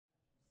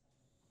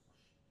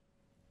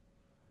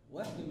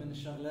واحدة من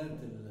الشغلات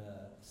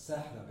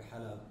الساحرة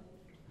بحلب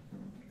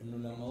إنه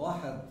لما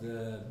واحد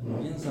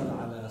بينزل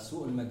على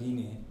سوق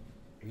المدينة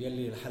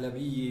ويلي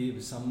الحلبية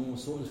بسموه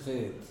سوق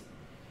الخيط،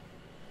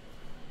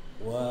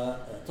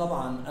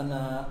 وطبعا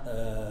أنا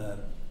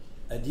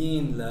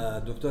أدين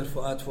لدكتور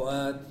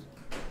فؤاد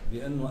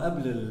بأنه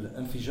قبل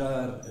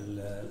الانفجار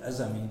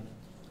الأزمي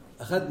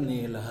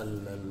أخذني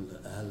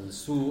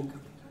لهالسوق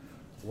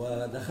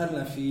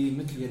ودخلنا فيه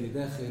مثل يلي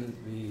داخل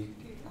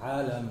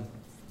بعالم،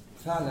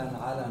 فعلا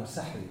عالم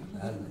سحري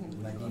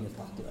هالمدينة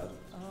تحت الأرض.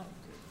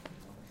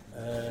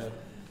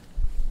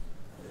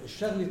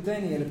 الشغلة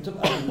الثانية اللي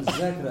بتبقى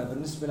بالذاكرة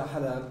بالنسبة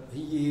لحلب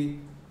هي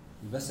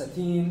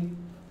البساتين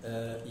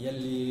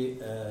يلي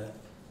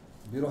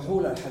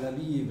بيروحوا لها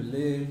الحلبية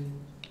بالليل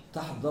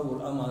تحت ضوء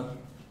القمر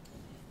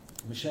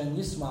مشان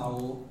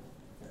يسمعوا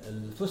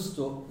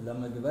الفستق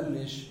لما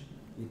ببلش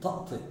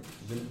يطقطق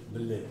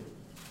بالليل.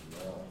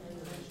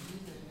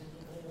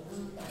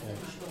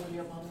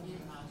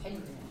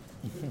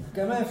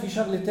 كمان في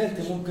شغلة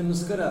ثالثة ممكن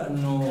نذكرها،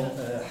 انه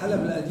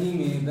حلب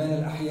القديمة بين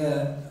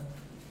الأحياء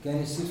كان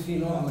يصير في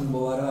نوع من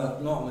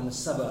البوارات، نوع من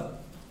السبق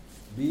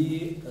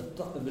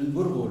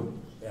بالبرغل،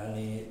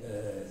 يعني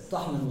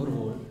طحن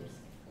البرغل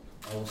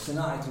أو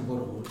صناعة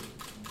البرغل.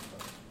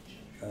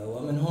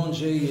 ومن هون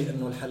جاي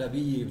انه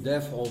الحلبية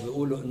بدافعوا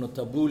بيقولوا انه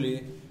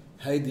التبولة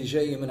هيدي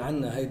جاية من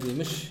عنا، هيدي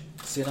مش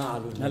صناعة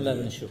لبنانية.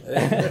 هلا بنشوف.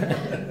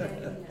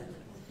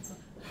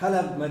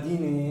 حلب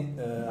مدينة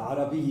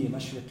عربية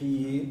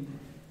مشرقية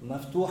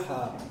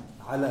مفتوحة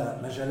على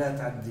مجالات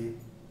عدة،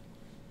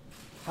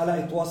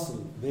 حلقة وصل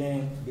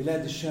بين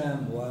بلاد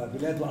الشام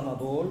وبلاد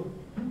الأناضول،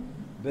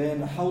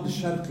 بين الحوض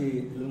الشرقي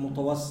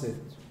للمتوسط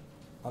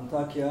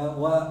أنطاكيا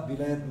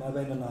وبلاد ما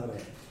بين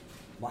النهرين،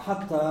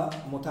 محطة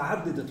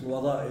متعددة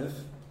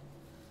الوظائف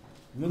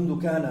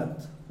منذ كانت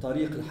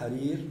طريق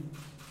الحرير،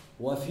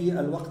 وفي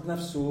الوقت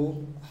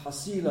نفسه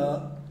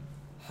حصيلة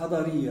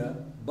حضارية،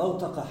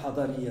 بوتقة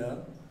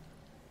حضارية،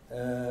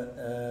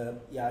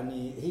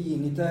 يعني هي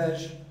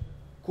نتاج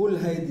كل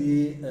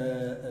هذه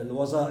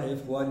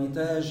الوظائف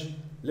ونتاج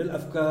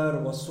للأفكار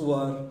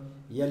والصور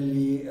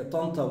يلي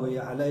تنطوي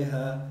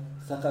عليها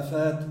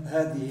ثقافات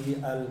هذه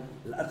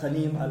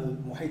الأقاليم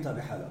المحيطة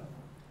بحلب.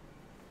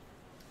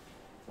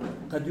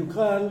 قد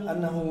يقال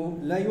أنه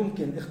لا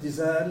يمكن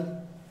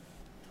اختزال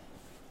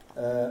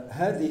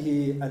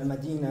هذه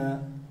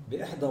المدينة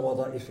بإحدى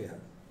وظائفها.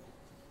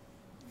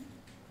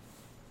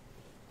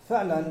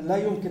 فعلا لا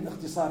يمكن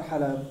اختصار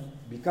حلب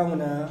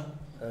بكونها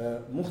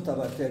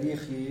مختبر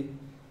تاريخي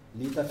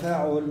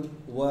لتفاعل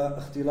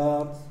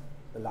واختلاط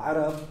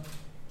العرب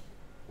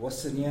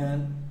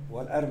والسريان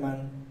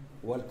والأرمن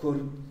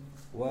والكرد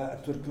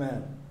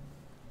والتركمان،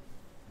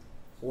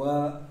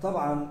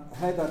 وطبعا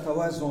هذا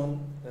توازن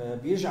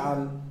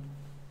بيجعل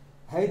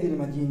هذه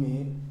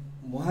المدينة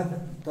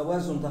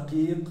توازن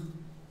دقيق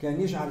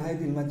كان يجعل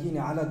هذه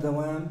المدينة على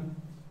الدوام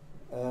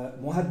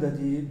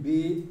مهددة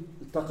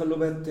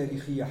بالتقلبات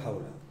التاريخية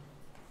حولها.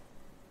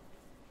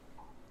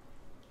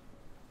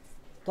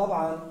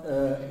 طبعا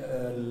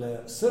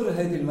سر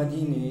هذه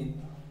المدينة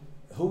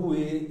هو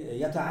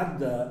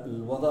يتعدى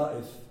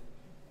الوظائف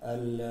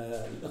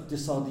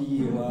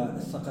الاقتصادية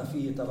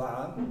والثقافية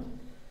تبعها.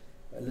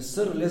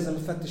 السر لازم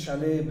نفتش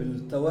عليه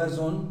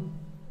بالتوازن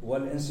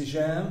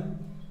والانسجام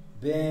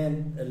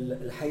بين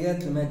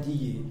الحياة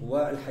المادية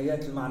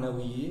والحياة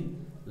المعنوية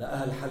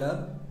لأهل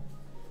حلب،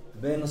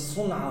 بين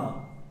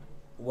الصنعة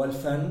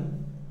والفن،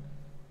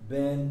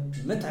 بين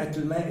متعة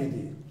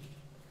المائدة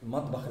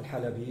المطبخ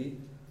الحلبي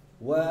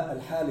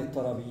والحالة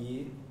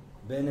الطربية،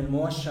 بين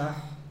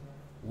الموشح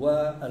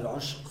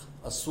والعشق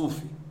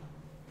الصوفي.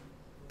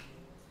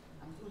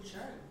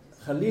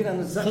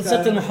 خلينا نتذكر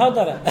خلصت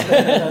المحاضرة.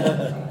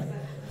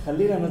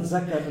 خلينا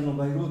نتذكر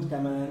انه بيروت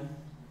كمان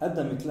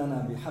قدمت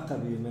لنا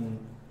بحقبة من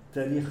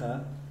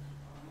تاريخها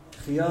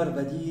خيار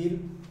بديل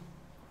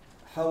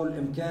حول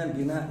إمكان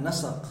بناء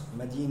نسق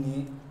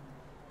مديني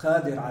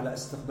قادر على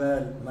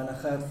استقبال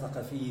مناخات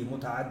ثقافية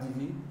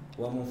متعددة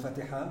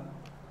ومنفتحة،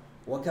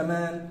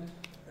 وكمان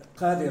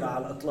قادرة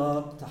على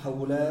إطلاق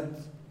تحولات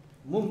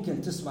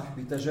ممكن تسمح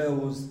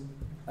بتجاوز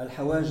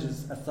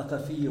الحواجز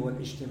الثقافية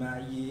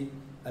والاجتماعية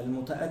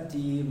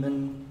المتأتية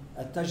من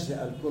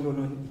التجزئة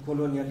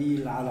الكولونيالية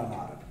للعالم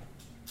العربي.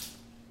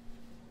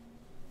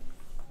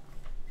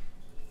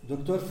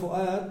 دكتور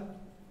فؤاد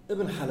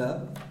ابن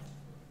حلب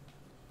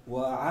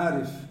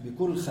وعارف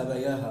بكل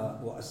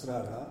خباياها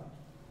وأسرارها،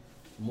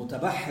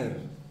 متبحر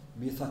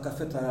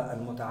بثقافتها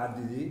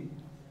المتعددة،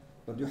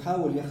 بده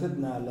يحاول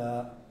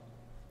ياخذنا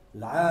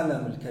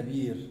للعالم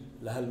الكبير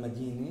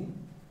لهالمدينة،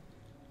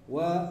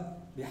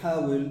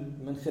 وبيحاول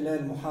من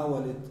خلال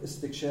محاولة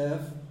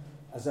استكشاف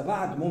إذا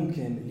بعد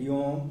ممكن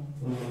اليوم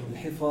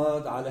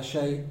الحفاظ على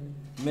شيء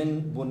من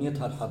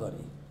بنيتها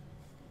الحضارية.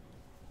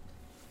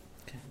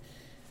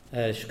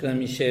 شكرا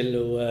ميشيل،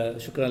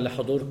 وشكرا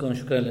لحضوركم،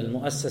 شكرا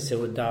للمؤسسة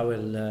والدعوة،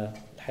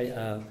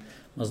 الحقيقة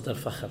مصدر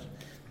فخر.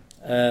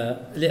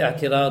 لي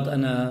اعتراض،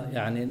 أنا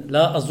يعني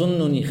لا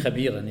أظنني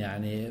خبيرا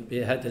يعني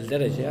بهذه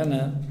الدرجة،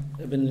 أنا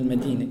ابن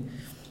المدينة،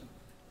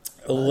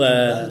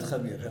 هل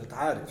خبير هل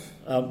تعرف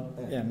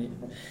يعني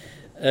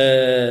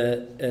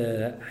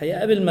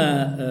حقيقة قبل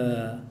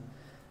ما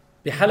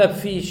بحلب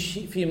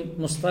في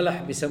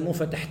مصطلح بيسموه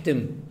فتح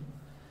تم.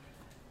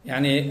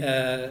 يعني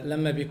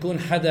لما بيكون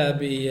حدا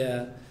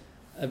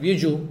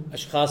بيجوا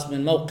أشخاص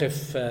من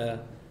موقف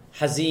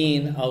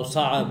حزين أو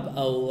صعب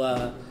أو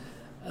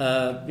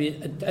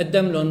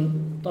بيتقدم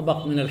لهم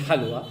طبق من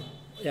الحلوى،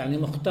 يعني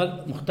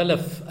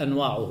مختلف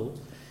أنواعه،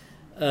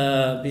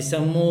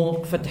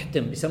 بيسموه فتح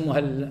تم، بيسموه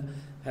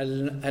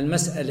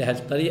هالمسألة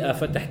هالطريقة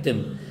فتح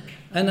تم.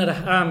 أنا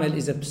رح أعمل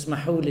إذا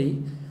بتسمحوا لي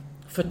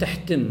فتح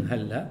تم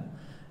هلأ.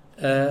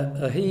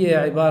 هي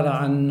عبارة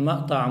عن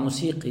مقطع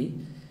موسيقي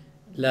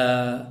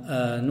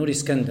لنوري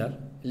اسكندر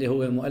اللي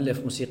هو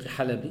مؤلف موسيقي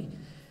حلبي،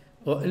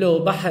 وله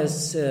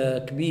بحث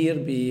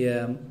كبير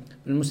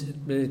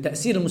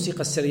بتأثير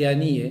الموسيقى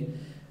السريانية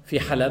في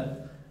حلب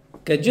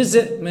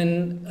كجزء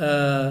من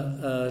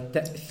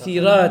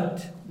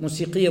تأثيرات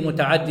موسيقية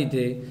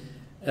متعددة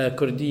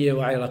كردية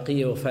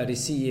وعراقية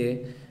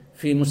وفارسية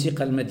في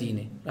موسيقى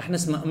المدينة. رح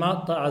نسمع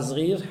مقطع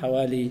صغير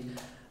حوالي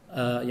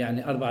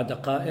يعني 4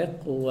 دقائق،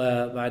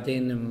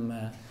 وبعدين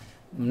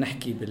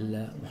بنحكي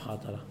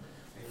بالمحاضرة.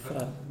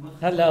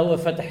 هلا هو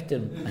فتح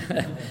تم.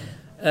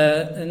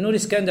 نوري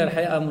اسكندر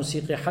حقيقة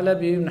موسيقي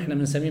حلبي ونحن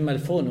بنسميه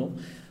ملفونو،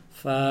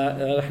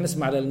 فرح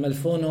نسمع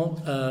للملفونو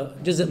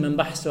جزء من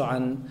بحثه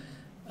عن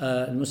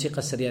الموسيقى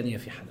السريانية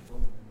في حلب.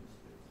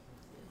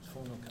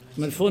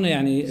 ملفونو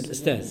يعني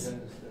الأستاذ.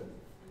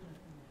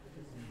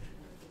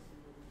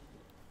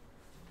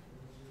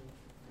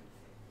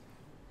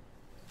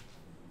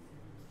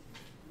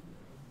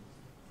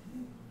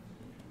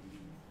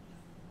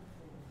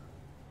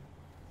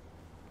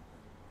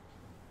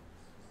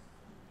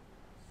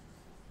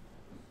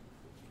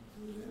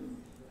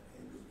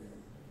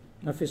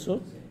 ما في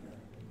صوت؟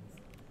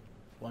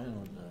 وين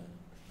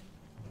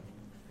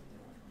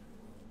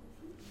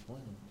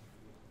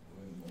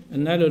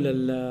قلنا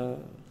له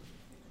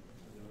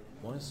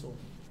وين الصوت؟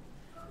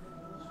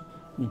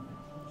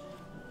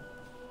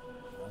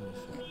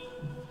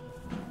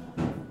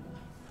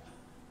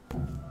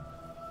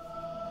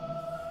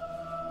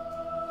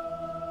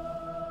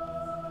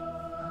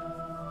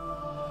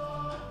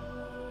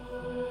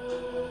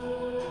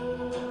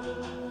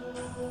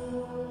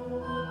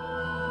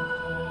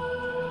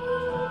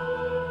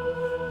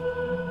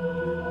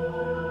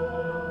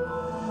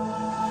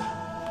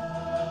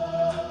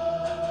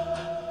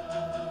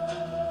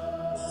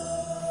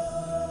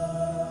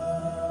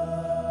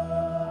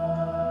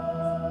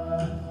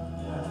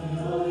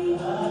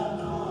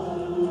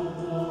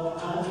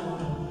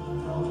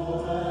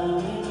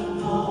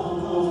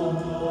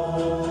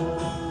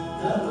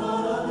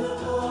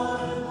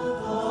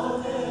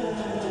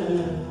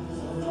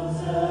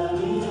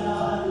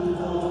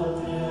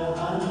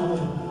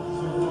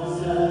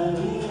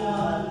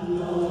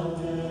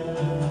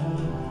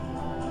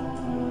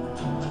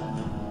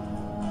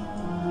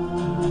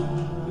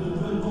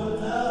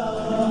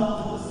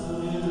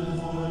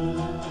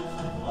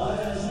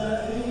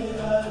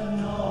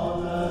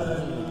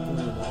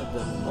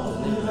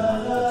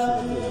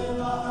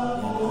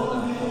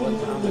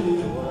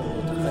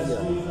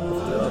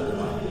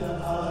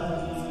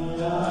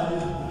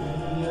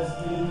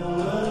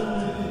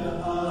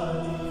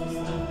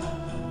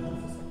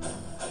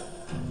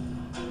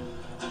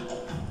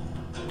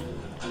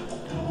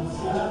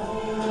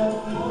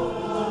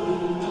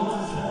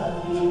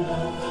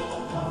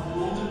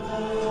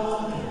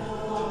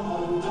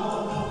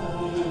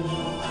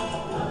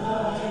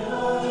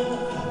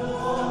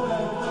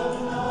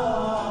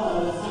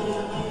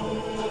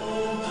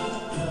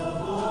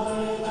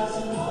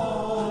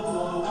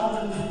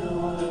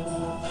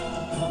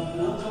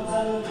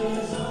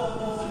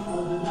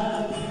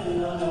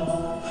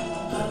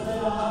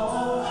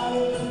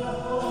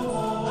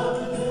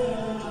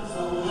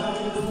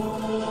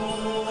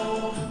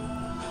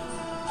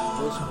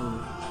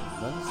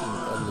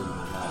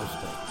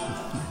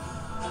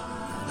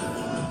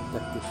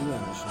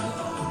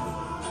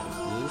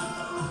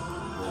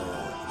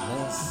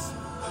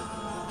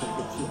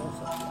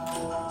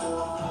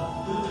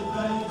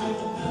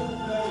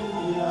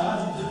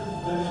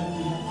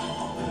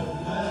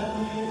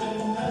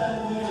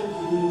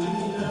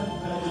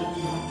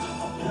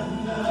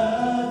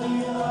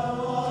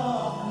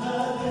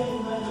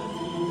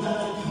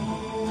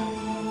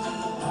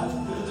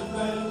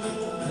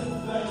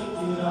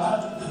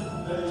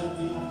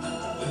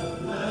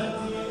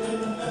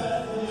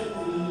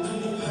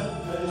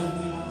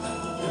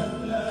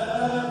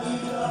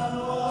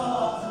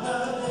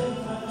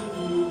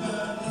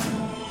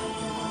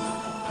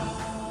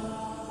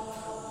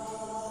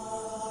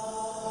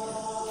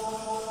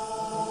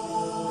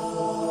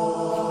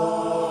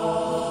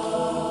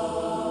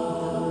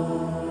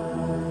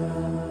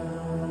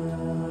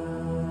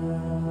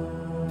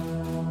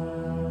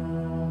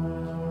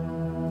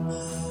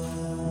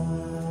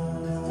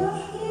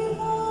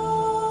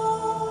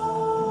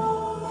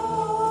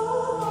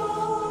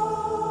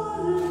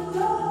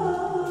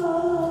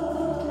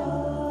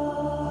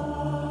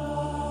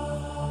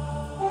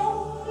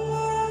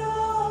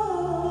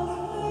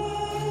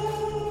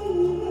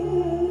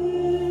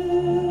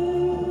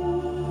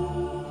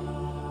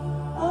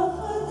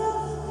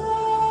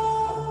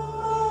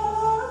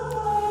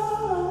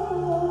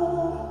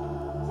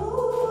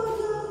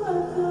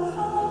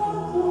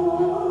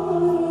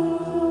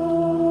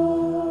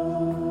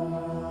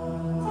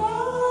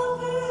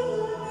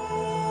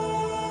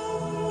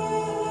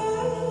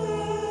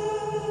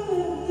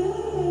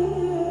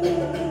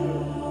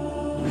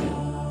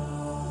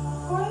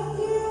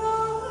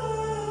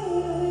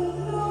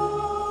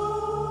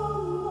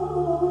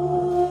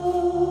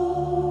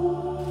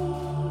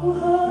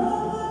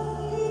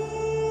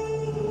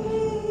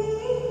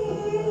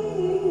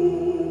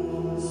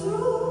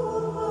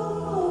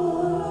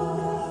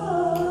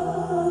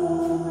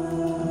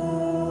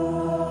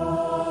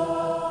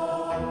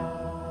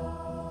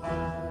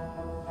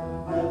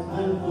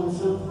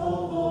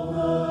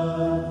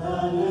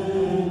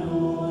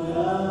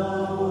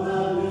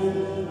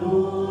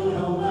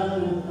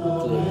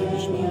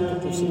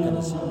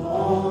 كنسية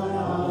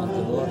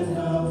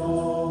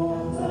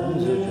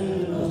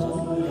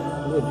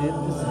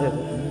بيظهر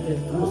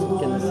الطقوس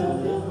الكنسية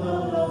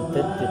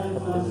امتدت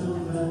حتى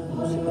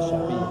الموسيقى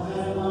الشعبية.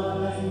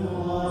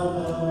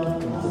 الموسيقى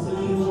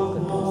الكنسية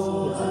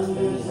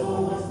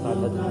بعد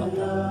هذا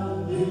المقطع.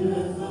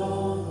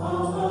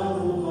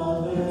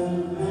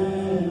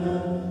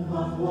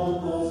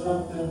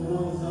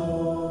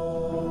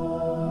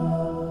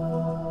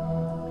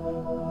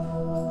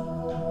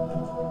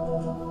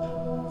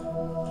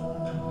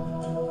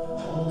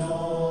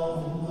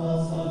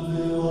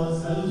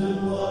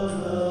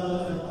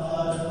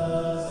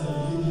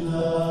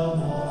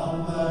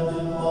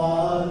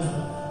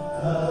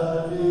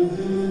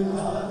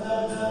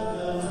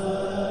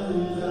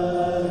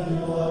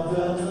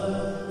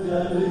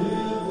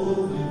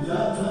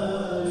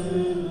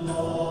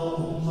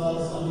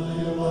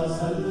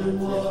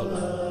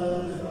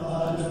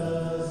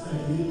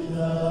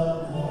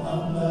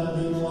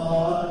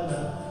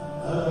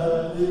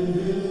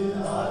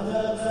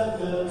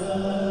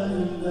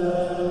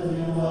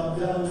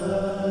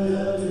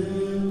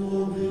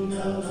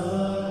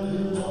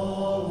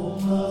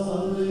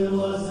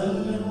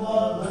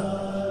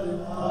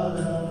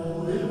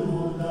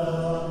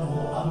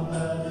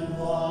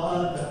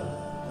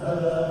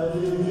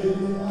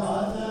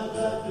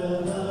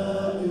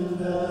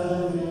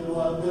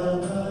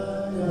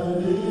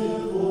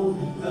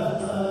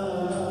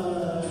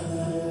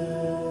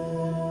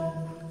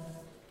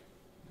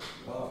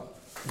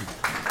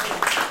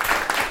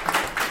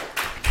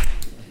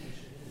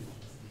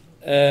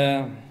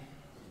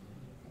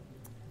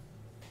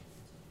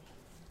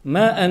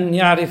 ما أن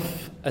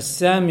يعرف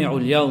السامع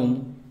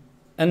اليوم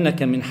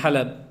أنك من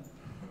حلب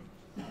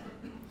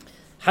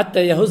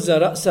حتى يهز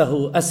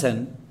رأسه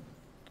أسا،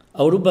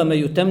 أو ربما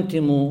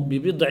يتمتم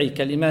ببضع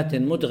كلمات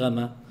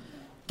مدغمة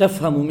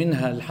تفهم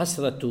منها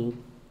الحسرة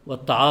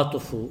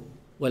والتعاطف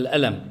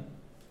والألم.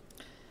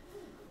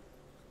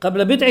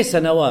 قبل بضع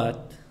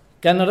سنوات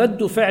كان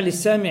رد فعل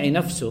السامع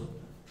نفسه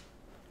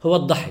هو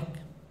الضحك،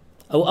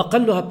 أو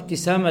أقلها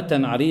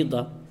ابتسامة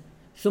عريضة،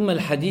 ثم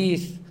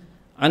الحديث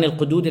عن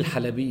القدود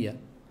الحلبية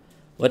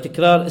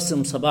وتكرار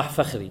اسم صباح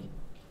فخري،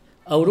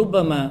 أو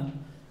ربما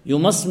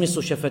يمصمص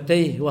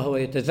شفتيه وهو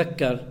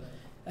يتذكر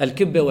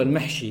الكبة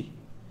والمحشي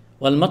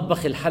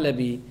والمطبخ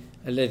الحلبي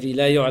الذي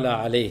لا يعلى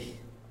عليه.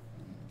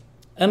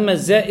 أما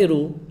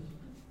الزائر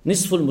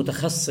نصف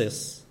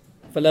المتخصص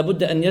فلا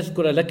بد أن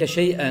يذكر لك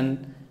شيئا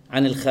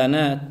عن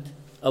الخانات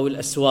أو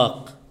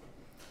الأسواق،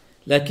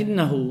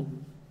 لكنه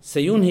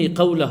سينهي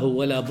قوله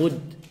ولا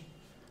بد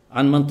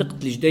عن منطقة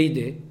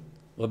الجديدة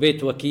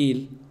وبيت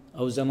وكيل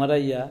أو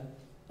زمرية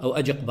أو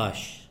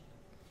أجقباش.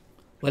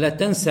 ولا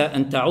تنسى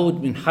أن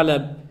تعود من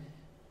حلب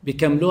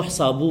بكم لوح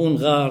صابون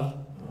غار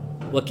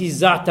وكيس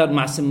زعتر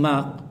مع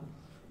سماق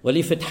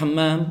وليفة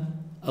حمام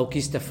أو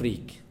كيس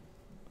تفريك.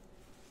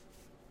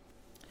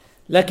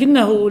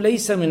 لكنه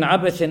ليس من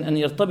عبث أن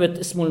يرتبط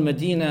اسم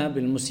المدينة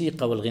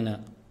بالموسيقى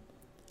والغناء،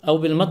 أو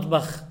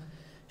بالمطبخ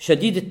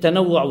شديد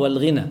التنوع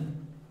والغنى،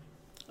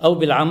 أو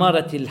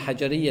بالعمارة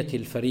الحجرية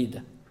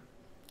الفريدة.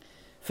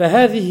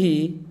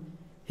 فهذه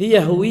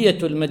هي هوية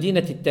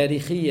المدينة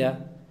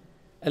التاريخية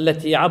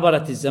التي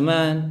عبرت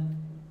الزمان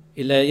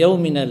إلى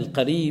يومنا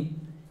القريب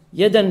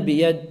يداً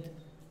بيد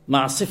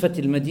مع صفة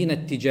المدينة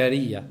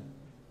التجارية،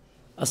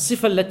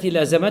 الصفة التي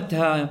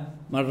لازمتها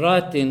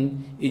مرات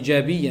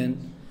إيجابياً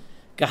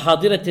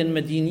كحاضرة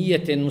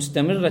مدينية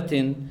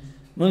مستمرة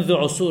منذ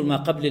عصور ما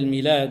قبل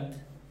الميلاد،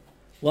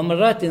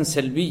 ومرات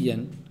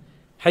سلبياً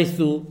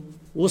حيث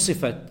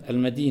وصفت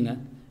المدينة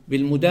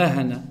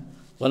بالمداهنة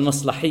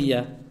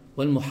والمصلحية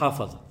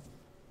والمحافظة.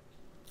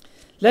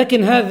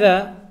 لكن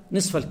هذا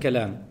نصف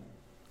الكلام،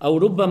 أو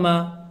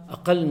ربما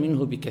أقل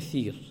منه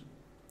بكثير.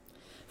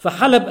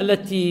 فحلب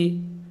التي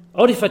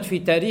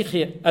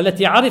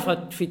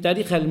عرفت في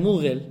تاريخها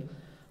الموغل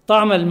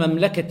طعم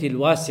المملكة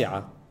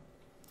الواسعة،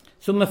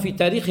 ثم في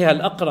تاريخها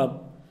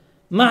الأقرب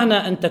معنى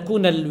أن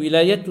تكون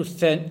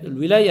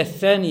الولاية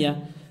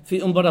الثانية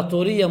في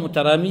إمبراطورية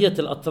مترامية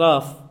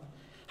الأطراف،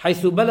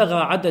 حيث بلغ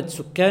عدد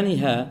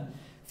سكانها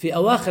في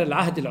أواخر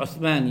العهد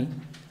العثماني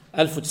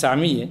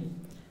 1900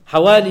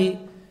 حوالي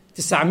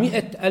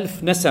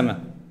 900,000 نسمة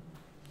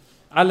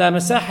على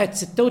مساحة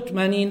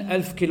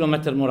 86,000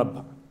 كيلومتر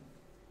مربع،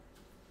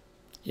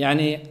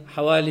 يعني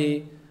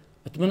حوالي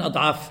 8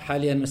 أضعاف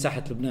حاليا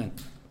مساحة لبنان.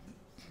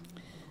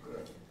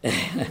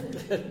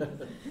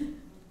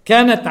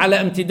 كانت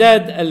على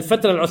امتداد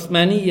الفترة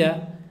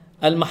العثمانية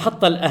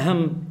المحطة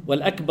الأهم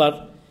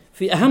والأكبر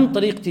في أهم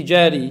طريق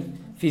تجاري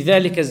في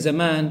ذلك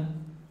الزمان،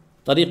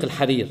 طريق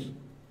الحرير،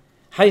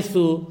 حيث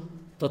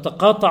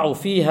تتقاطع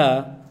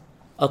فيها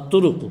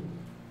الطرق،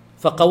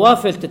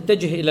 فقوافل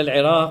تتجه إلى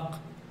العراق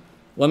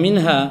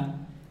ومنها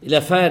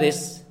إلى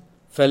فارس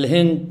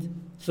فالهند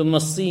ثم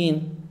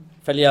الصين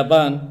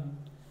فاليابان،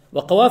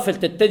 وقوافل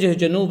تتجه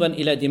جنوبا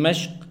إلى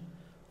دمشق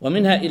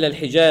ومنها إلى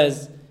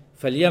الحجاز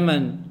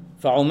فاليمن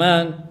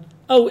فعمان،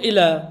 أو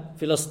إلى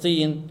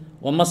فلسطين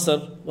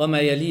ومصر وما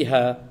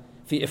يليها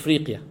في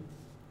إفريقيا.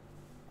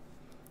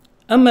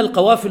 أما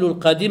القوافل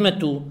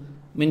القادمة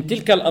من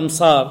تلك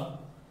الأمصار،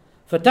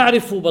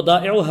 فتعرف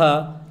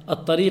بضائعها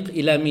الطريق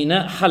إلى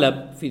ميناء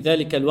حلب في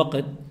ذلك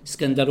الوقت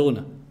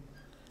اسكندرونة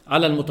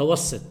على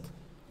المتوسط،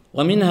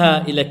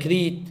 ومنها إلى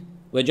كريت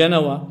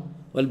وجنوة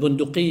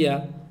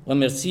والبندقية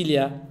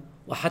ومرسيليا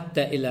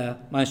وحتى إلى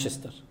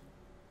مانشستر.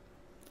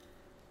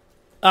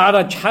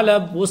 أعرج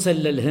حلب وصل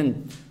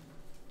للهند،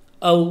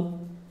 أو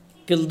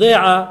كل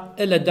ضيعة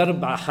إلى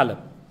درب على حلب.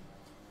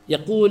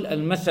 يقول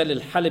المثل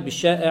الحلبي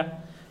الشائع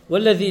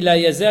والذي لا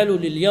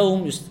يزال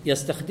لليوم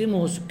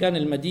يستخدمه سكان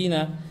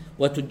المدينة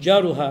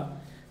وتجارها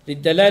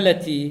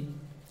للدلالة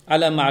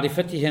على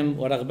معرفتهم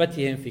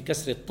ورغبتهم في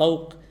كسر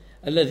الطوق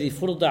الذي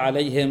فرض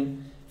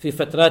عليهم في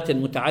فترات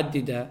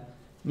متعددة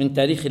من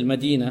تاريخ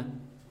المدينة،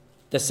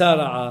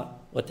 تسارع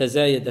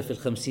وتزايد في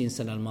 50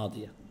 سنة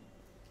الماضية.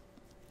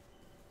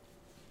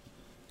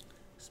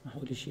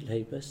 اسمحوا لي شيل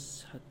هي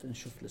بس حتى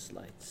نشوف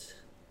السلايدز.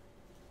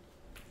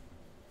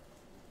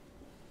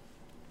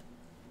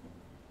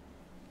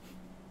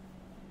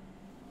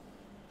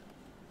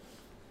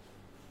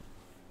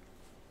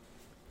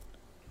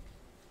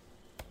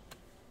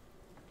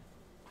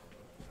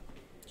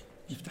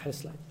 نفتح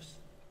السلايد بس.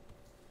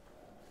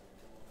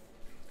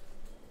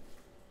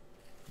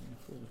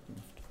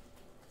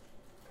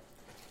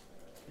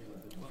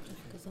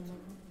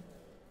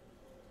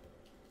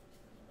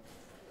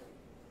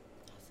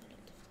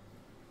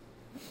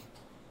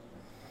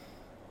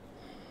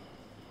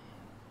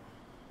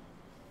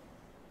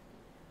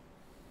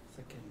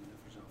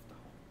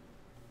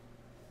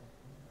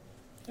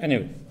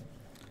 anyway.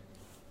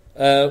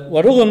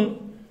 ورغم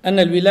أن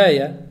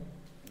الولاية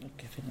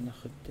كيف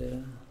ناخذ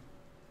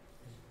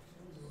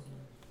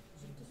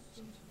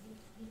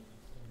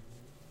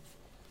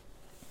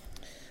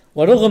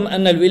ورغم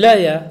أن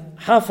الولاية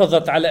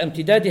حافظت على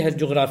امتدادها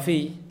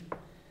الجغرافي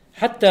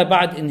حتى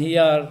بعد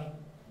انهيار،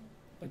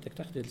 بدك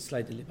تاخذ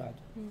السلايد اللي بعده.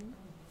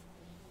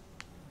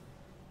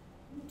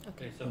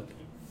 اوكي.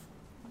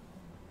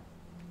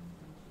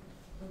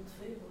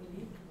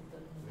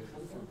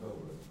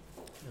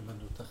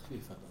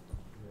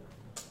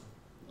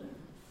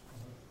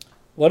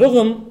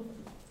 ورغم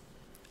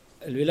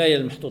الولاية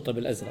المحطوطة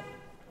بالأزرق،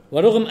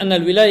 ورغم أن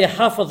الولاية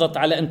حافظت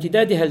على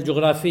امتدادها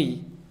الجغرافي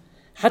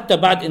حتى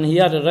بعد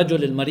انهيار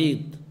الرجل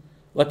المريض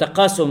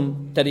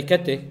وتقاسم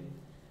تركته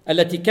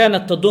التي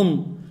كانت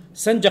تضم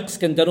سنجق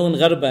اسكندرون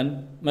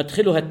غربا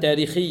مدخلها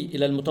التاريخي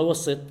إلى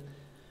المتوسط،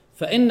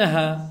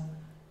 فإنها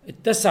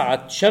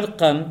اتسعت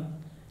شرقا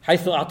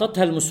حيث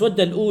أعطتها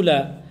المسودة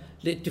الأولى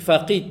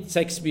لاتفاقية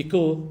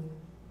سايكس-بيكو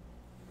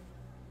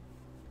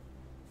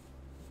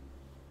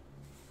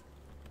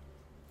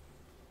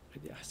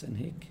أحسن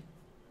هيك،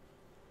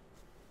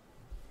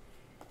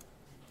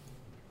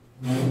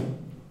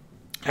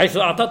 حيث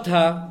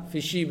أعطتها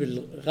في شيء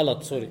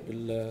بالغلط سوري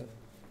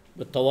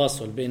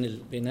بالتواصل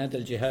بين هذا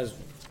الجهاز.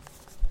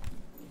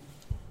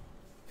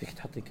 فيك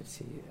تحطي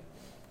كرسي.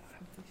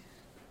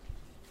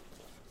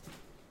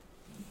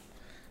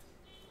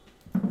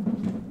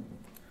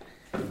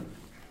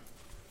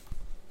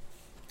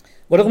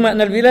 ورغم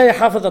أن الولاية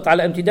حافظت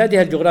على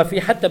امتدادها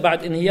الجغرافي حتى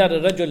بعد انهيار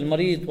الرجل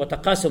المريض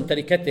وتقاسم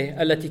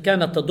تركته التي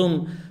كانت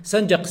تضم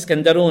سنجق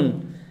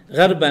اسكندرون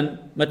غربا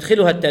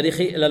مدخلها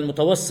التاريخي إلى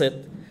المتوسط،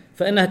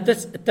 فإنها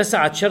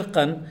اتسعت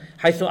شرقا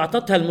حيث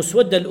أعطتها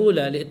المسودة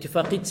الأولى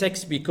لاتفاقية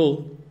سايكس-بيكو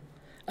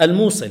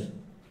الموصل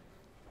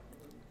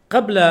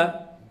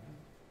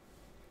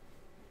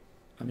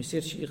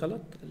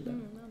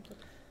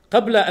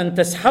قبل أن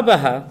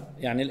تسحبها،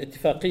 يعني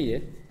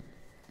الاتفاقية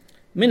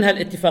منها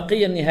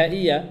الاتفاقية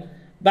النهائية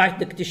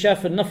بعد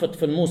اكتشاف النفط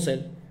في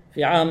الموصل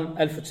في عام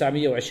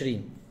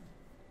 1920.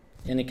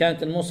 يعني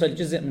كانت الموصل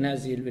جزء من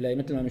هذه الولاية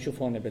مثل ما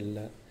بنشوف هون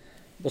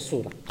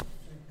بالصورة.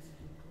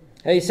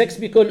 هي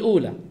سايكس-بيكو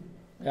الأولى،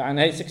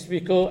 يعني هي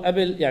سايكس-بيكو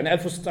قبل، يعني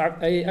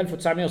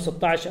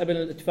 1916 قبل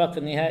الاتفاق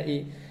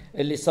النهائي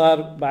اللي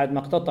صار بعد ما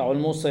اقتطعوا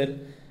الموصل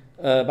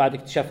بعد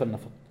اكتشاف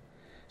النفط.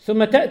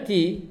 ثم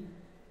تأتي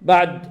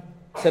بعد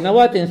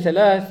سنوات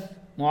 3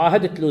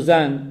 معاهدة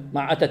لوزان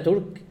مع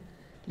أتاتورك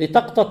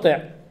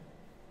لتقتطع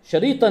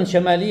شريطا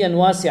شماليا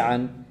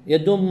واسعا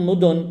يضم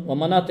مدن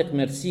ومناطق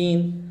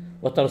مرسين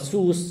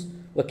وترسوس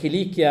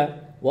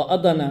وكيليكيا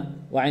وأضنة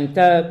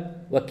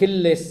وعنتاب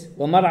وكلس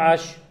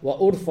ومرعش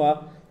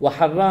وأورفا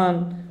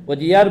وحران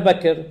وديار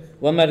بكر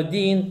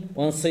ومردين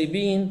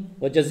ونصيبين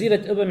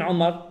وجزيرة ابن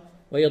عمر،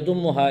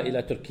 ويضمها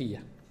إلى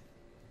تركيا.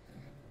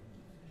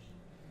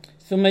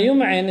 ثم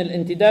يمعن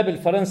الانتداب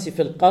الفرنسي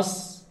في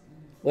القص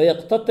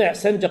ويقتطع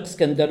سنجق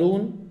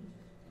اسكندرون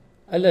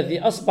الذي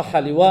أصبح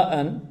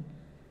لواء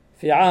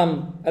في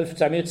عام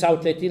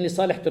 1939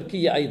 لصالح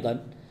تركيا أيضا،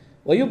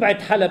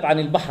 ويبعد حلب عن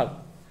البحر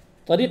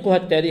طريقها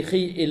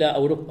التاريخي إلى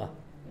أوروبا.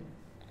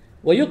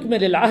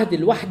 ويكمل العهد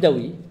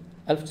الوحدوي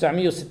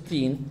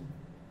 1960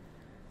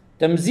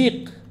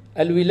 تمزيق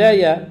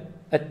الولاية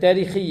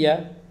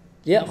التاريخية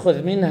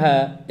ليأخذ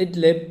منها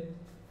إدلب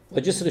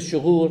وجسر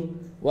الشغور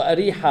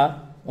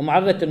وأريحة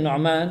ومعرة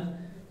النعمان،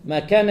 ما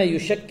كان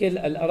يشكل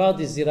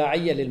الأراضي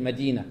الزراعية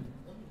للمدينة.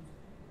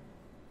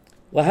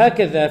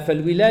 وهكذا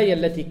فالولاية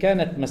التي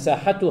كانت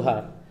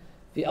مساحتها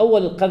في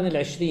أول القرن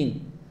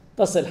العشرين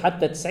تصل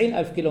حتى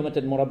 90,000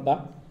 كيلومتر مربع،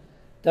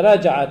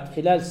 تراجعت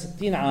خلال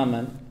 60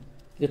 عاما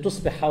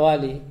لتصبح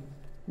حوالي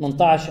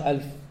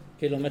 18,000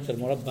 كيلومتر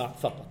مربع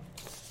فقط.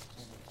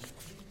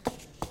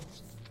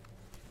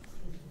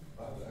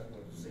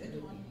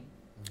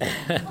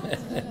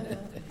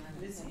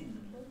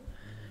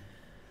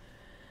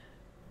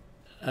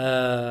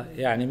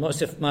 يعني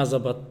مؤسف ما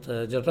زبط،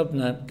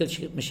 جربنا كل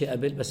شيء مشي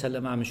قبل، بس هلا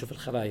ما عم نشوف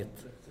الخرائط.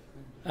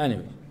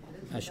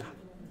 ماشي،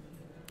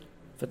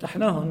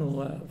 فتحناهم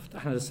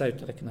وفتحنا الرسائل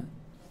وتركنا،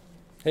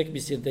 هيك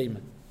بيصير دايما.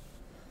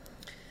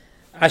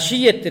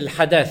 عشية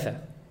الحداثة،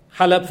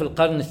 حلب في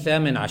القرن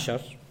الثامن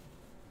عشر.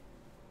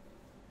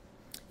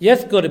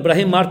 يذكر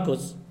إبراهيم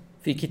ماركوس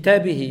في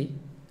كتابه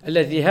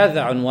الذي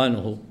هذا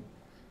عنوانه،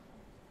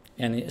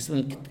 يعني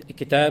اسم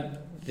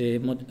الكتاب The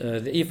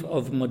Eve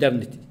of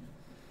Modernity،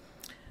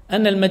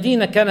 أن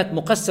المدينة كانت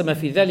مقسمة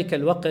في ذلك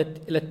الوقت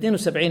إلى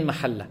 72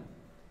 محلة،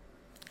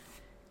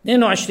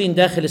 22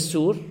 داخل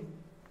السور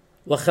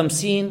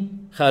و50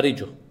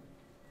 خارجه،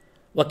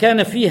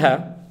 وكان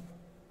فيها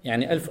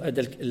يعني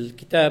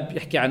الكتاب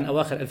يحكي عن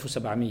أواخر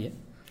 1700،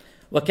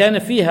 وكان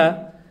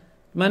فيها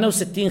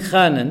 68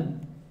 خانا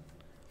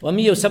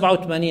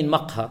و187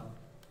 مقهى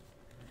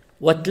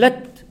و3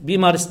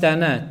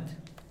 بمارستانات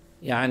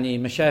يعني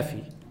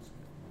مشافي،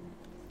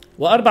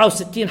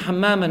 و64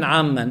 حماما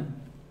عاما،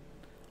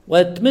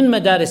 و8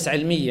 مدارس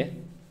علمية،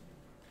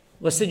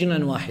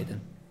 وسجنا واحدا.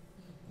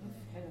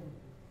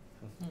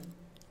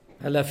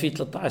 هلا في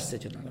 13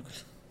 سجن على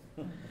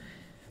كل.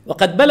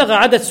 وقد بلغ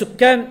عدد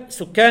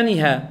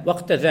سكانها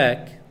وقت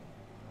ذاك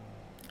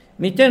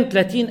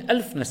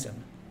 230,000 نسمة.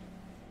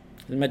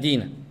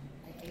 المدينة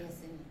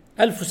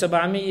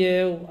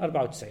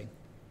 1794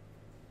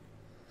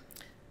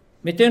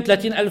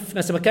 230,000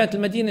 نسمة. كانت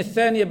المدينة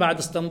الثانية بعد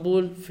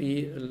اسطنبول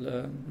في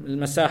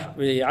المساحة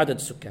بعدد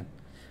السكان،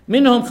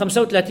 منهم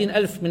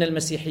 35,000 من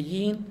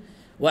المسيحيين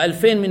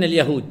و2000 من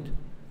اليهود.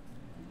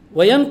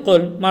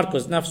 وينقل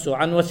ماركوس نفسه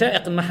عن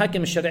وثائق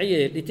المحاكم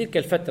الشرعية لتلك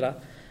الفترة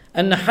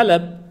أن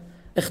حلب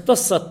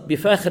اختصت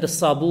بفاخر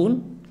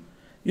الصابون،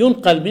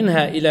 ينقل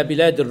منها إلى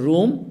بلاد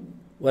الروم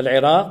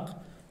والعراق،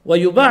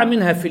 ويباع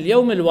منها في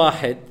اليوم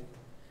الواحد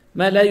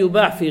ما لا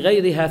يباع في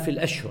غيرها في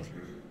الأشهر.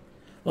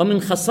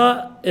 ومن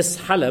خصائص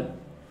حلب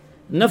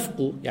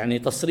نفق يعني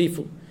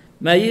تصريفه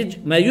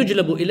ما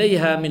يجلب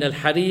إليها من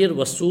الحرير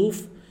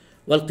والصوف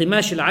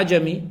والقماش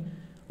العجمي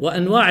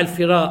وأنواع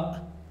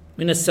الفراء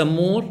من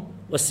السمور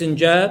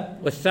والسنجاب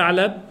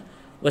والثعلب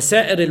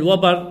وسائر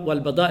الوبر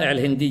والبضائع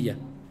الهندية.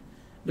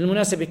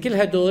 بالمناسبة كل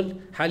هدول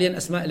حاليا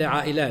أسماء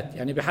لعائلات،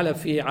 يعني بحلب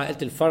في عائلة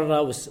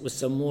الفرة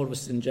والسمور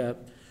والسنجاب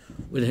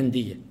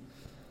والهندية.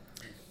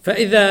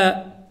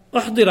 فإذا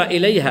أحضر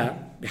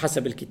إليها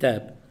بحسب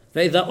الكتاب،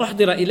 فإذا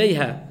أحضر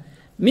إليها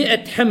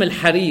 100 حمل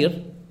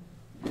حرير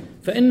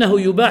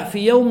فإنه يباع في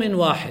يوم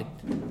واحد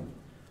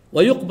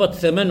ويقبض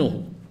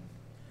ثمنه،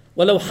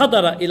 ولو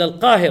حضر إلى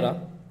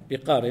القاهرة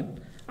بقارن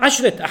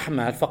 10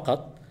 أحمال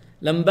فقط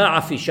لم باع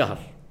في شهر.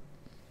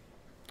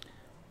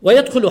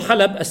 ويدخل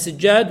حلب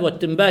السجاد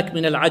والتنباك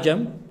من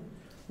العجم،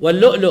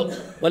 واللؤلؤ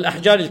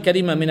والأحجار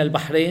الكريمة من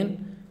البحرين،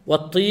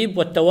 والطيب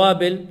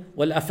والتوابل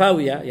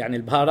والأفاوية يعني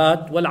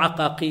البهارات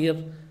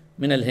والعقاقير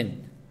من الهند.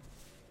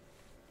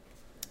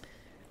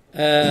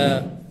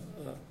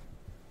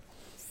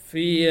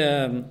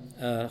 في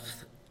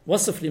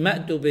وصف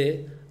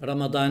لمأدبة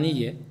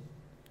رمضانية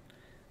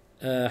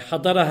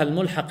حضرها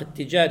الملحق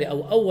التجاري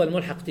أو أول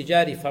ملحق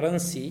تجاري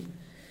فرنسي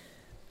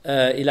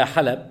إلى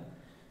حلب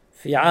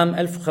في عام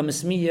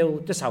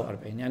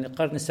 1549، يعني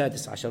القرن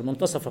السادس عشر،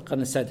 منتصف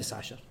القرن السادس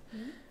عشر.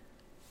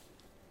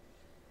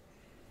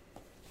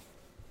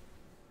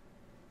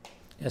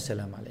 يا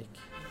سلام عليك،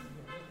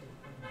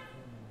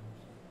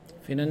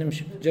 فينا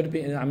نمشي،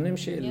 جربي عم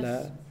نمشي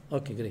إلا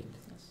أوكي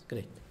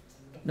جريت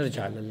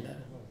نرجع لل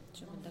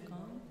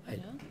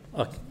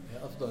أوكي.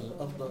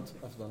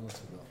 أفضل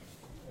نصف.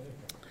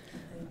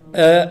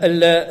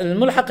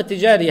 الملحق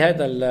التجاري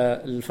هذا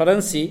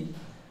الفرنسي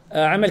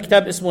عمل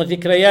كتاب اسمه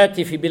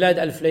ذكرياتي في بلاد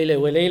ألف ليلة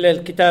وليلة.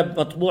 الكتاب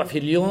مطبوع في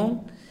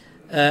اليوم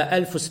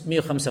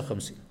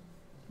 1655.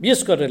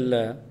 بيذكر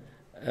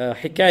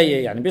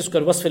الحكاية، يعني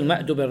بيذكر وصف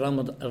المأدبة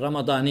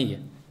الرمضانية.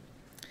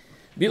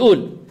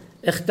 بيقول: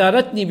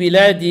 اختارتني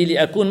بلادي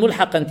لأكون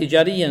ملحقا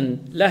تجاريا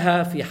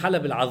لها في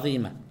حلب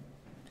العظيمة،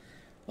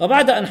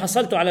 وبعد أن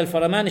حصلت على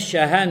الفرمان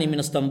الشاهاني من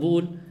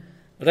اسطنبول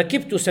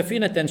ركبت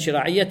سفينة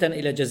شراعية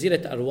إلى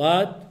جزيرة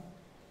أرواد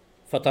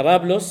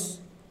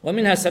فطرابلس،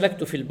 ومنها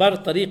سلكت في البر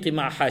طريقي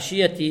مع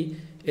حاشيتي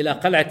إلى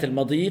قلعة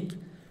المضيق،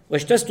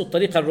 واجتزت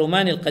الطريق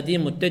الروماني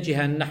القديم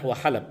متجها نحو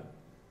حلب.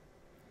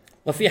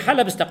 وفي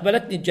حلب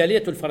استقبلتني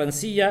الجالية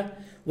الفرنسية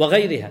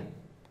وغيرها،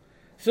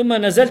 ثم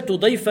نزلت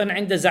ضيفا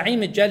عند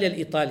زعيم الجالية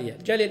الإيطالية.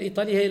 الجالية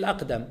الإيطالية هي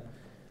الأقدم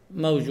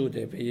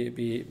موجودة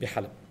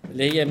بحلب،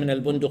 اللي هي من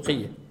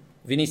البندقية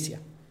فينيسيا،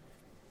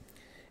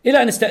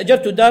 إلى أن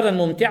استأجرت دارا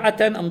ممتعة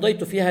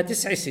أمضيت فيها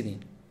 9 سنين.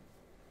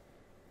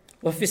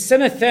 وفي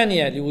السنة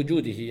الثانية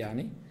لوجوده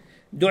يعني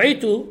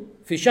دعيت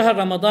في شهر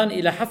رمضان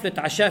إلى حفلة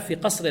عشاء في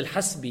قصر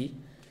الحسبي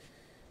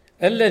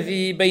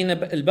الذي بين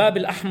الباب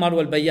الأحمر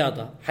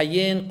والبياضة،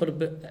 حيين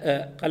قرب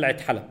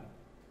قلعة حلب.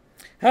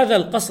 هذا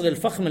القصر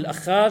الفخم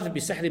الأخاذ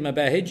بسحر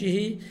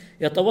مباهجه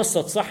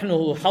يتوسط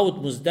صحنه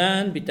حوض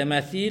مزدان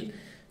بتماثيل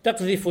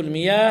تقذف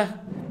المياه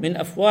من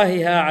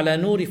أفواهها على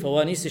نور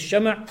فوانيس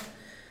الشمع،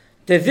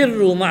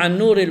 تذر مع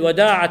النور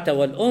الوداعة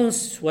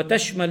والأنس،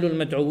 وتشمل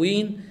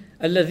المدعوين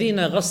الذين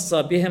غص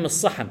بهم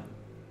الصحن.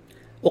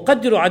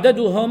 أقدر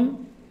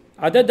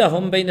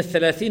عددهم بين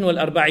 30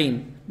 و40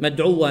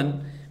 مدعوا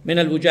من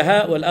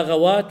الوجهاء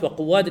والأغوات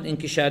وقواد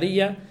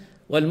الإنكشارية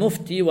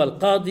والمفتي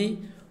والقاضي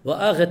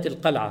وآغة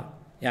القلعة،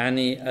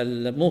 يعني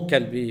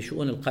الموكل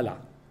بشؤون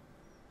القلعة.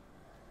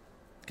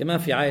 كمان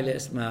في عائلة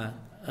اسمها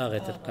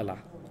آغة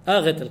القلعة،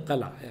 آغة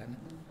القلعة يعني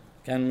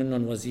كان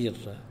منهم وزير.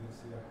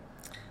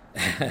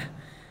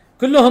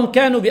 كلهم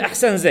كانوا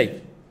بأحسن زي،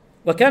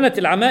 وكانت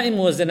العمائم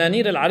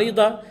والزنانير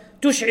العريضة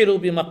تشعر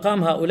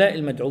بمقام هؤلاء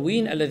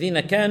المدعوين الذين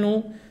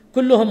كانوا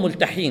كلهم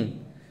ملتحين.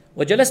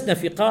 وجلسنا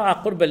في قاعة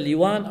قرب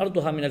الليوان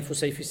أرضها من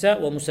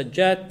الفسيفساء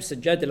ومسجات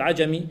بسجاد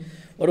العجمي،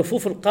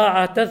 ورفوف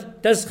القاعة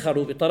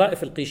تزخر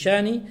بطرائف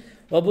القيشاني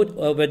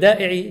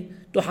وبدائع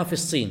تحف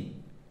الصين.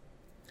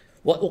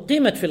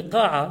 وأقيمت في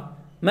القاعة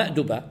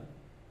مأدبة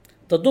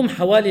تضم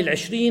حوالي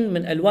 20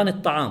 من ألوان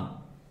الطعام،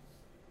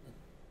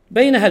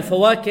 بينها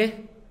الفواكه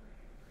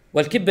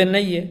والكبة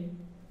النية.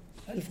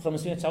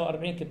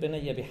 1549 كبة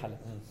نية بحلب،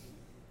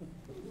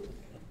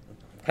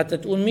 حتى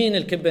تقول مين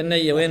الكبة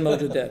النية وين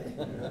موجودات.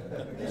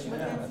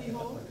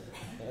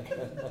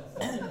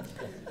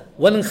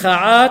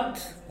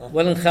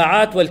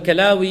 والنخاعات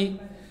والكلاوي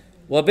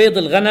وبيض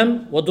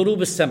الغنم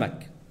وضروب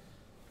السمك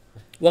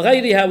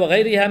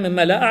وغيرها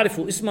مما لا أعرف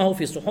اسمه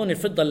في صحون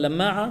الفضة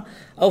اللماعة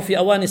أو في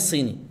أواني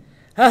الصيني.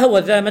 ها هو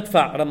ذا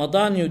مدفع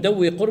رمضان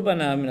يدوي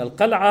قربنا من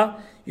القلعة،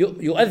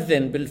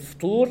 يؤذن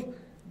بالفطور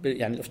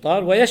يعني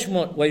الإفطار،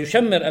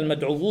 ويشمر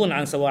المدعوون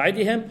عن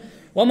سواعدهم،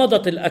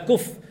 ومضت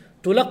الأكف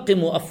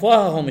تلقم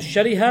أفواههم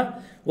الشرهة،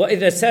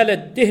 وإذا سال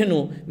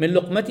الدهن من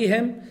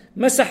لقمتهم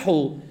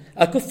مسحوا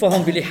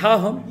أكفهم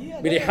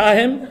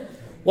بلحاهم،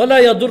 ولا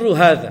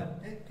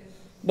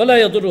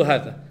يضر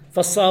هذا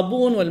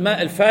فالصابون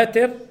والماء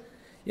الفاتر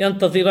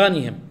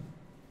ينتظرانهم.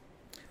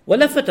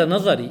 ولفت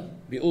نظري،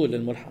 بيقول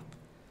الملحق،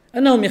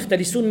 أنهم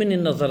يختلسون مني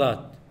النظرات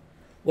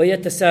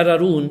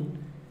ويتساررون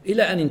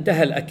إلى أن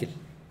انتهى الأكل.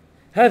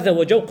 هذا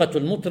وجوقة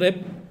المطرب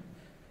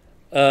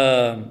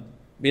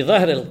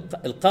بظهر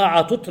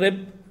القاعة تطرب،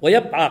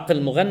 ويبعق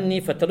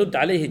المغني فترد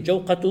عليه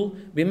الجوقة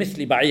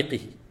بمثل بعيقه.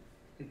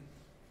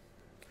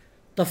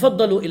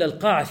 تفضلوا إلى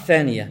القاعة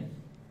الثانية،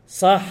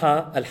 صاح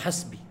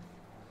الحسبي،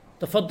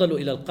 تفضلوا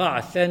إلى القاعة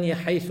الثانية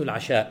حيث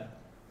العشاء.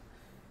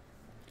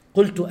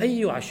 قلت: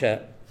 أي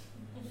عشاء؟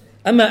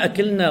 أما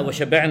أكلنا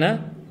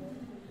وشبعنا؟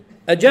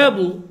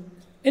 أجابوا: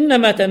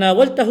 إنما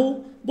تناولته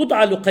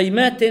بضع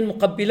لقيمات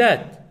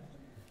مقبلات،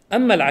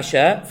 أما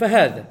العشاء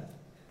فهذا.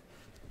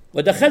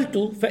 ودخلت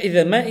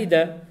فإذا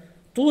مائدة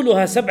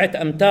طولها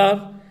 7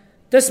 أمتار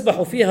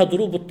تسبح فيها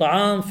ضروب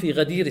الطعام في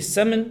غدير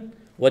السمن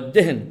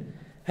والدهن،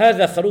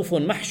 هذا خروف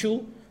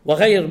محشو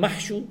وغير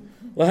محشو،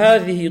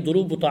 وهذه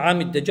ضروب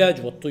طعام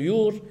الدجاج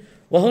والطيور،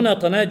 وهنا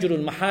طناجر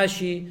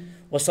المحاشي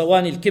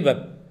وصواني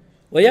الكبب.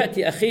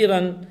 ويأتي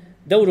أخيرا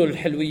دور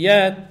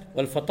الحلويات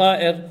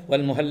والفطائر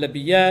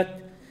والمهلبيات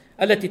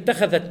التي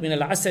اتخذت من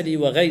العسل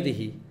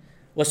وغيره،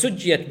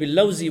 وسجيت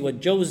باللوز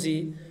والجوز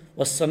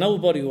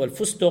والصنوبر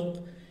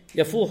والفستق،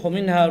 يفوح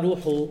منها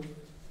روح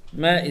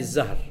ماء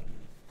الزهر.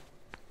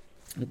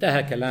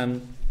 انتهى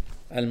كلام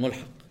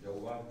الملحق.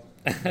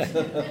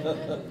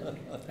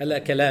 هلا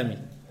كلامي.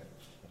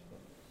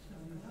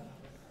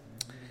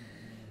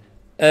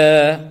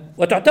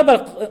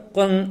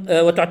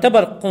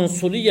 وتعتبر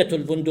قنصلية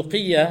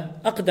البندقية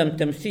أقدم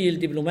تمثيل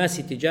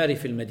دبلوماسي تجاري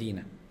في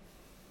المدينة،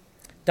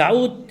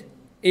 تعود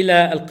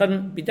إلى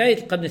بداية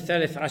القرن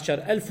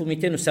 13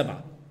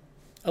 1207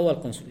 أول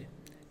قنصلية،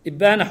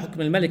 إبان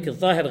حكم الملك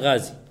الظاهر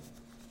غازي.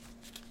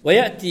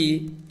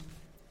 ويأتي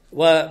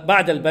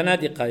وبعد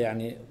البنادقة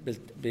يعني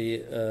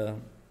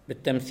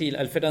بالتمثيل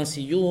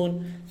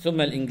الفرنسيون،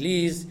 ثم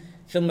الإنجليز،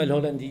 ثم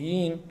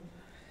الهولنديين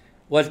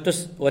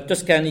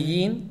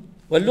والتسكانيين،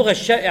 واللغة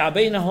الشائعة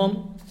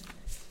بينهم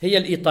هي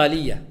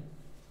الإيطالية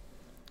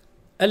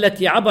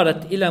التي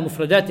عبرت إلى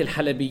مفردات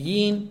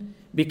الحلبيين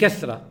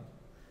بكثرة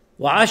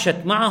وعاشت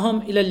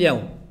معهم إلى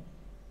اليوم،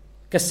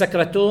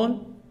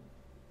 كالسكرتون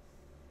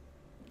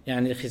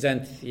يعني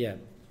خزانة الثياب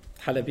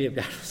الحلبية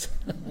بيعرف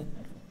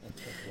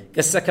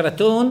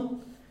كالسكرتون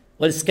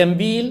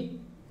والسكمبيل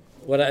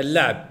وراء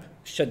اللعب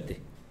الشدة،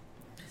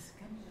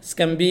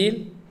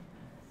 سكمبيل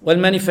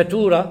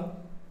والمانيفاتورة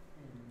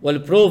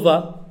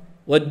والبروفا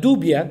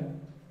والدوبيا.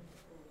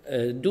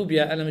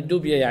 الدوبيا أنا من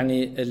الدوبيا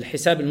يعني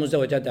الحساب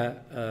المزدوج،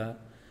 هذا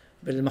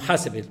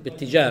بالمحاسبة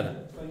بالتجارة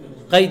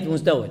قيد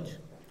مزدوج،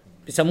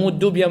 بيسموه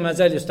الدوبيا، ما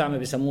زال يستعمل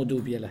بيسموه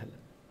دوبيا لهلا.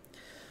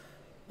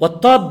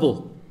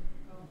 والطابو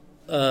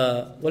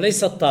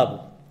وليس الطابو.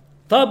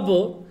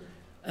 طابو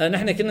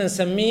نحن كنا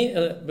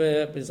نسميه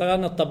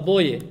بصغرنا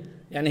الطبوية،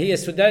 يعني هي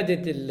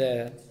سدادة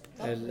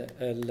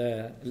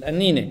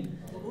الأنينة،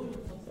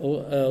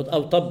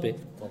 أو طبة،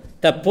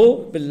 تابو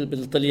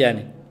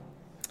بالطلياني.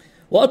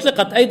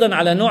 وأطلقت أيضا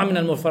على نوع من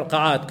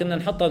المفرقعات كنا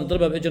نحطها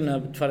نضربها بإجرنا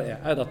بتفرقع،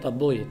 هذا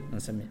طبوية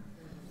نسميه.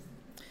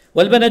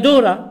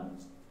 والبندورة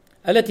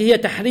التي هي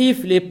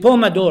تحريف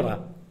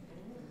لبومادورا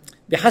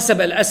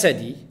بحسب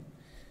الأسدي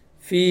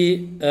في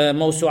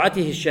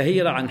موسوعته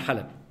الشهيرة عن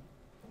حلب،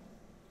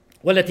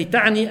 والتي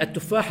تعني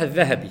التفاح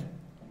الذهبي.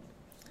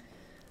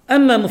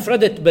 أما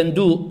مفردة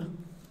بندوق،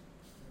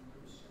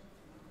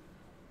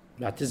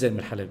 بعتذر من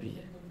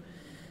الحلبية،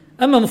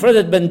 أما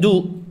مفردة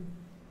بندوق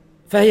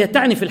فهي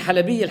تعني في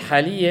الحلبية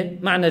الحالية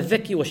معنى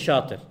الذكي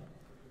والشاطر،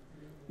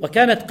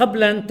 وكانت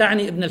قبلا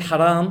تعني ابن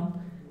الحرام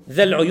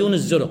ذا العيون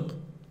الزرق،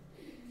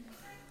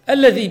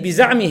 الذي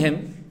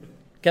بزعمهم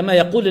كما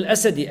يقول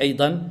الأسدي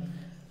أيضا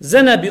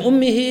زنى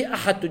بأمه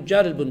أحد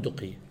تجار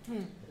البندقية،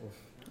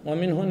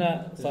 ومن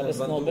هنا صار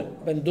اسمه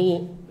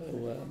بندوق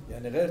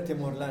يعني غير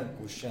تيمورلانك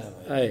والشام.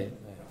 أي.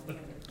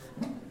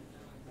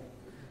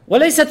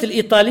 وليست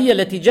الإيطالية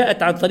التي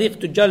جاءت عن طريق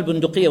تجار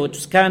البندقية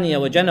وتسكانيا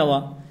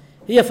وجنوة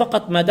هي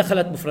فقط ما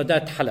دخلت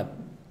مفردات حلب،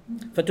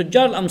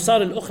 فتجار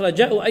الأمصار الأخرى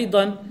جاءوا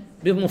أيضا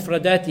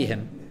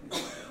بمفرداتهم.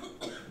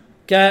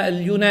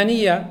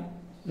 كاليونانية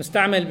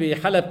نستعمل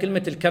بحلب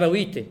كلمة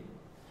الكرويتة،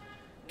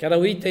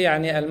 كرويتة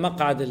يعني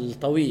المقعد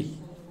الطويل،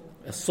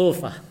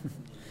 الصوفة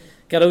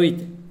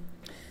كرويتة.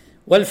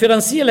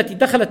 والفرنسية التي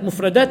دخلت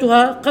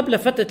مفرداتها قبل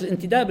فترة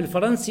الانتداب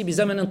الفرنسي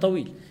بزمن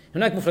طويل.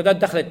 هناك مفردات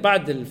دخلت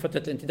بعد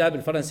فترة الانتداب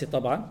الفرنسي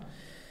طبعا،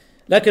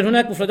 لكن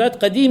هناك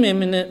مفردات قديمة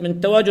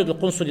من تواجد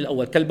القنصل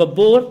الأول،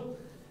 كالببور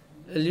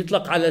اللي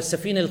يطلق على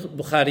السفينة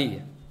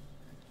البخارية.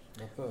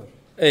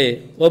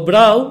 ايه.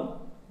 وبراو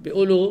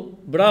بيقولوا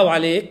براو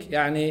عليك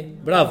يعني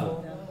برافو.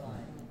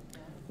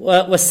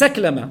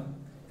 والسكلمة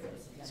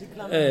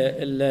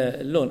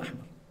اللون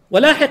أحمر.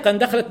 ولاحقا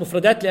دخلت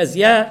مفردات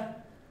لأزياء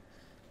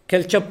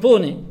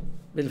كالشابوني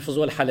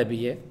بالفصول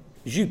الحلبية،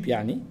 جيب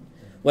يعني،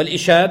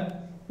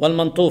 والإشاب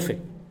والمنطوفة.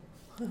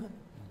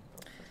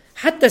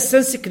 حتى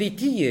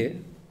السنسكريتية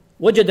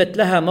وجدت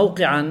لها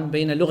موقعا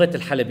بين لغة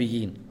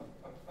الحلبيين،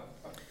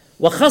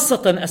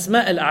 وخاصة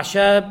أسماء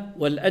الأعشاب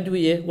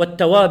والأدوية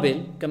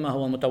والتوابل كما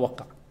هو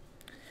متوقع،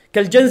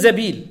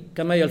 كالجنزبيل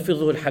كما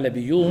يلفظه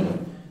الحلبيون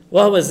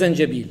وهو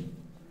الزنجبيل،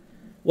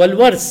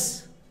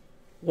 والورس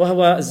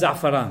وهو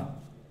الزعفران.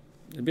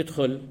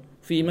 بيدخل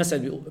في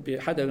مثل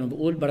حدا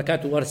بيقول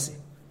بركاته ورسة،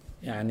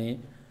 يعني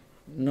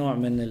نوع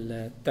من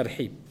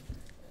الترحيب.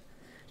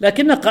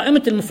 لكن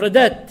قائمة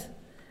المفردات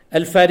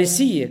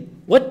الفارسية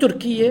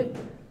والتركية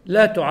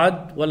لا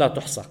تعد ولا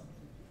تحصى.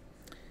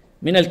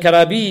 من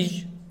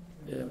الكرابيج،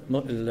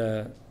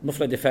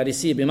 مفردة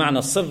فارسية بمعنى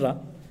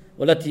الصرة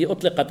والتي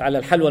أطلقت على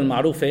الحلوى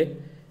المعروفة،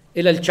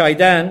 إلى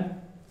الشايدان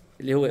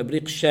اللي هو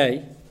إبريق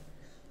الشاي،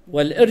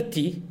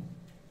 والإرتي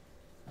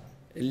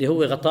اللي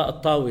هو غطاء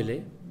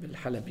الطاولة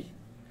بالحلبي،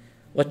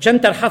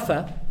 والتشنتر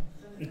حفا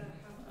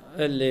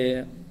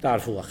اللي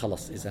تعرفوها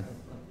خلص. إذن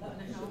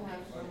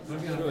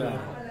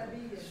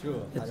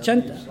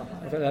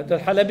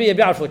الحلبية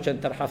بيعرفوا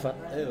تشنتر حفا.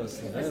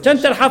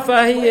 تشنتر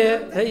حفا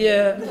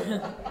هي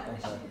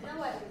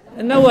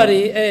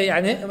النوري،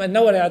 يعني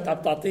النوري عم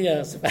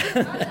تعطيها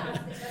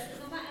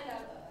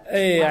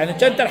يعني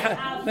تشنتر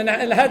من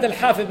هذا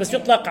الحافل بس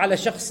يطلق على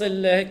شخص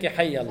هيك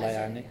حي الله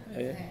يعني.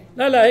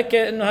 لا هيك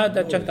انه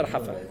هذا تشنتر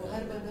حفا.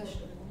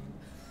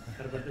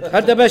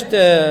 هردبشت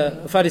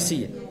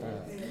فارسية.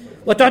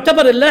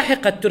 وتعتبر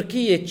اللاحقة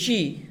التركية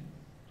تشي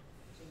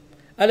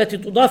التي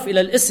تضاف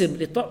إلى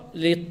الاسم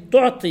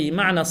لتعطي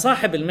معنى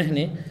صاحب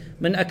المهنة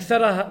من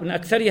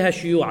أكثرها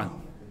شيوعا،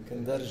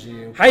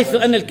 حيث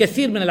أن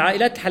الكثير من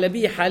العائلات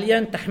الحلبية حاليا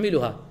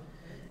تحملها،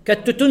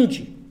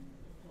 كالتوتنجي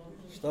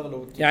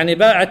يعني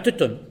بائع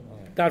التوتن.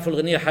 تعرفوا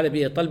الغنية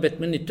الحلبية طلبت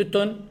مني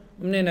التوتن،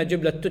 منين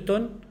أجيب لها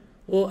التوتن،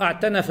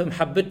 واعتنى في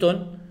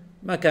محبتهم،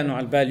 ما كانوا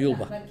على البال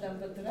يوبا.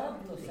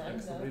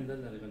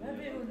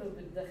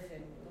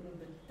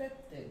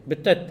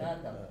 بالتت.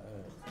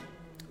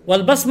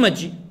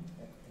 والبصمجي،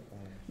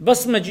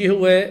 بصمجي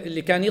هو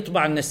اللي كان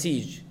يطبع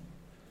النسيج.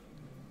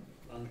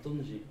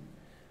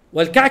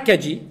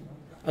 والكعكجي،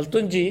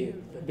 الطنجي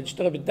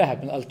بتشتغل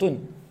بالذهب من الألطن.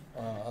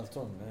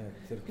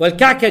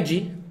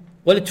 والكعكجي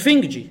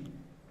والتفنجي.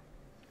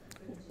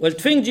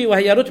 والتفنجي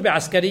وهي رتبة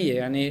عسكرية،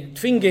 يعني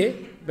تفنجة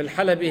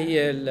بالحلبي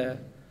هي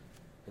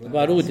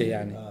البارودة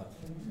يعني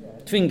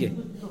تفنجة،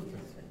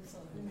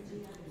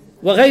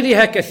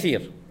 وغيرها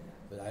كثير.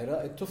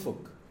 بالعراق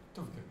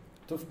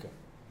تفكة.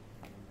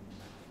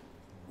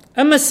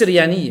 أما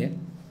السريانية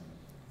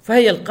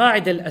فهي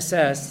القاعدة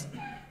الأساس،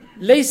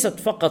 ليست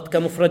فقط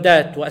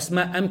كمفردات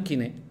وأسماء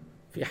أمكنة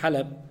في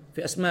حلب،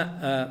 في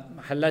أسماء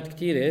محلات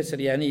كثيرة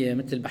سريانية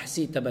مثل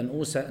بحسيتة،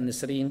 بنقوسة،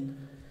 النسرين،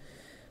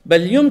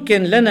 بل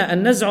يمكن لنا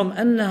أن نزعم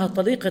أنها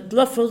طريقة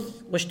لفظ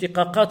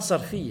واشتقاقات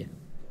صرفية،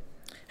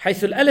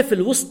 حيث الألف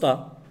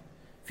الوسطى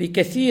في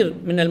كثير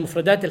من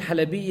المفردات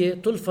الحلبية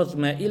تلفظ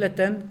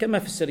مائلة كما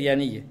في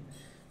السريانية.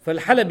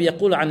 فالحلبي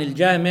يقول عن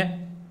الجامع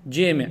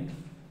جامع،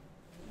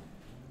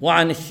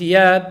 وعن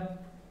الثياب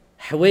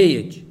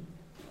حويج،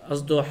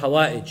 قصده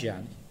حوائج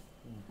يعني.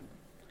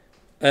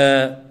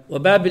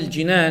 وباب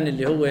الجنان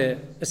اللي هو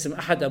اسم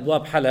أحد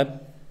أبواب حلب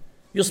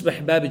يصبح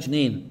باب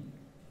جنين،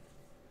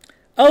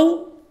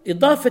 أو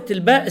إضافة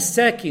الباء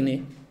الساكنة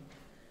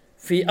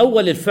في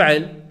أول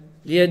الفعل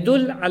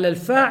ليدل على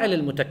الفاعل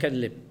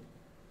المتكلم.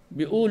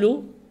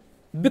 بيقولوا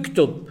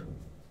بكتب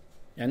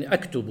يعني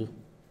أكتب،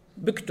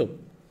 بكتب،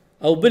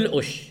 أو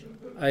بلقش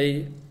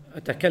أي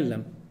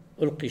أتكلم،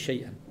 ألقي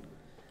شيئا،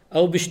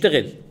 أو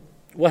بيشتغل،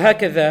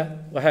 وهكذا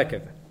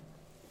وهكذا.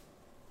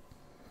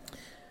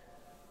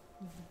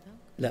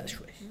 لا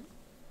شوي.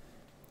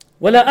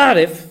 ولا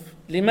أعرف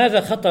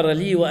لماذا خطر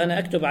لي وأنا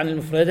أكتب عن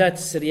المفردات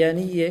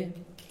السريانية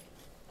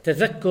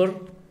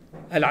تذكر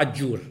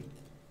العجور،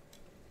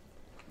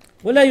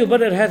 ولا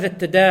يبرر هذا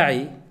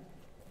التداعي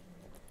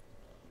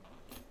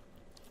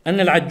أن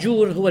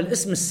العجور هو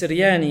الاسم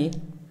السرياني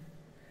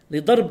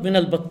لضرب من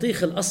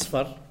البطيخ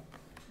الأصفر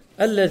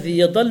الذي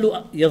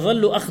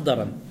يظل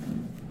أخضرا.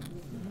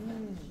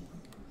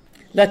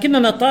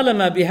 لكننا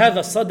طالما بهذا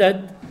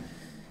الصدد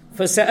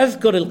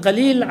فسأذكر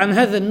القليل عن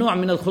هذا النوع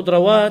من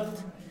الخضروات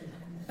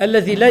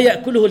الذي لا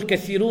يأكله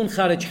الكثيرون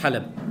خارج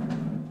حلب،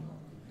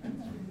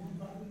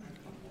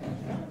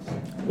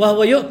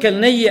 وهو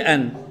يؤكل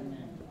نيئا.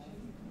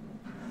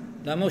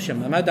 لا مو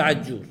شمام، هذا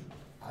عجور.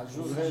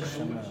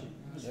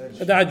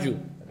 هذا عجور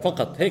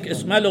فقط، هيك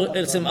اسم، ما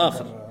له اسم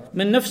آخر،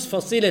 من نفس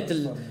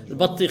فصيلة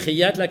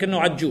البطيخيات لكنه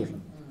عجور.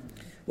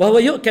 وهو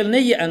يؤكل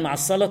نيئا مع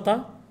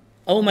السلطة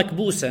أو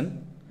مكبوسا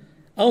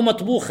أو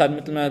مطبوخا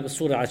مثل ما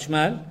بالصورة على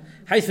الشمال،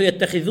 حيث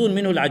يتخذون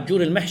منه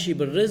العجور المحشي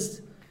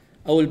بالرز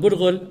أو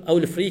البرغل أو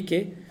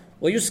الفريكة،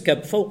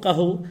 ويسكب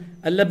فوقه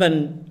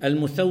اللبن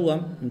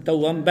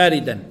المتوم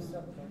باردا.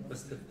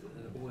 بس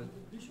هو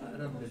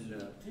أقرب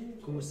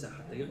للكوسة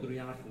حتى يقدروا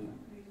يعرفوا،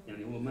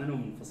 يعني هو ما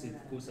من فصيلة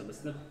الكوسة بس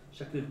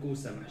شكل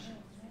الكوسة محشي.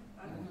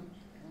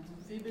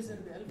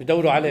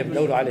 بدوروا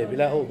عليه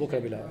بلاقوه بكرة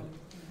بلاقوه.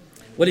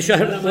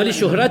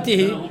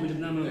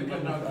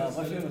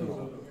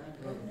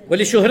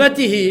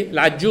 ولشهرته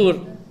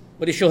العجور،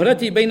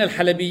 ولشهرته بين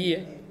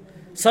الحلبية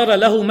صار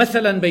له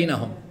مثلا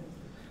بينهم،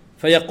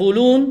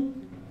 فيقولون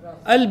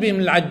قلبي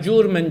من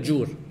العجور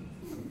منجور،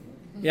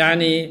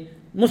 يعني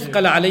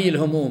مثقل علي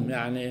الهموم،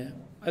 يعني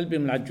قلبي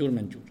من العجور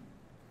منجور.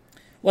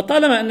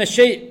 وطالما أن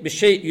الشيء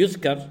بالشيء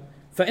يذكر،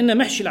 فإن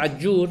محشي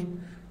العجور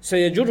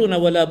سيجرنا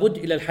ولا بد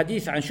إلى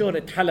الحديث عن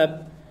شهرة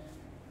حلب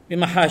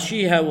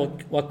بمحاشيها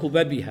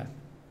وكبابها،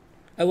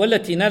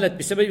 والتي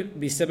نالت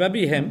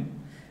بسببهم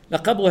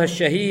لقبها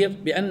الشهير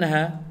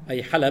بأنها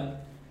أي حلب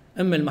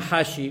أم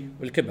المحاشي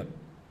والكبب.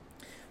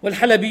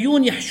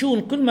 والحلبيون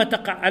يحشون كل ما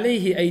تقع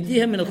عليه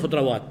أيديهم من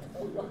الخضروات،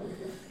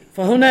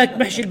 فهناك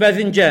محشي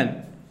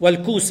الباذنجان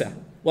والكوسة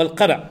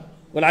والقرع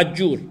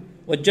والعجور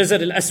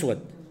والجزر الأسود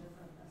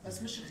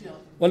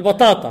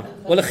والبطاطا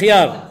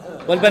والخيار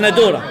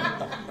والبندورة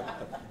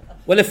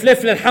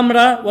والفلفلة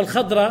الحمراء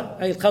والخضراء،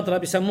 أي الخضراء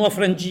بيسموها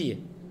فرنجية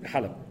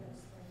بحلب،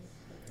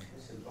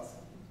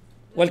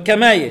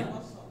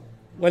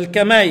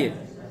 والكماية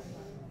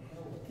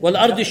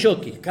والأرض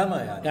شوكي،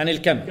 يعني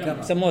الكم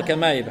بيسموها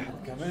كماية بحلب،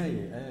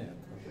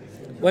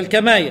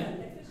 والكماية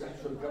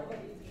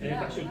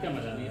بحشو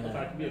الكمل، يعني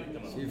قطعة كبيرة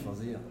الكمل. شيء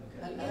فظيع.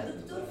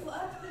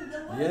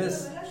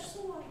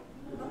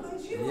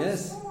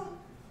 يس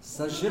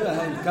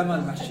سجلها هاي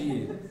الكمل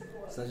محشية،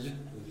 سجل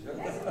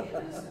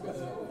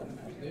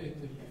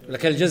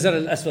لك الجزر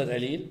الأسود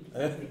قليل.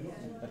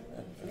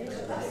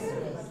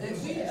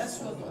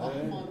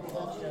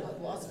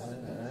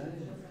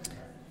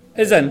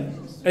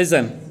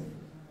 إذن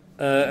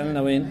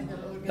قلنا وين؟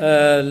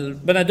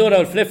 البندورة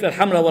والفلفلة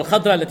الحمراء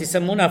والخضراء التي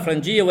يسمونها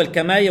فرنجية،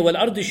 والكماية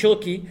والأرض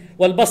شوكي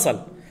والبصل.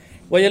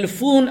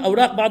 ويلفون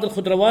أوراق بعض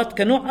الخضروات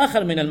كنوع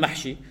آخر من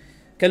المحشي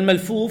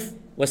كالملفوف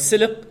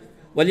والسلق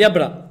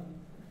واليبرق.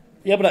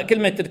 يبرق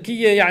كلمة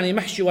تركية يعني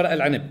محشي ورق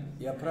العنب.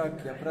 يبرق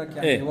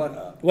يعني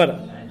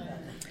ورق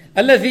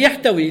الذي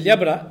يحتوي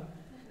اليبرق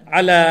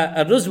على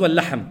الرز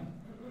واللحم.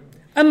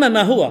 أما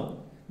ما هو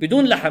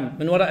بدون لحم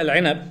من ورق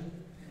العنب،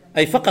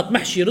 أي فقط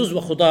محشي رز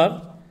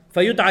وخضار،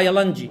 فيدعى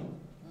يلنجي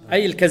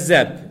أي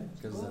الكذاب.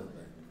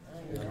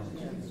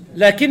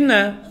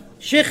 لكن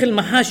شيخ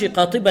المحاشي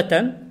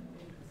قاطبة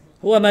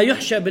هو ما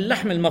يحشى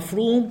باللحم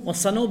المفروم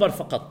والصنوبر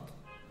فقط،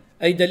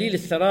 أي دليل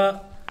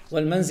الثراء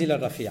والمنزلة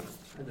الرفيعة.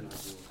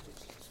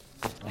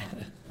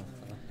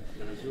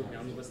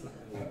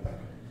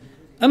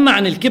 أما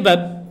عن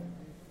الكبب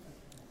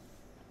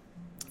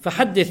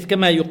فحدث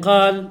كما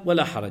يقال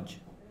ولا حرج،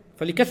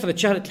 فلكثرة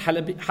شهرة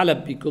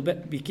حلب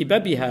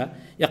بكبابها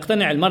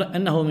يقتنع المرء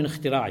أنه من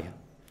اختراعها.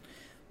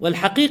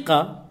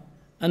 والحقيقة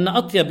أن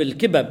أطيب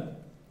الكبب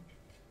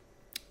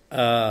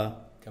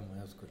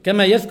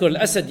كما يذكر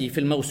الأسدي في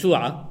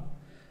الموسوعة،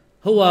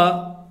 هو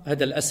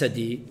هذا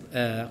الأسدي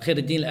خير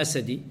الدين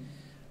الأسدي،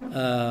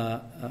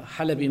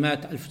 حلبي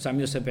مات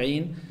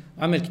 1970،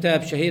 عمل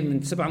كتاب شهير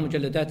من 7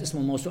 مجلدات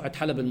اسمه موسوعة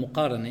حلب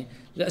المقارنة.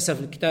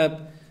 للأسف الكتاب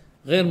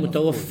غير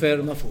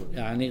متوفر،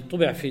 يعني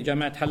طبع في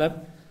جامعة حلب،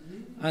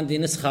 عندي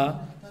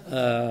نسخة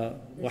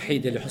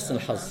وحيدة لحسن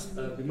الحظ.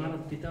 بمعنى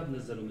الكتاب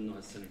نزلوا منه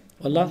هالسنة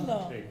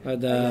والله،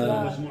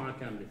 هذا مجموعة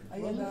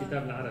كاملة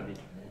كتاب العربي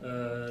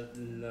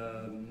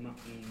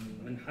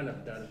من حلب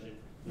دارجة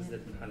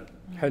نزلت من حلب.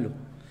 حلو.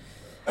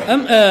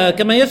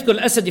 كما يذكر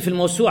الأسدي في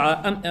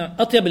الموسوعة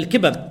أطيب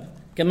الكبب،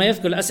 كما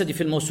يذكر الأسدي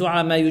في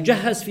الموسوعة ما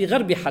يجهز في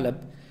غرب حلب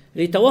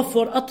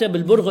لتوفر أطيب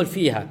البرغل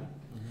فيها،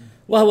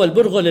 وهو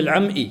البرغل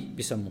العمئي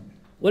بسموه،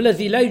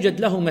 والذي لا يوجد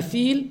له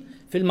مثيل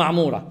في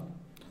المعمورة.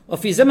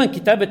 وفي زمن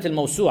كتابة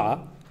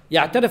الموسوعة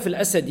يعترف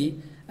الأسدي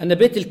أن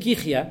بيت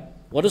الكيخيا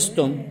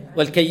ورستم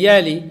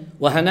والكيالي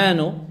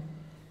وهنانو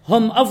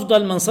هم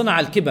أفضل من صنع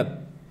الكبب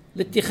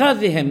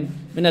لاتخاذهم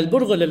من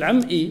البرغل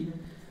العمئي،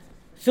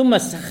 ثم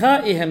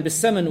سخائهم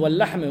بالسمن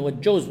واللحم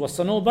والجوز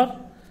والصنوبر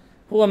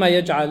هو ما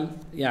يجعل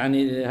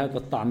يعني هذا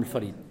الطعم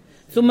الفريد.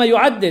 ثم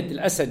يعدد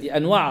الأسدي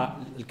أنواع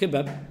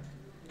الكبب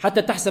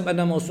حتى تحسب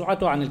أن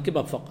موسوعته عن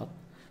الكبب فقط،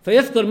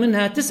 فيذكر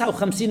منها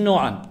 59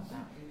 نوعا،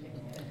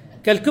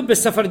 كالكبة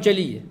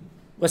السفرجلية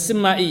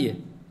والسمائية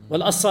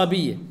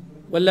والأصابية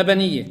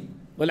واللبنية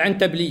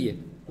والعنتبلية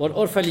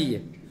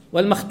والأورفلية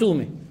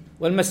والمختومة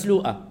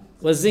والمسلوقة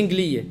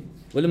والزنجلية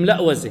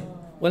والملأوزة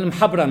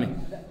والمحبرمة.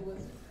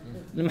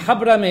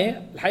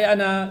 المحبرمة الحقيقة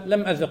أنا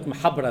لم أذق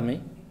محبرمة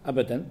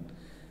أبدا،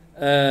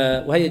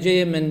 وهي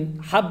جاية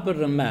من حب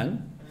الرمان،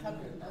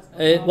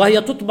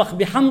 وهي تطبخ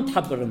بحمض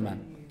حب الرمان.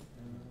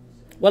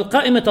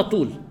 والقائمة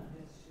تطول.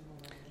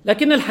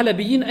 لكن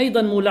الحلبيين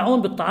أيضا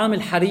مولعون بالطعام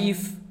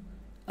الحريف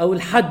أو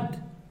الحد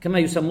كما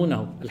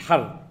يسمونه،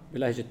 الحر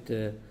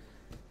بلهجة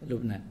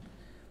لبنان،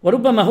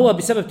 وربما هو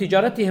بسبب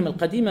تجارتهم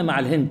القديمة مع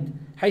الهند،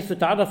 حيث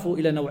تعرفوا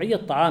إلى نوعية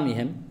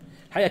طعامهم.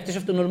 الحقيقة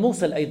اكتشفت أنه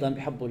الموصل أيضا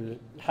بيحبوا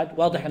الحد،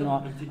 واضح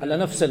أنه على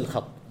نفس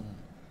الخط.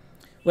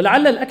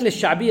 ولعل الأكلة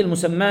الشعبية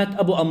المسماة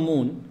أبو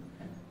أمون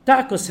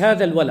تعكس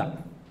هذا الولع.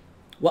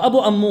 وأبو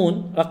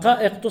أمون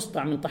رقائق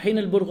تصنع من طحين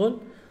البرغل،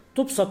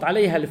 تبسط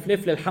عليها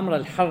الفلفلة الحمراء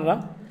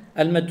الحرة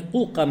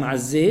المدقوقة مع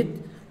الزيت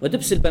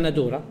ودبس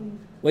البندورة،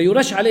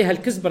 ويرش عليها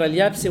الكزبرة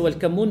اليابسة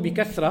والكمون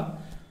بكثرة،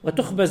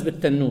 وتخبز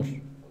بالتنور.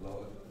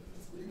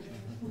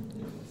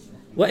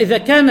 وإذا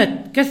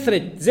كانت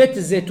كثرة زيت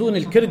الزيتون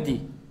الكردي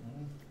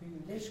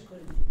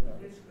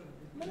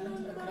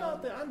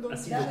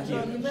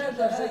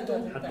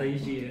حتى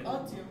يجي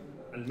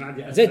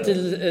المعدة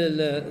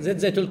زيت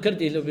زيتون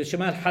الكردي اللي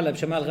بشمال حلب،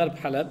 شمال غرب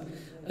حلب،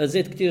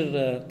 زيت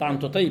كتير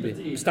طعمته طيبة،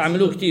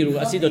 بيستعملوه كتير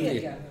وأسيده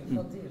تقيل.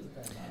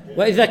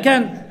 وإذا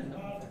كان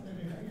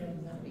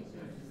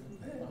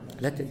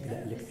لا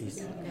تقلق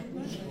بليز،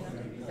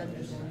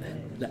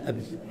 لا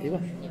قبل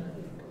ايوه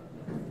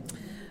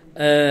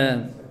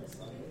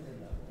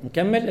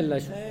نكمل الا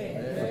شو.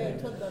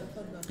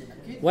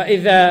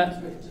 واذا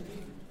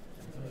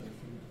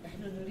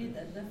نحن نريد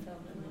ان نفهم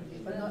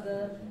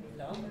لماذا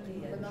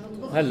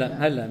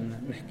هلا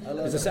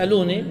نحكي، اذا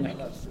سالوني نحكي.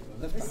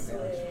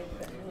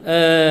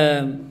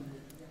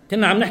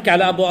 كنا عم نحكي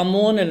على ابو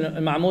امون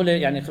المعموله،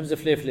 يعني خبز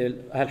فليفله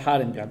اهل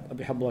حارم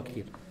بيحبوها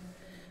كثير.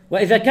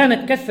 واذا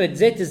كانت كثره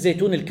زيت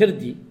الزيتون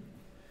الكردي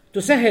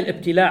تسهل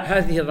ابتلاع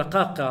هذه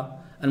الرقاقه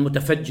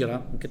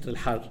المتفجره من كثر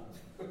الحر،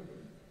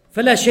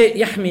 فلا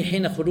شيء يحمي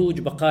حين خروج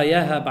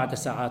بقاياها بعد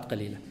ساعات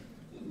قليله.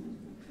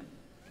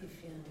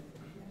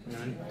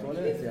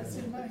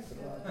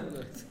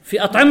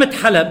 في أطعمة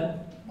حلب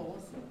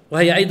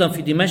وهي أيضا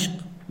في دمشق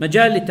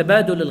مجال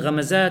لتبادل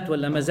الغمزات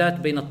واللمزات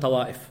بين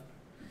الطوائف.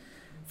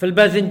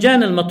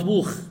 فالباذنجان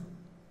المطبوخ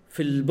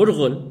في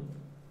البرغل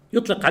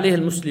يطلق عليه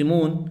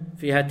المسلمون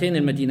في هاتين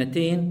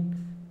المدينتين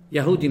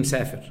يهودي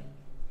مسافر.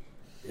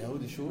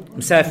 يهودي شو؟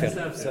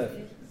 مسافر.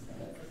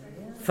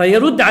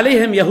 فيرد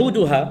عليهم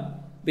يهودها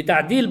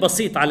بتعديل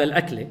بسيط على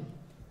الأكلة،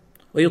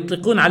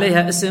 ويطلقون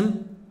عليها اسم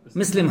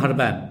مسلم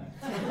هربان.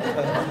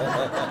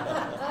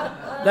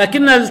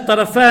 لكن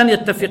الطرفان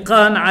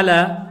يتفقان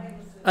على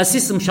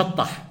أسيس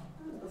مشطح.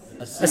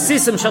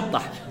 السيس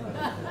مشطح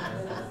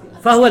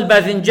فهو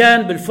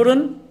الباذنجان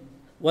بالفرن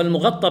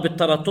والمغطى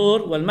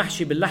بالتراتور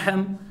والمحشي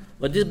باللحم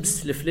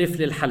ودبس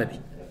الفليفل الحلبي.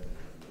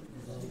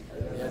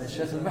 يعني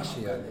الشيخ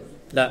المحشي يعني؟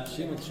 لا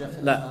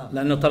لا،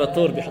 لأنه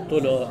تراتور بيحطوا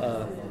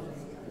له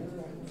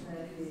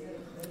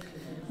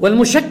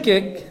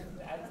والمشكك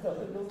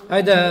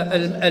هذا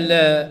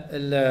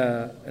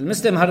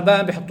المسلم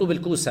هربان بيحطوه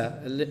بالكوسة،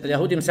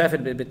 اليهودي مسافر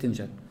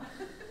بالبتنجان.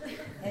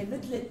 هي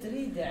مثل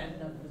التريدة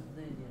عندنا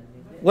بلبنان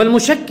يعني.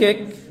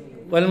 والمشكك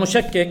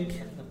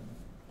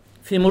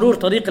في مرور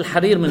طريق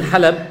الحرير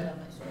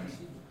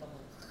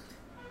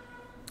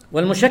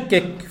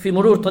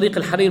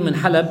من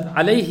حلب،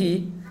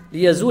 عليه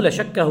ليزول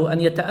شكه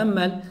أن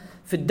يتأمل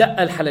في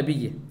الدقة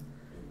الحلبية،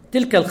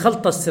 تلك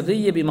الخلطة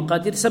السرية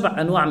بمقادير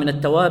 7 أنواع من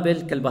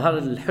التوابل كالبهار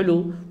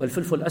الحلو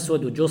والفلفل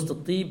الأسود وجوز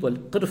الطيب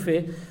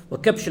والقرفة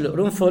وكبش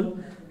القرنفل،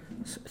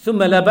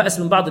 ثم لا بأس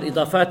من بعض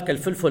الإضافات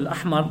كالفلفل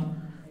الأحمر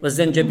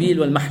والزنجبيل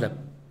والمحلب.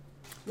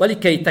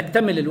 ولكي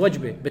تكتمل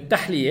الوجبة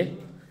بالتحلية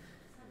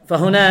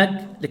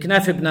فهناك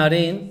الكنافة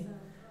بنارين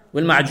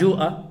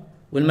والمعجوقة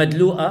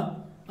والمدلوقة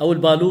أو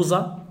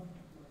البالوزة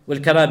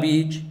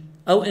والكرابيج،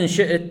 أو إن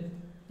شئت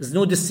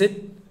زنود الست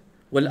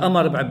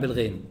والأمر بعب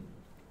الغيم.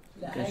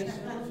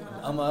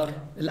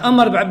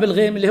 الأمر بعب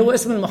الغيم اللي هو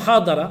اسم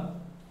المحاضرة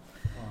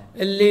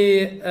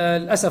اللي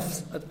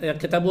للأسف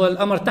كتبوا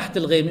القمر تحت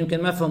الغيم،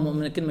 يمكن ما فهموا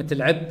من كلمة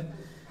العب،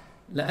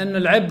 لأنه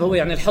العب هو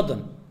يعني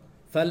الحضن،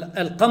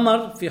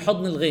 فالقمر في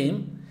حضن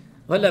الغيم.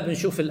 وهلا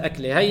بنشوف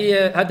الأكلة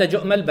هي. هذا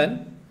جوق ملبن،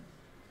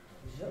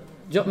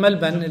 جوق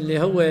ملبن اللي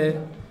هو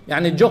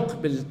يعني جوق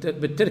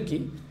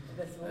بالتركي،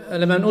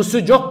 لما نقول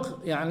سجق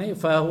يعني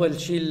فهو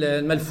الشيء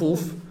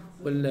الملفوف،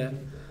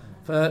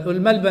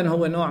 والملبن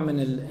هو نوع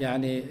من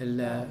يعني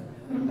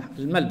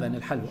الملبن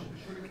الحلوى.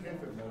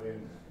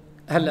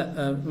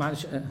 هلا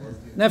معلش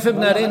نافذ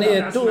بنارين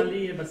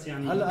هي بس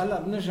يعني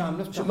هلا بنرجع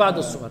بنفتح شو بعض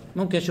الصور.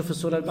 ممكن اشوف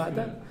الصوره اللي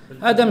بعدها.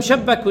 هذا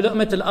مشبك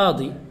ولقمه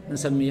القاضي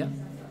بنسميها.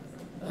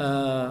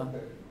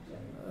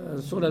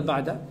 الصوره اللي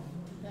بعدها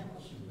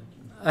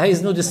هي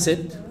زنود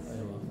الست،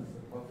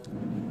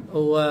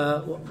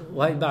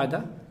 وهي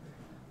بعدها،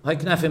 وهي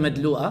كنافه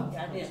مدلوقه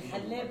يعني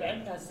الحلاب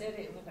عندها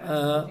سارق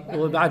من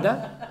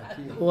وبعدها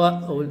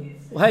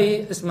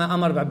وهي اسمها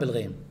قمر بعب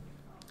الغيم.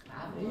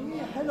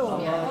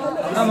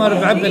 قمر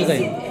بعب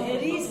الغيم.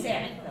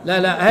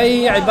 لا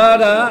هي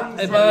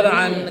عبارة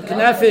عن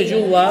كنافة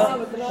جوا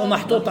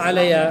ومحطوط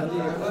عليها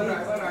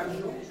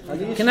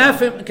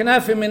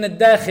كنافة من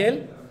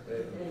الداخل،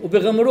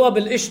 وبغمروها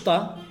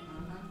بالقشطة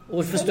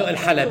والفستق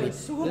الحلبي.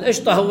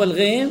 القشطة هو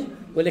الغيم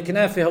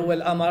والكنافة هو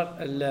القمر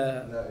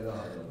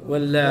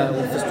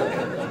والفستق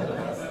الحلبي.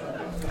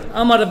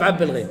 قمر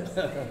بعب الغيم.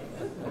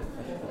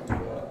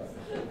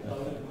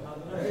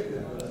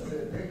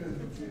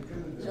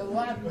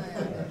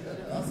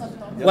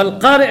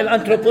 والقارئ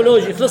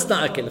الأنثروبولوجي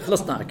خلصنا أكل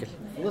خلصنا أكل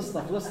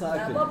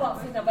بابا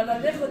فينا بدنا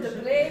ناخذ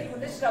بريك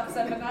ونشرب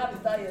سمنات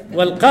دايت.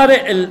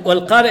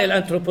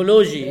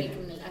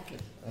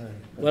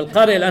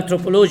 والقارئ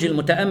الأنثروبولوجي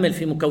المتأمل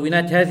في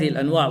مكونات هذه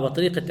الأنواع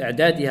وطريقة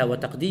إعدادها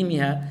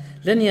وتقديمها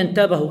لن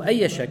ينتابه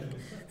أي شك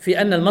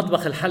في أن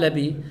المطبخ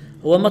الحلبي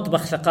هو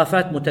مطبخ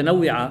ثقافات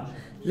متنوعة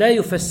لا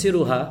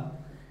يفسرها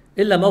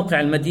إلا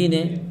موقع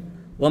المدينة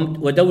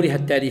ودورها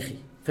التاريخي.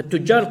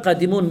 فالتجار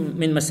القادمون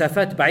من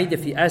مسافات بعيدة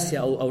في آسيا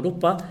أو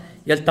أوروبا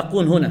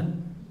يلتقون هنا،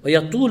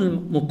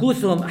 ويطول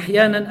مكوثهم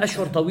أحيانا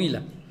أشهر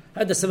طويلة.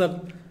 هذا سبب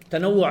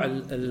تنوع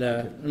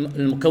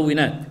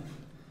المكونات.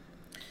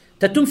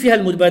 تتم فيها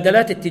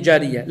المبادلات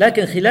التجارية،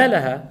 لكن خلال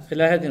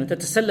هذه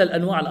تتسلل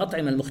أنواع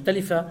الأطعمة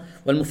المختلفة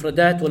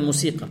والمفردات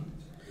والموسيقى.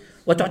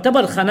 وتعتبر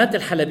الخانات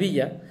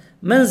الحلبية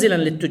منزلا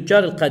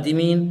للتجار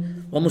القادمين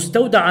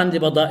ومستودعا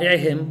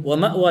لبضائعهم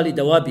ومأوى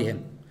لدوابهم.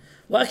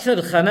 وأكثر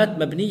الخانات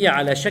مبنية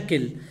على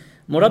شكل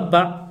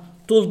مربع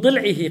طول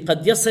ضلعه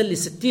قد يصل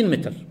ل60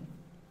 متر،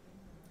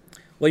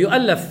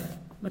 ويؤلف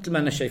مثل ما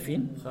أننا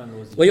شايفين،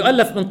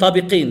 ويؤلف من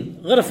طابقين: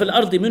 غرف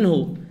الأرض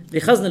منه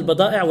لخزن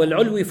البضائع،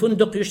 والعلوي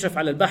فندق يشرف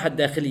على الباحة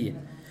الداخلية.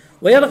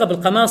 ويرغب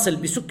القماصل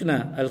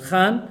بسكنى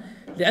الخان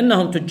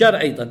لأنهم تجار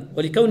أيضا،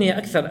 ولكونه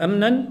أكثر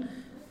أمنا.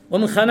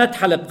 ومن خانات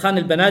حلب: خان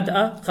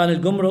البنادقة، خان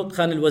الجمرك،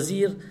 خان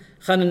الوزير،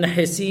 خان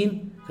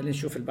النحاسين، خلينا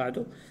نشوف اللي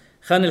بعده،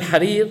 خان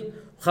الحرير،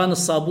 خان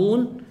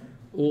الصابون،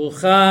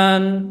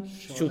 وخان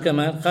شو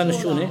كمان، خان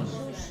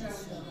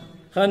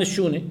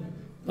الشونة.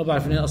 ما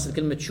بعرف منين أصل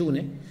كلمة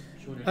شونة.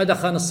 هذا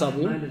خان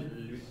الصابون. اللي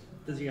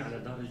تجي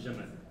على ظهر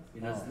الجمل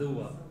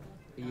ينزلوها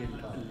هي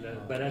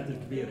البارات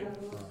الكبيرة.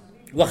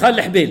 وخان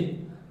الحبيل.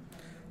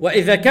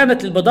 وإذا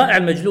كانت البضائع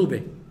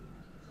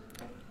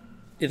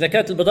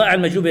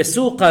المجلوبة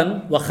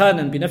سوقا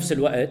وخانا بنفس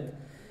الوقت،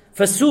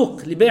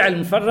 فالسوق لبيع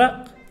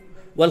المفرق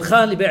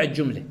والخان لبيع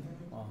الجملة.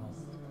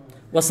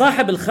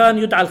 وصاحب الخان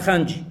يدعى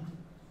الخانجي.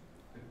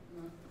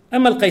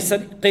 أما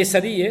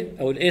القيسرية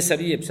أو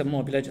القيسرية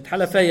بسموها بلهجة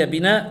حلب، فهي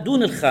بناء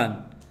دون الخان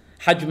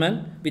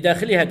حجما،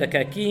 بداخلها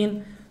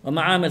دكاكين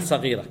ومعامل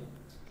صغيرة.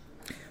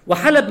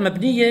 وحلب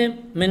مبنية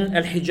من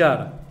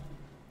الحجارة،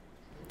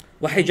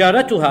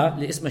 وحجارتها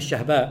لاسم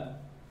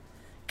الشهباء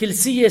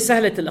كلسية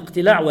سهلة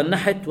الاقتلاع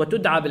والنحت،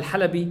 وتدعى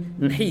بالحلبي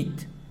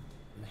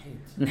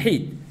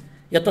نحيد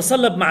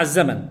يتصلب مع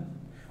الزمن.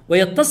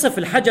 ويتصف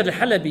الحجر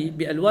الحلبي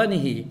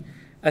بألوانه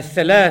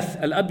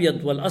الثلاث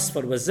الأبيض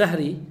والأصفر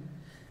والزهري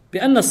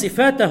بأن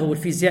صفاته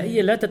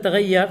الفيزيائية لا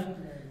تتغير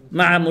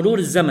مع مرور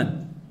الزمن،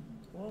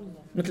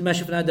 مثل ما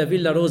شفنا هذا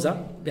فيلا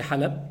روزا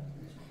بحلب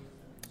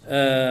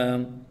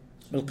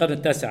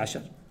بالقرن 19،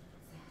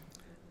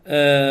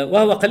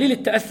 وهو قليل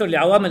التأثر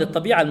لعوامل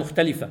الطبيعة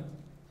المختلفة،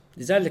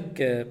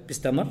 لذلك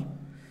بيستمر.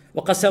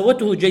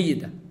 وقساوته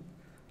جيدة،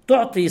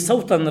 تعطي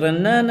صوتا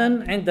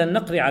رنانا عند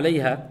النقر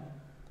عليها،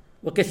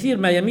 وكثير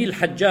ما يميل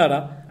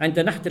الحجارة عند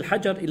نحت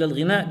الحجر إلى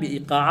الغناء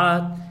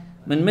بإيقاعات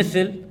من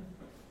مثل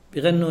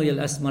بيغنوا: يا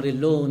الأسمر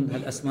اللون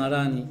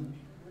هالأسمراني،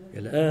 يا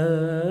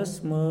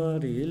الأسمر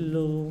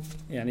اللون،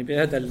 يعني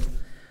بهذا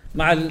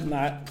مع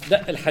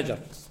دق الحجر.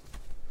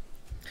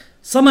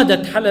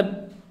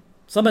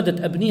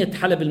 صمدت أبنية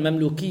حلب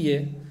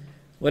المملوكية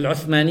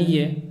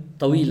والعثمانية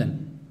طويلا،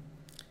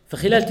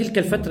 فخلال تلك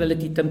الفترة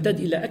التي تمتد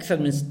إلى أكثر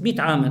من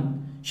 600 عاما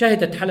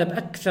شهدت حلب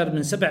أكثر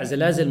من 7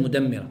 زلازل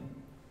مدمرة،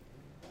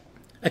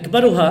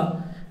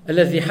 أكبرها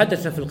الذي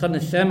حدث في القرن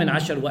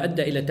 18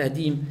 وأدى إلى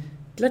تهديم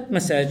 3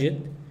 مساجد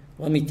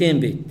و200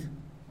 بيت.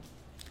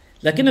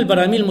 لكن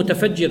البراميل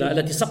المتفجرة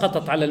التي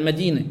سقطت على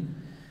المدينة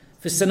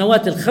في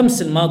السنوات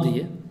الخمس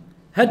الماضية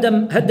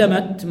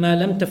هدمت ما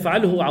لم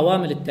تفعله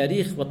عوامل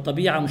التاريخ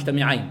والطبيعة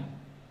مجتمعين.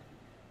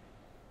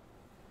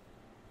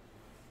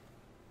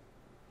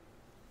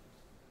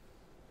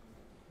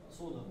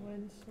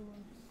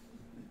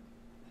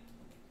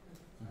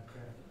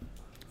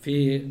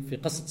 في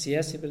قصد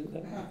سياسي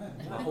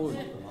معقول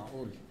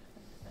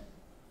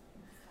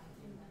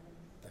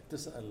بدك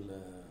تسأل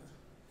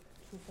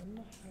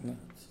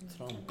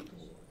ترامب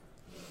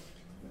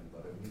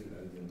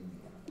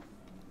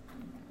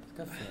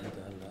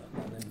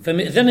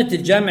فمئذنة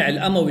الجامع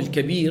الأموي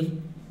الكبير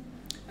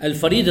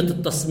الفريدة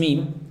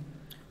التصميم،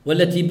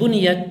 والتي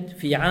بنيت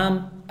في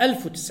عام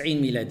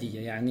 1090 ميلادية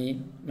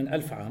يعني من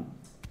 1000 عام،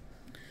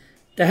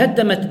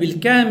 تهدمت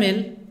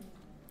بالكامل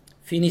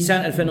في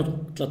نيسان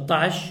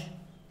 2013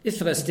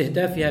 إثر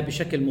استهدافها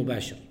بشكل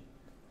مباشر،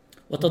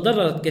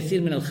 وتضررت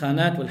كثير من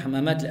الخانات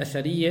والحمامات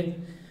الأثرية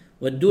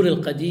والدور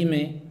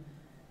القديمة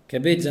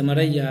كبيت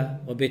زمريا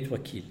وبيت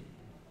وكيل.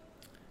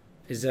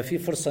 إذا في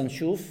فرصة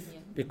نشوف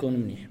بيكون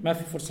منيح، ما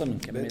في فرصة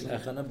بنكمل. بيت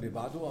متنبي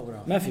بعده أو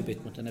راح؟ ما في بيت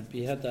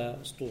متنبي،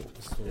 هذا أسطورة.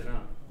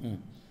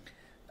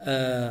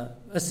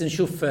 بس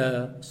نشوف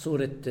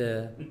صورة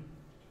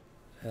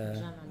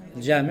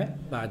الجامع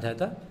بعد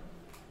هذا.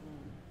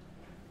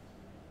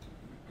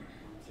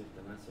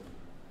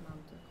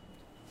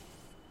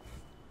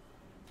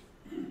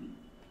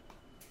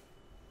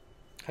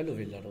 حلو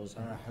فيلا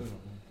روزا. حلو.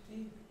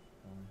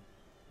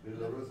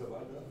 فيلا روزا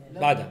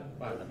بعدها.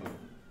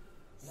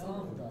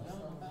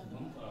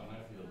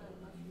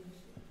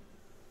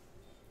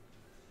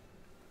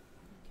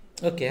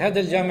 اوكي، هذا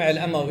الجامع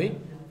الأموي،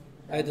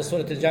 هذه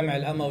صورة الجامع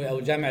الأموي أو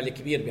الجامع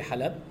الكبير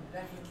بحلب.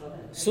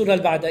 الصورة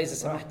اللي بعدها إذا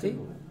سمحتي.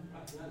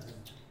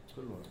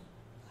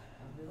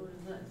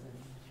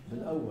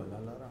 بالأول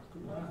هلا راح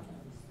كله.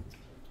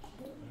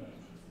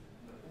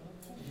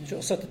 شو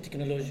قصة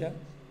التكنولوجيا؟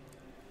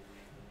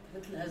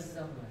 مثل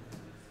هالزمن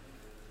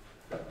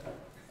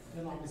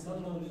كانوا عم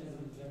يصلوا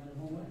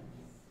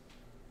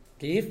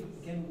كيف؟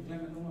 كانوا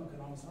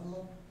عم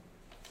يصلوا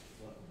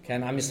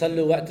كان عم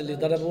يصلوا وقت اللي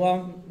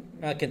ضربوها،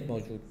 ما كنت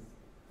موجود.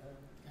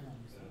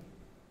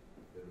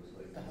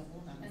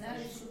 أنا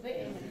شو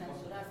بقي من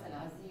هالتراث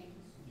العظيم؟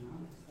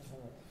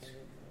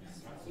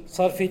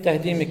 صار في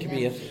تهديم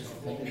كبير.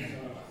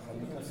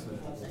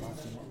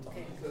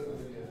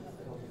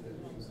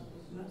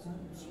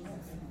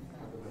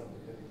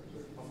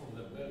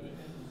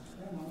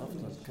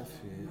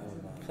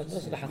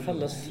 خلص رح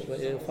نخلص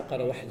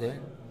فقرة واحدة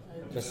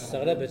بس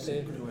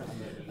استغربت.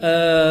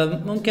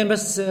 ممكن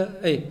بس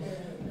اي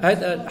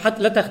هذا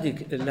حتى لا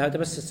تاخذيك هذا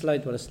بس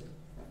سلايد ورا سلايد.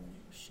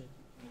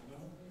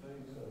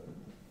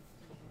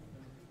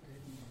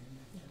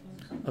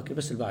 اوكي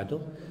بس اللي بعده.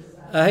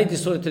 هيدي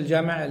صورة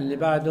الجامع. اللي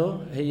بعده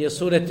هي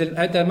صورة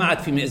هذا ما عاد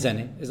في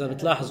مئذنة، إذا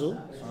بتلاحظوا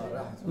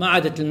ما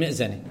عادت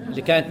المئذنة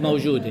اللي كانت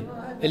موجودة.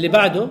 اللي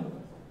بعده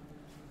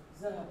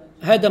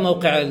هذا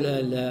موقع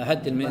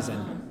هد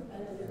المئذنة.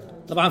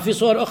 طبعا في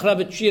صور أخرى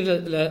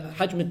بتشير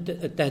لحجم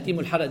التهديم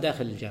والحرق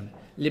داخل الجامع.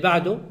 اللي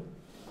بعده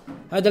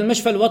هذا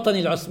المشفى الوطني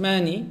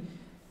العثماني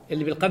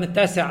اللي بالقرن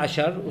التاسع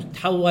عشر،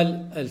 وتحول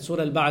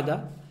الصورة اللي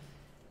بعدها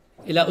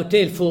إلى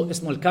أوتيل فوق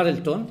اسمه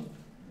الكارلتون،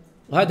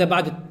 وهذا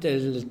بعد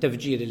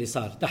التفجير اللي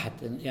صار تحت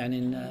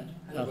يعني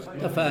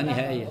اختفى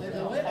نهائيا.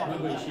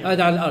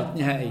 هذا على الأرض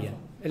نهائيا.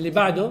 اللي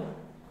بعده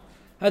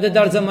هذا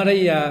دار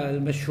زمريا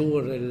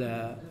المشهور،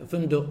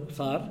 الفندق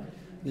صار.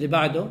 اللي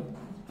بعده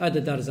هذا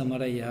دار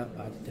زمريا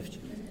بعد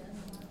التفجير.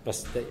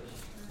 بس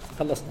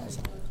خلصنا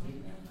أصلا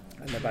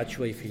هلا بعد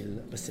شوي في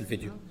بس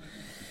الفيديو.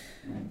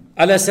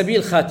 على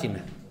سبيل خاتمة،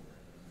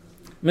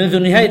 منذ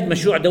نهاية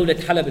مشروع دولة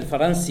حلب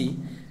الفرنسي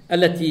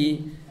التي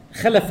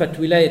خلفت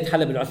ولاية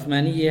حلب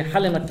العثمانية،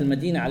 حلمت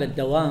المدينة على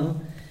الدوام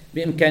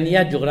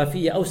بإمكانيات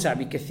جغرافية أوسع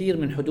بكثير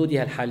من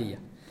حدودها الحالية.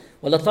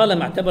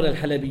 ولطالما اعتبر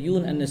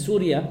الحلبيون أن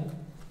سوريا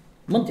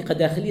منطقة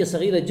داخلية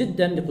صغيرة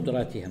جدا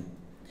لقدراتهم.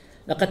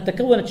 لقد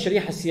تكونت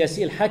الشريحة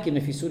السياسية الحاكمة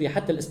في سوريا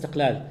حتى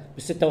الاستقلال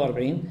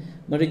بال46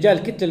 من رجال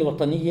الكتلة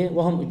الوطنية،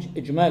 وهم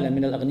إجمالا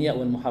من الأغنياء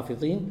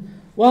والمحافظين،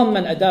 وهم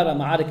من أدار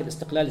معارك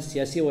الاستقلال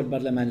السياسية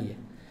والبرلمانية.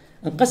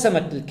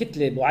 انقسمت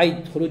الكتلة بعيد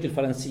خروج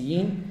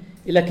الفرنسيين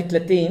إلى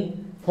كتلتين،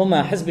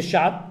 هما حزب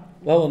الشعب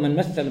وهو من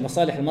مثل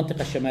مصالح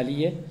المنطقة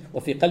الشمالية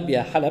وفي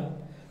قلبها حلب،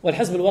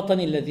 والحزب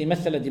الوطني الذي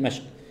مثل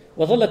دمشق.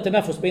 وظل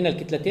التنافس بين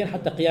الكتلتين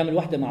حتى قيام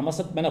الوحدة مع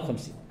مصر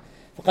 58.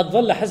 فقد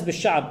ظل حزب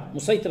الشعب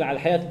مسيطرا على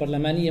الحياة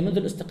البرلمانية منذ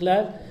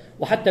الاستقلال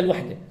وحتى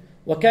الوحدة،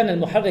 وكان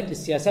المحرك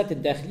للسياسات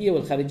الداخلية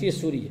والخارجية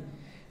السورية،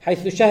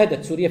 حيث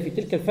شهدت سوريا في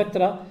تلك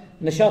الفترة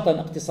نشاطا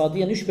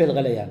اقتصاديا يشبه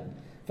الغليان،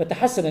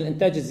 فتحسن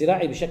الإنتاج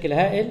الزراعي بشكل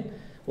هائل،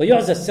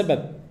 ويعزى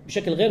السبب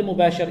بشكل غير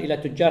مباشر إلى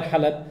تجار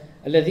حلب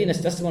الذين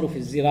استثمروا في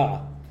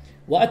الزراعة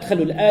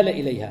وأدخلوا الآلة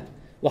إليها.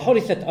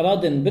 وحرثت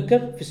أراضٍ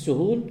بكر في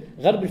السهول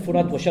غرب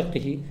الفرات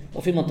وشرقه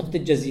وفي منطقة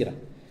الجزيرة.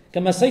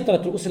 كما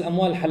سيطرت رؤوس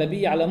الأموال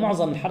الحلبية على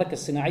معظم الحركة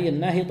الصناعية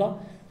الناهضة،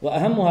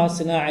 وأهمها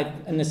صناعة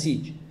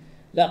النسيج.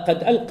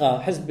 لقد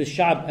ألقى حزب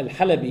الشعب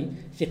الحلبي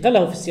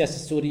ثقله في السياسة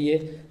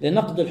السورية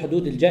لنقض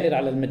الحدود الجائرة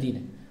على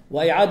المدينة،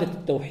 وإعادة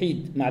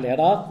التوحيد مع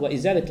العراق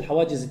وإزالة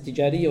الحواجز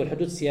التجارية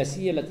والحدود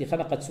السياسية التي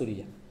خنقت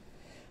سوريا.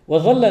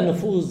 وظل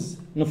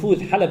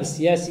نفوذ حلب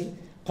السياسي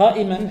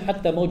قائما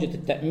حتى موجة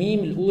التأميم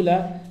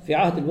الأولى في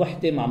عهد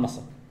الوحدة مع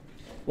مصر.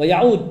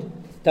 ويعود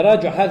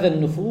تراجع هذا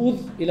النفوذ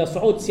إلى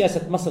صعود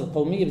سياسة مصر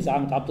القومية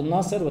بزعامة عبد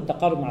الناصر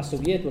والتقارب مع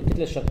السوفييت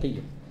والكتلة الشرقية،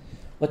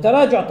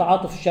 وتراجع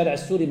تعاطف الشارع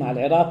السوري مع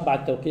العراق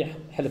بعد توقيع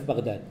حلف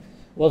بغداد،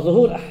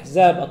 وظهور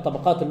أحزاب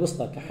الطبقات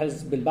الوسطى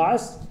كحزب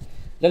البعث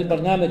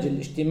للبرنامج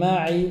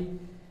الاجتماعي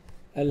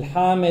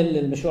الحامل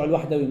للمشروع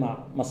الوحدوي مع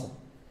مصر.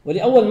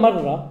 ولأول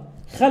مرة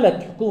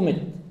خلت حكومة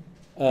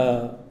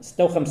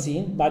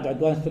 56 بعد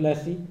عدوان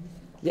الثلاثي،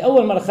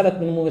 لأول مرة خلت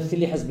من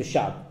ممثلي حزب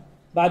الشعب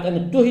بعد أن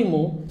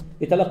اتهموا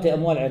بتلقي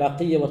أموال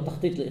عراقية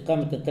والتخطيط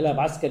لإقامة انقلاب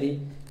عسكري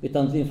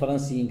بتنظيم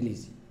فرنسي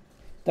إنجليزي.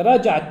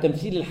 تراجع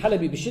التمثيل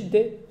الحلبي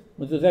بشدة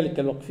منذ ذلك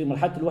الوقت في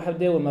مرحلة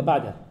الوحدة وما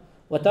بعدها،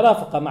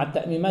 وترافق مع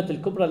التأميمات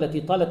الكبرى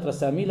التي طالت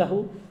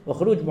رساميله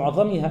وخروج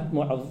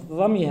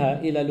معظمها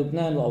إلى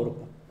لبنان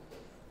وأوروبا.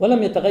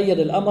 ولم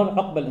يتغير الأمر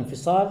عقب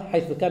الانفصال،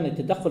 حيث كان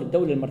تدخل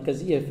الدولة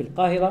المركزية في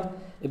القاهرة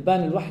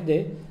إبان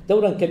الوحدة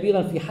دورا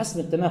كبيرا في حسم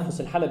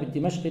التنافس الحلبي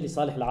الدمشقي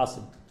لصالح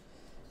العاصمة.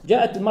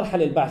 جاءت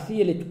المرحلة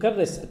البعثية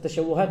لتكرس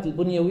التشوهات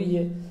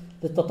البنيوية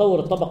للتطور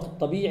الطبقي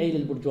الطبيعي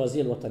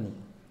للبرجوازية الوطنية.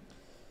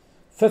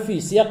 ففي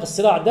سياق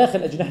الصراع داخل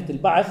أجنحة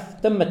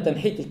البعث تم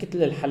تنحيت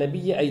الكتلة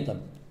الحلبية أيضا،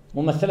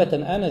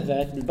 ممثلة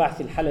آنذاك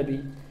بالبعث الحلبي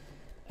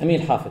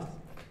أمين حافظ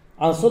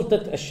عن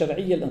سلطة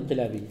الشرعية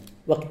الانقلابية.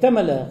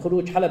 واكتمل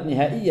خروج حلب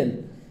نهائيا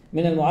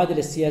من المعادلة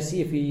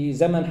السياسية في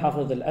زمن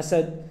حافظ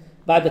الأسد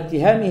بعد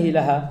اتهامه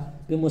لها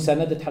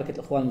بمساندة حركة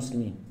الإخوان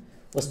المسلمين.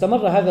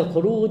 واستمر هذا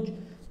الخروج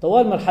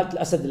طوال مرحلة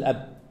الأسد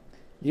الأب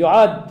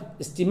ليعاد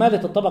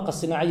استمالة الطبقة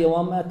الصناعية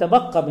وما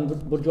تبقى من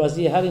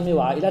برجوازية هارمة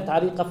وعائلات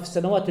عريقة في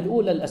السنوات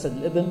الأولى للأسد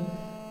الابن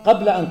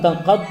قبل أن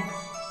تنقض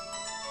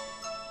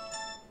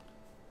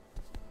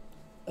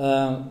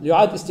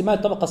يعاد استمالة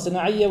الطبقة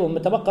الصناعية وما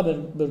تبقى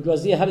من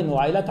برجوازية هارمة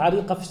وعائلات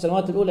عريقة في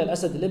السنوات الأولى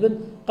للأسد الابن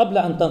قبل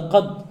أن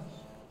تنقض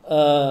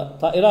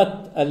طائرات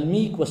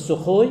الميك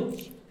والسخوي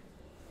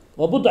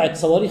وبضعة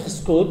صواريخ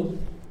سكود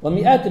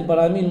ومئات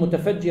البراميل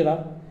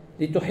المتفجرة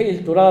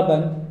لتحيل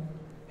ترابا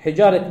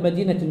حجارة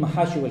مدينة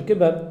المحاشي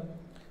والكبب،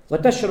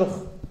 وتشرخ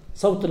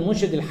صوت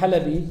المنشد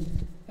الحلبي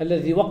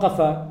الذي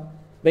وقف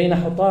بين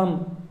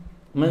حطام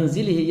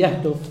منزله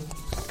يهتف: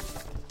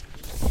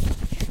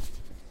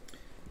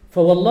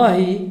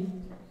 فوالله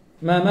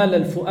ما مال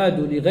الفؤاد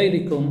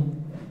لغيركم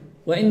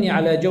وإني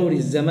على جور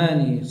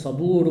الزمان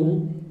صبور،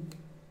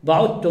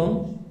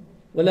 بعدتم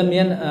ولم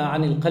ينأى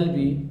عن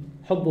القلب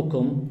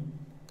حبكم،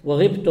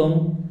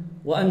 وغبتم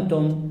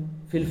وأنتم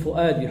في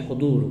الفؤاد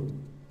حضور.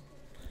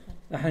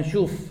 رح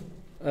نشوف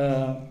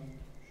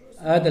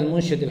هذا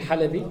المنشد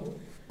الحلبي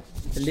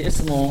اللي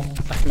اسمه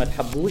أحمد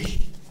حبوش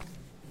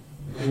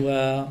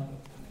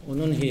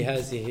وننهي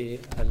هذه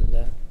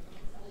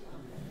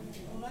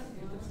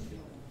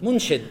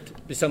منشد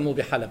بسموه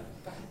بحلب.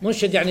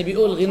 منشد يعني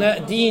بيقول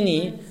غناء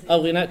ديني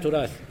أو غناء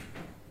تراثي.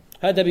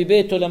 هذا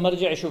ببيته لما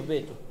رجع يشوف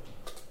بيته.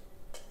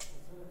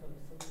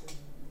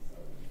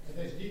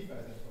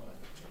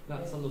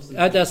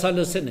 هذا صار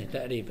له سنة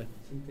تقريبا،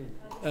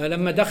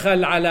 لما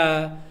دخل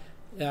على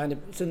يعني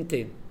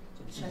سنتين.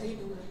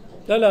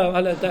 لا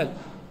هلا تعال.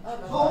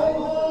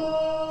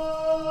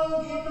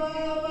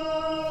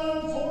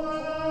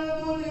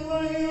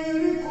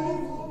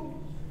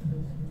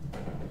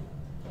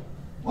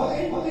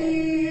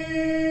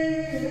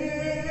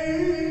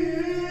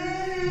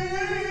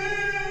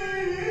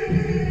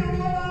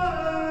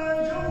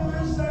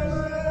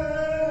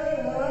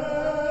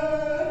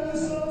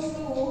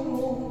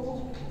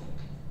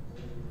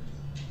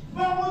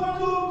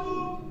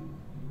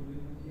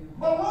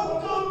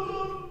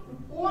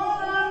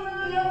 ولم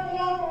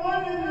يقم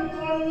عن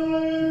القلب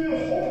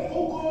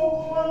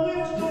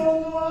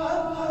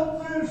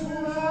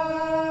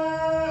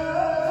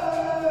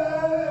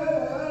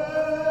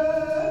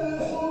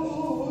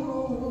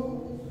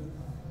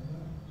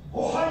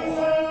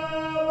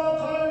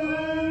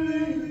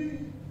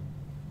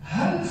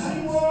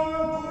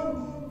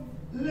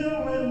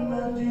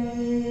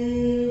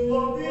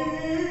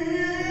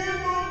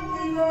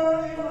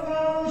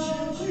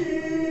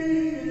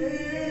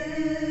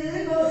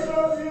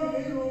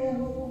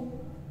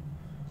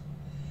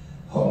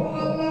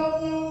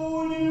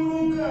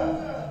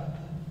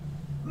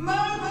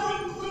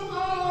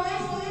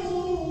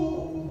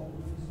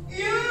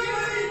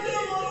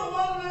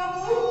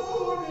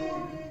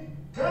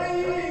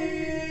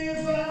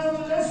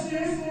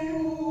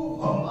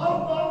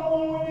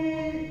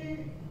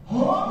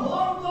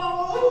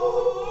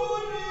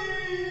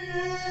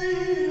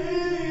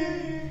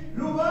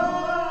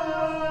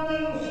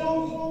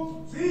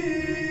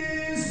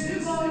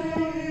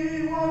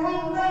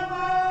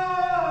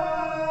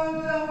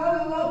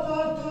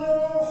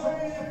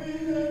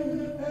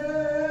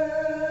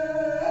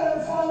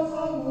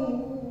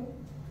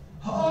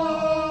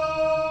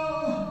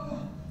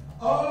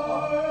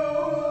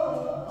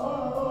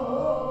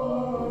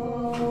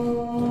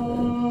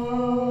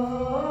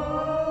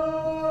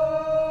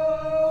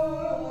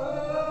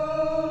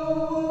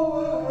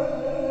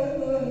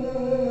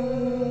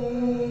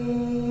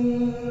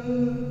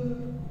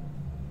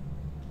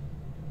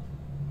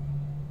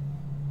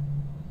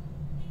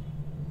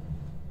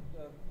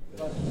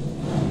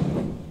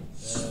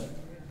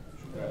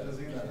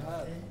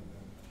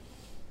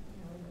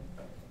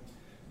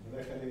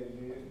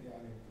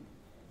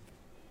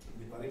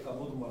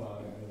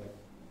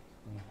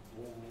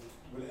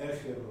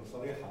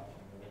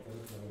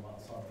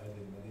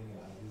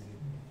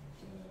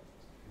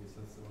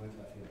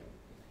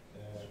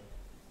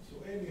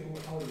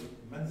حول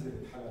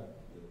منزلة حلب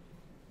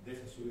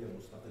داخل سوريا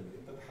المستقلة،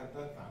 أنت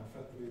تحدثت عن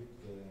فترة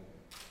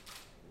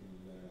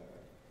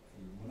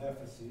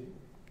المنافسة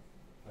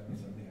خلينا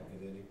نسميها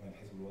كذلك بين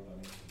الحزب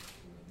الوطني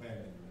وبين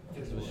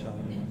الكتلة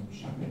الشعبية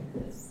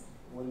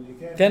واللي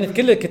كانت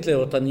كل الكتلة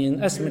الوطنية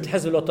انقسمت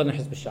الحزب الوطني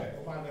حزب الشعب.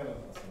 وبعدين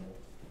انقسموا.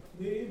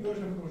 بوجه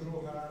من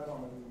وجوهها نوع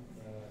من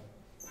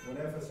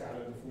منافسة على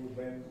النفوذ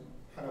بين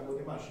حلب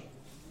ودمشق.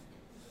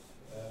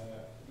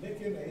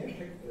 لكن ايام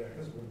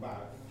حزب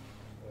البعث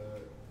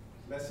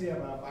لا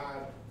سيما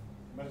بعد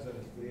مجزرة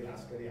الكورية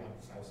العسكرية عام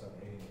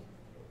 79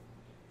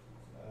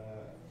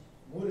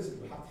 مورست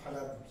بحق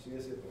حلب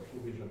سياسة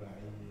عقوبة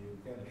جماعية،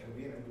 وكان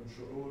الحربيين عندهم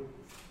شعور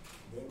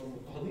بأنهم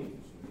مضطهدين في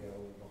سوريا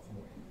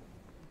ومقموعين.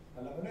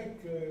 هلا هناك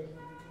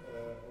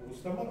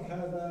واستمر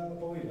هذا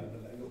طويلا.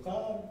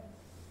 يقال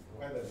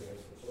وهذا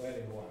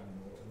سؤالي هو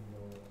عنه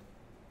انه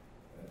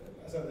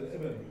الاسد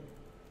الابن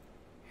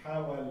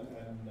حاول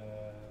ان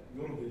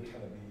يرضي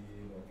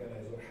الحلبيين وكان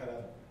يزور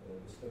حلب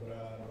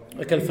باستمرار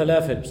اكل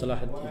فلافل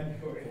بصراحه وان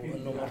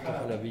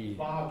يعيد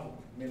بعض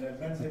من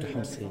المنزل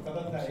التي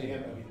فقدتها ايام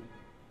ابي.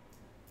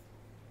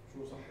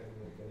 شو صح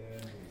الكلام؟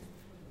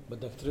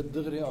 بدك ترد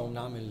دغري او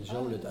نعمل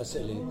جولة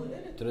اسئلة؟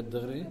 ترد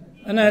دغري؟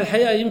 انا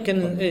الحقيقه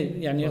يمكن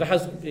يعني رح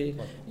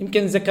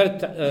يمكن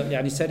ذكرت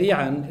يعني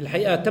سريعا.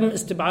 الحقيقه تم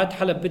استبعاد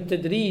حلب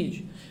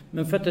بالتدريج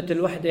من فتره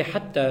الوحده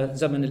حتى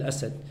زمن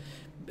الاسد.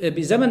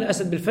 بزمن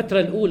الاسد بالفتره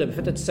الاولى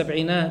بفتره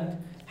السبعينات،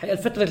 الحقيقه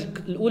الفتره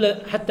الاولى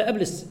حتى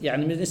قبل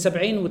يعني من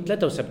 70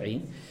 و73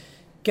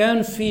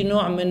 كان في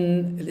نوع من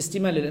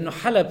الاستماله، لانه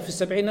حلب في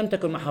السبعين لم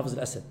تكن محافظ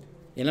الاسد،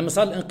 يعني لما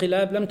صار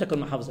الانقلاب لم تكن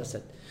محافظ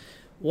الاسد،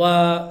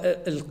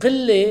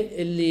 والقله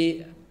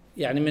اللي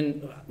يعني من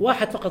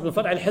واحد فقط من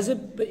فرع الحزب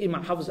بقي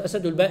مع حافظ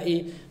الاسد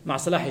والباقي مع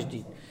صلاح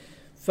جديد.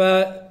 ف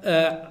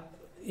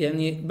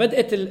يعني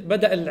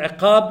بدأ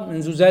العقاب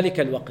منذ ذلك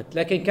الوقت،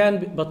 لكن كان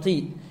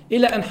بطيء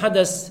إلى أن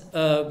حدث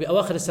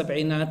بأواخر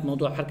السبعينات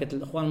موضوع حركة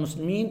الإخوان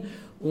المسلمين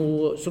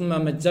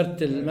ثم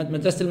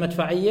مدرسة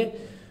المدفعية،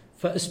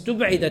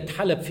 فاستبعدت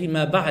حلب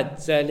فيما بعد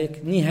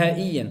ذلك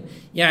نهائيا.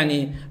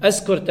 يعني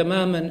أذكر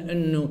تماما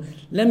أنه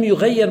لم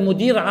يغير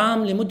مدير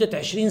عام لمدة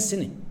 20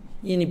 سنة،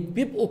 يعني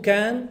بيبقوا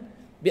كان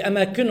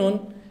بأماكنهم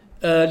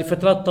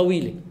لفترات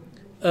طويلة.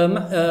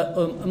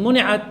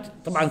 منعت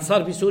طبعا،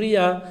 صار في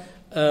سوريا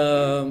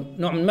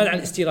نوع من منع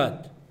الاستيراد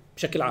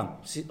بشكل عام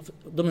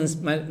ضمن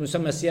ما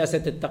يسمى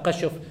سياسة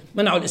التقشف،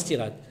 منعوا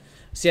الاستيراد،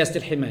 سياسة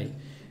الحماية.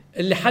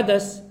 اللي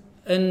حدث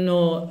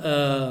انه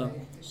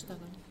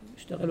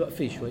اشتغل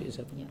وقفي شوي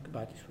اذا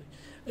بعد شوي.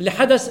 اللي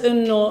حدث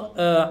انه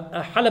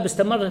حلب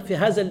استمر في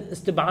هذا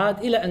الاستبعاد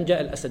الى ان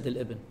جاء الاسد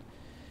الابن،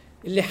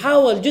 اللي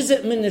حاول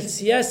جزء من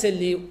السياسة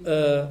اللي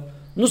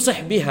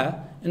نصح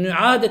بها انه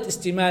اعادة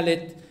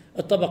استمالة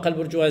الطبقة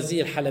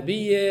البرجوازية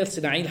الحلبية،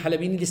 الصناعيين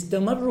الحلبيين اللي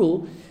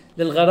استمروا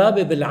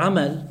للغرابة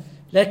بالعمل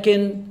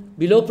لكن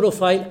بلو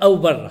بروفايل أو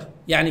برا.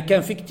 يعني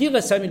كان في كتير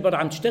رسامي برا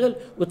عم تشتغل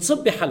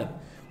وتصب بحلب،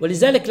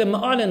 ولذلك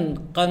لما أعلن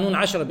قانون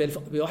 10 ب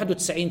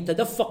 91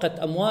 تدفقت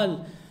أموال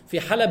في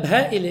حلب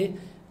هائلة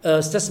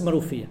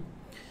استثمروا فيها.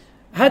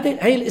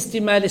 هاي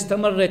الاستمالة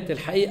استمرت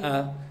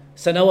الحقيقة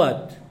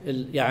سنوات،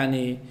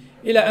 يعني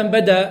إلى أن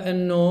بدأ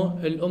أنه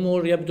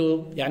الأمور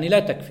يبدو يعني لا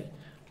تكفي.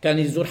 كان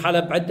يزور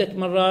حلب عدة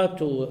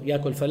مرات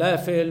ويأكل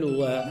فلافل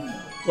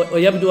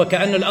ويبدو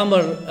وكأن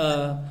الأمر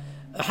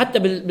حتى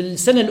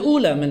بالسنة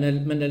الأولى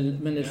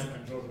من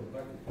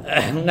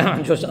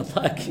نعم جورج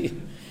أنطاكي.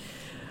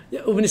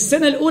 ومن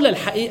السنة الأولى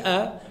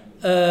الحقيقة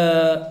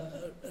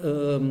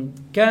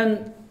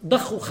كان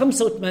ضخوا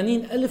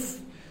 85,000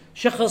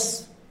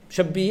 شخص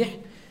شبيح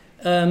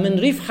من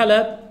ريف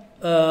حلب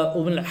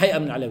ومن الحقيقة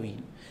من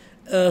العلويين.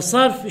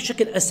 صار في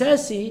شكل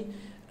أساسي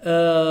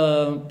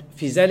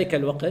في ذلك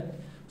الوقت،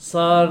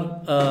 صار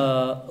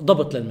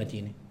ضبط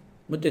للمدينة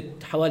مدة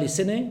حوالي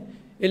سنة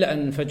إلى أن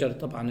انفجر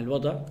طبعا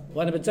الوضع.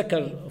 وأنا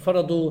بتذكر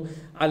فرضوا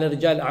على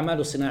رجال الأعمال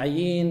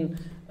والصناعيين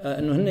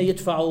أنه هن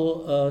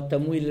يدفعوا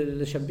تمويل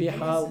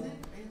الشبيحة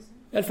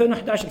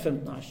 2011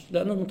 2012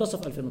 لأنه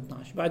منتصف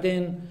 2012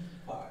 بعدين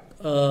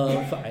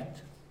فقعت.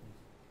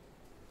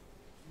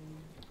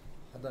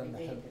 حدا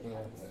بحب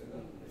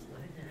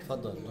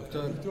تفضل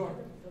دكتور. دكتور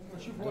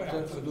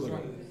خدوري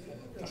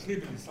التخريب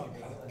اللي صار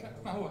بحلب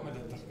ما هو مدى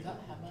التخريب؟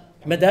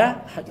 مدى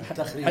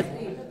التخريب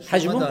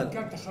حجمه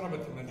كم تخربت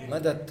المدينة؟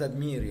 مدى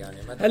التدمير يعني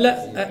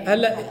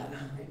هلا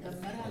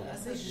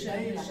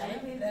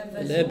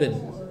الابن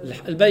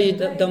البي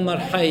دمر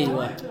حي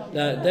واحد،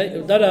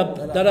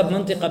 ضرب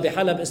منطقة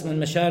بحلب اسمها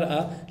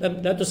المشارقة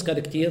لا تذكر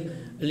كتير،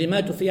 اللي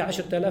ماتوا فيها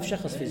 10,000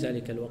 شخص في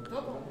ذلك الوقت.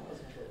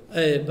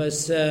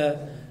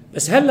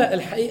 بس هلا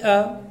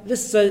الحقيقة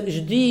لسه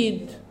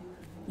جديد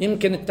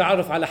يمكن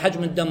التعرف على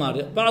حجم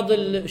الدمار. بعض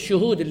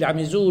الشهود اللي عم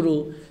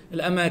يزوروا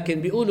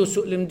الأماكن بيقولوا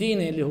سوق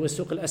المدينة اللي هو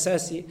السوق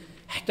الأساسي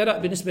احترق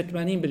بنسبة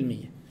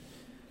 80%.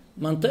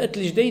 منطقة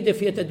الجديدة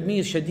فيها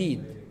تدمير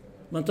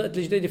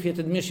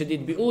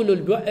شديد، بيقولوا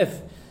اللي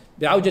بيوقف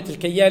بعوجة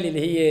الكيالي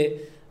اللي هي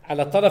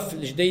على طرف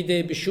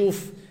الجديدة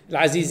بيشوف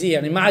العزيزية،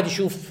 يعني ما عاد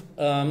يشوف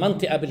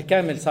منطقة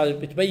بالكامل، صار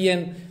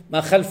بتبين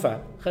ما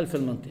خلف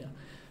المنطقة.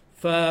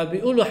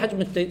 فبيقولوا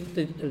حجم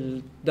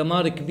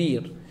الدمار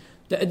كبير.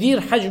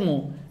 تقدير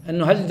حجمه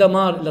أنه هل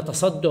دمار إلا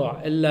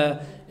تصدع إلا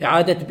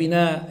إعادة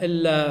بناء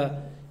إلا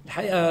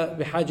الحقيقة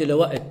بحاجة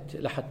لوقت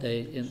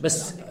لحتى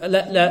بس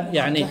لا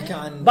يعني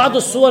بعض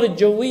الصور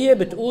الجوية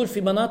بتقول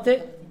في مناطق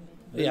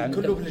يعني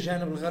كله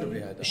بالجانب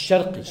الغربي، هذا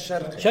الشرقي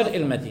شرق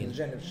المدينة،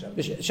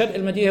 شرق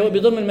المدينة هو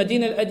بيضم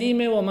المدينة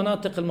القديمة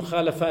ومناطق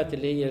المخالفات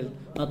اللي هي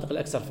المناطق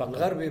الأكثر فقرا.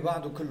 الغربي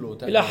بعده كله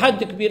إلى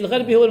حد كبير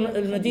الغربي هو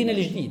المدينة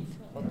الجديد.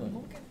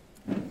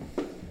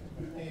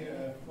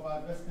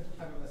 فؤاد، بس كنت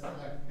حابب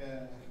أسألك،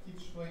 حكيت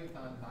شوي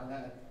عن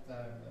علاقة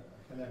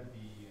حلب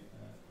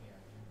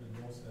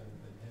بالموصل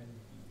بالهند،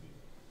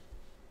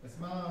 بس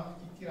ما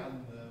حكيت كثير عن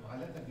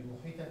علاقتها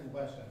بمحيطها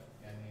المباشر،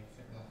 يعني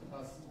بشكل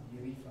خاص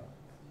بريفها،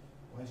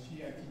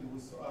 وهالشيء اكيد هو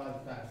السؤال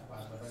بتاعك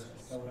بعد ما بلشت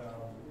الثوره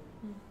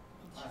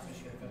وعارف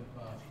شو كانت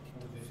مع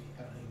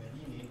حرب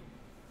المدينه،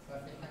 صار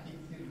في حكي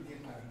كثير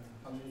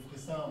حول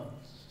الانقسام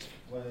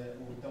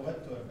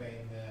والتوتر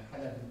بين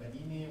حلب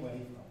المدينه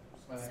وريفها،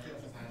 سمعنا كثير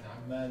قصص عن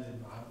عمال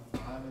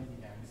المعامل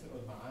يعني بيسرقوا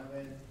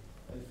المعامل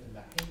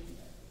الفلاحين،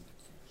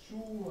 شو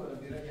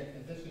برايك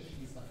قديش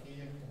الشيء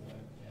صحيح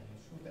ويعني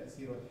شو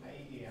تاثيره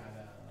الحقيقي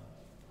على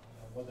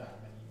وضع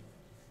المدينه؟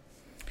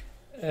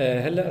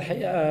 هلا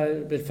الحقيقة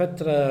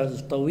بالفترة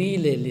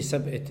الطويلة اللي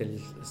سبقت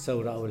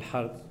الثورة أو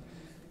الحرب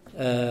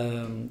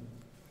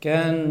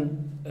كان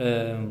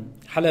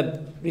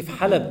حلب، ريف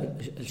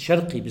حلب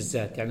الشرقي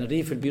بالذات، يعني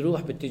الريف اللي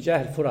بيروح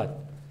باتجاه الفرات،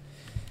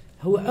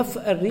 هو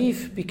أفقر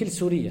ريف بكل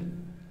سوريا.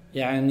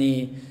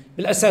 يعني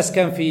بالأساس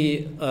كان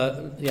في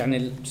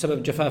يعني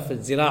بسبب جفاف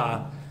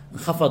الزراعة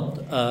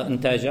انخفض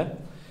إنتاجه،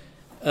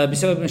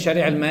 بسبب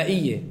المشاريع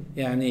المائية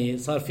يعني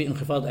صار في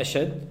انخفاض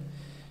أشد،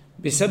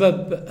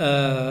 بسبب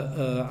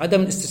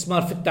عدم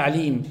الاستثمار في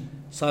التعليم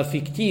صار في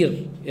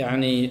كتير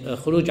يعني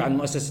خروج عن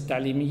المؤسسة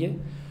التعليمية،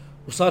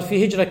 وصار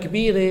في هجرة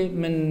كبيرة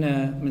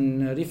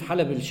من ريف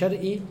حلب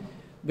الشرقي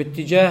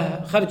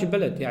باتجاه خارج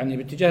البلد، يعني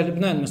باتجاه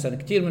لبنان مثلا.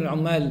 كتير من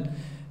العمال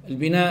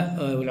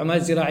البناء والعمال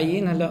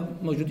الزراعيين هلا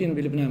موجودين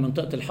بلبنان،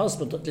 منطقة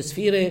الحص، منطقة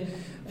السفيرة،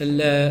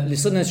 اللي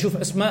صرنا نشوف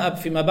أسماء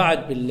فيما بعد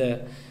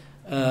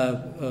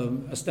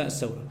أثناء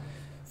الثورة.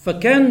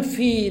 فكان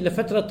في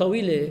لفترة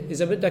طويلة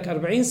إذا بدك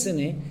 40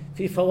 سنة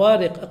في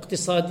فوارق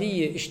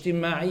اقتصادية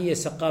اجتماعية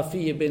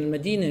ثقافية بين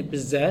المدينة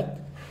بالذات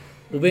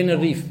وبين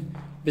الريف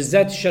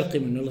بالذات الشرقي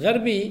منه.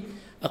 الغربي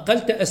أقل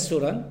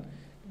تأثرا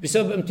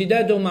بسبب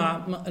امتداده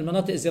مع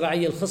المناطق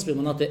الزراعية الخصبة،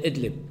 مناطق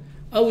إدلب،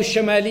 أو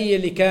الشمالية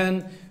اللي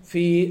كان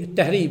في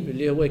التهريب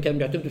اللي هو كان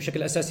بيعتمد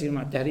بشكل أساسي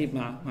مع التهريب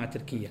مع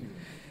تركيا.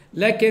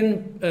 لكن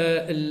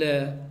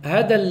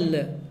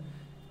هذا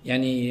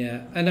يعني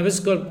أنا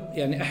بذكر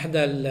يعني إحدى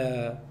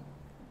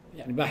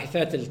يعني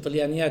باحثات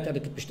الطليانيات، أنا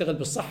كنت بشتغل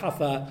بالصحة،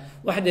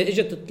 فواحدة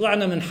إجت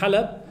تطلعنا من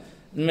حلب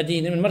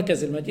المدينة، من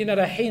مركز المدينة،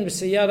 رايحين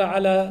بالسيارة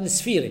على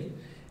السفيرة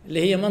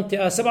اللي هي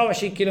منطقة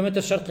 27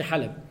 كيلومتر شرقي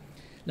حلب.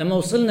 لما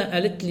وصلنا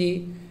قالت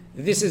لي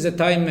This is a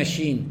time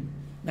machine،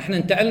 نحن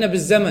انتقلنا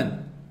بالزمن،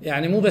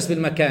 يعني مو بس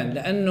بالمكان،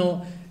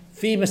 لأنه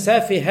في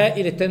مسافة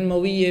هائلة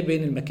تنموية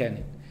بين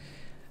المكانين.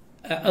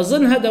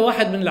 أظن هذا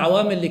واحد من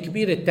العوامل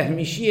الكبيرة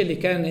التهميشية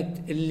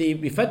اللي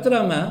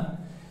بفترة ما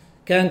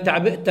كان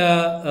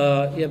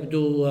تعبئتها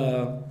يبدو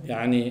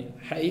يعني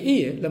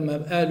حقيقية، لما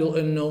قالوا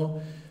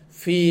إنه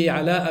في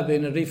علاقة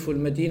بين الريف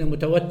والمدينة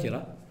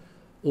متوترة،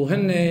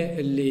 وهن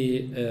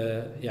اللي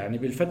يعني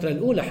بالفترة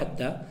الأولى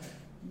حتى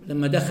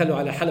لما دخلوا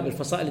على حلب،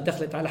 الفصائل اللي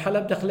دخلت على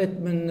حلب دخلت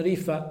من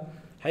ريفها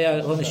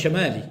حقيقة هون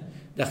الشمالي،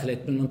 دخلت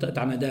من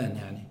منطقة عمدان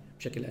يعني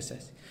بشكل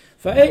أساسي.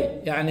 فأي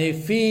يعني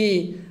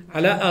في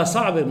علاقة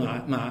صعبة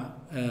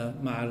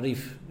مع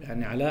الريف،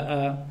 يعني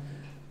علاقة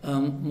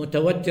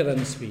متوترة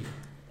نسبيا.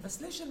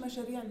 بس ليش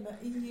المشاريع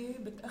المائية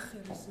بتأخر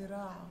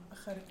الزراعة؟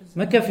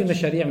 ما كان في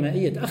مشاريع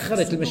مائية،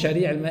 تأخرت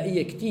المشاريع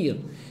المائية كتير.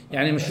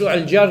 يعني مشروع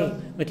الجر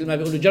مثل ما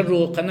بيقولوا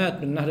جروا قناة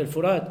من نهر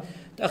الفرات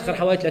تأخر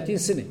حوالي 30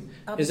 سنة.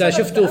 إذا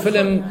شفتوا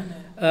فيلم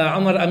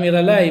عمر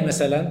أميرلاي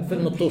مثلا،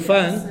 فيلم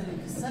الطوفان،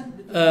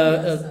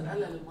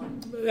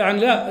 يعني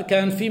لا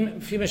كان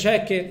في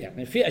مشاكل،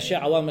 يعني في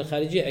أشياء عوامل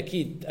خارجية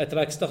أكيد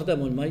أتراك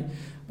استخدموا المي،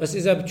 بس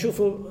إذا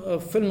بتشوفوا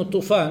فيلم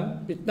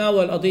الطوفان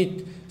بتناول قضية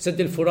سد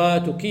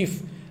الفرات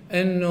وكيف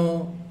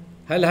إنه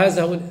هل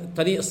هذا هو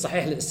الطريق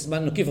الصحيح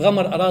للاستثمار، إنه كيف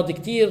غمر أراضي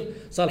كتير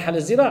صالحة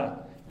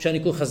للزراعة مشان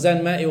يكون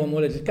خزان مائي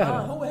ومولد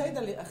الكهرباء. هو هيدا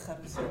اللي أخر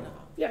الصناعة،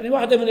 يعني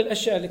واحدة من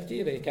الأشياء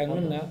الكتيرة كان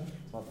منها.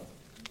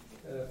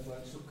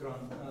 شكرا.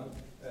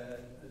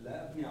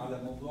 لا أبني على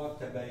موضوع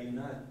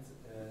تباينات،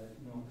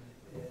 إنه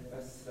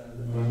بس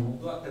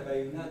موضوع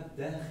تباينات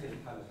داخل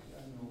حلب،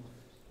 لأنه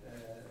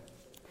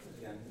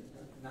يعني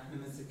نحن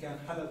من سكان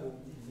حلب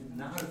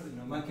نعرف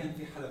إنه ما كان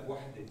في حلب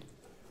وحدة،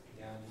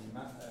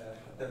 يعني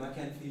حتى ما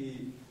كان في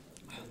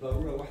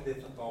ضرورة وحدة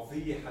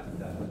ثقافية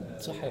حتى،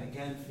 صحيح. يعني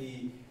كان في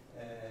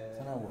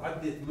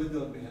عدة مدن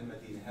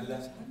بهالمدينة.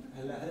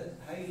 هلا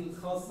هاي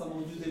الخاصة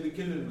موجودة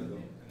بكل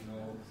المدن،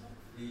 إنه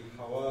في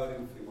حواري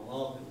وفي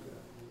مناطق.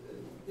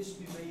 إيش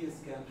بيميز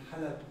كان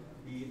حلب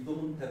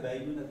بضمن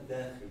تباينها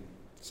الداخلي؟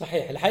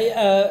 صحيح.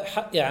 الحقيقة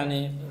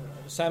يعني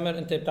سامر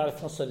أنت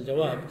بتعرف نص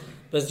الجواب،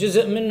 بس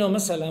جزء منه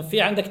مثلا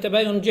في عندك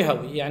تباين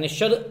جهوي، يعني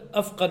الشرق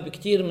أفقر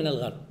بكثير من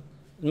الغرب.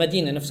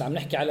 المدينة نفسها عم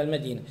نحكي على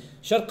المدينة،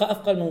 شرقها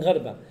أفقر من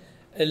غربها.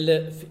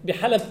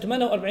 بحلب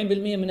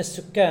 48% من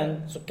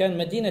سكان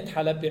مدينة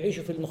حلب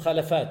بيعيشوا في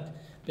المخالفات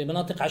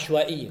بمناطق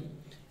عشوائية.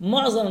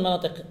 معظم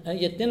المناطق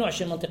هي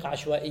 22 منطقة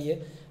عشوائية،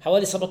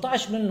 حوالي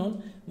 17 منهم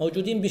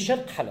موجودين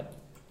بشرق حلب،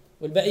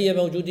 والبقية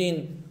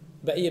موجودين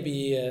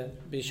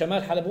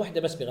بشمال حلب،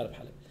 واحدة بس بغرب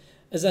حلب.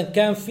 إذن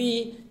كان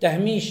في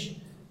تهميش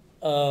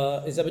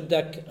إذا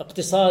بدك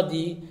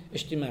اقتصادي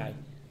اجتماعي.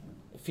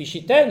 في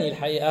شيء ثاني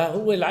الحقيقة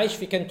هو العيش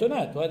في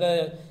كنتونات،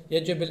 وهذا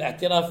يجب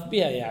الاعتراف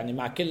بها يعني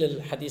مع كل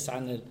الحديث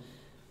عن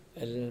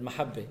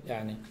المحبة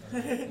يعني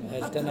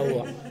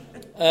التنوع.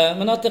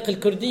 مناطق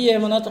الكردية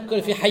مناطق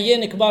في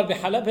حيين كبار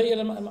بحلب،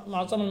 هي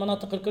معظم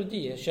المناطق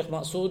الكردية، الشيخ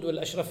مقصود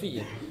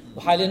والأشرفية،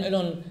 وحاليا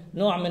لهم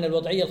نوع من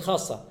الوضعية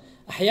الخاصة.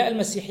 أحياء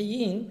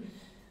المسيحيين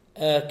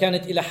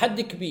كانت إلى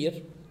حد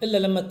كبير، إلا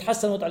لما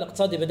تحسن الوضع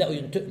الاقتصادي بدأوا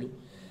ينتقلوا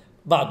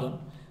بعضهم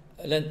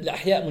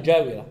لأحياء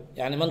مجاورة.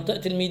 يعني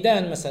منطقة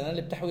الميدان مثلا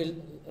اللي بتحوي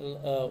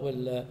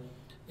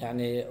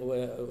يعني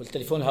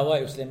والتليفون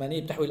الهوائي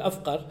وسليمانية بتحوي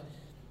الأفقر،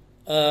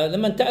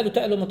 لما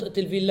انتقلوا منطقة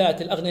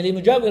الفيلات الأغنياء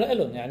اللي مجاورة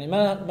لهم، يعني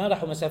ما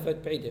راحوا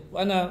مسافات بعيدة.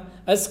 وأنا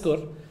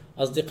أذكر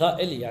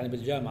أصدقاء لي يعني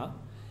بالجامعة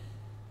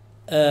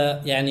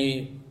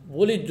يعني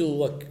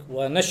ولدوا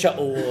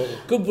ونشأوا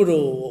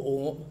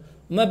وكبروا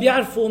وما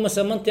بيعرفوا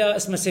مثلا منطقة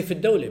اسمها سيف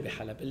الدولة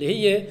بحلب، اللي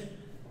هي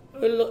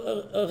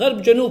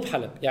غرب جنوب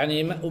حلب،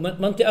 يعني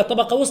منطقة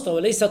طبقة وسطى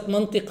وليست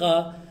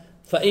منطقة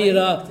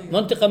فقيرة،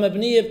 منطقة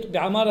مبنية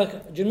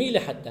بعمارة جميلة،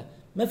 حتى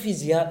ما في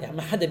زيارة، يعني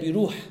ما حدا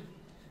بيروح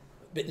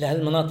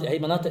لهالمناطق. هي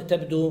مناطق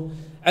تبدو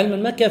علما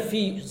ما كان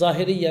في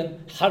ظاهريا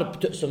حرب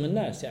تقسم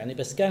الناس يعني،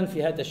 بس كان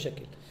في هذا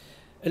الشكل.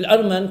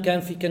 الأرمن كان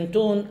في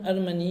كنتون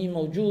أرمني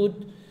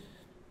موجود،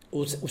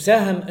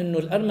 وساهم انه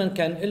الارمن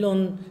كان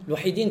لهم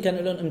الوحيدين كان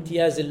لهم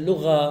امتياز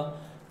اللغه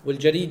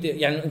والجريده،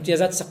 يعني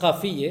امتيازات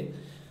ثقافيه،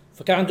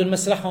 فكان عندهم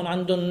مسرحهم،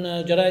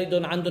 عندهم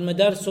جرائدهم، عندهم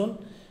مدارسهم،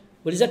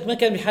 ولذلك ما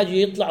كان بحاجه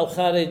يطلعوا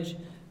خارج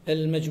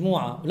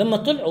المجموعه. ولما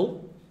طلعوا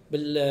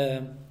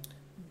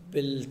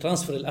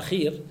بالترانسفير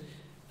الاخير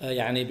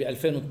يعني ب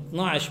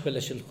 2012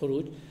 بلش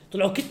الخروج،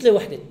 طلعوا كتله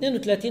واحده،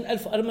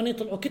 32,000 ارمني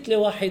طلعوا كتله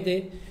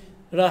واحده،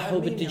 راحوا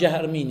باتجاه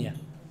ارمينيا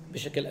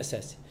بشكل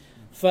اساسي.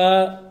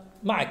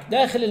 معك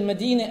داخل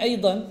المدينة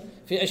أيضا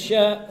في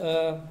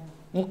أشياء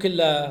ممكن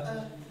لا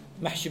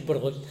محشي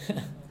برغل.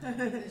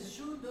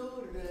 شو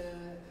دور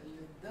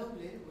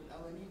الدولة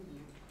والقوانين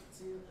اللي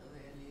بتصير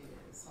اللي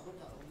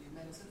صارتها أو اللي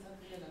مارستها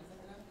خلال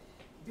الفترة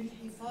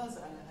بالحفاظ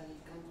على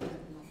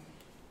هالكونتيننت؟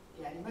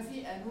 يعني ما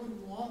في قانون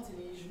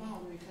مواطني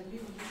يجمعهم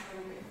ويخليهم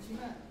يشعروا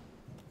بانتماء،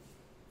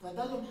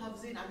 فضلوا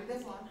محافظين عم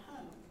يدافعوا عن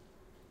حالهم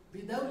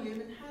بدولة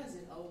منحازة.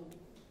 أو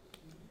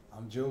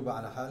عم تجاوب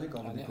على حالك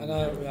أو يعني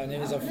أنا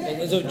يعني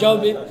إذا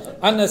بتجاوبي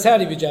عنا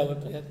ساري بيجاوب.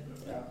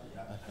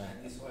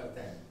 عندي سؤال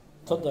ثاني.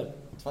 تفضل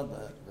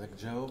بدك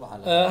تجاوب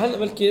على هلا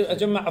بلكي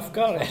أجمع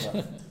أفكار.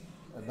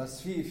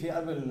 بس في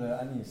قبل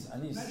أنيس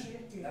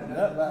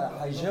لا بقى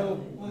حيجاوب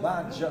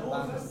بعد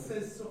بس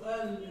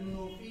السؤال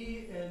إنه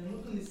في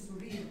المدن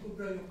السورية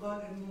الكبرى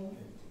يقال إنه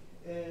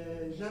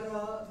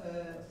جرى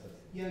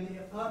يعني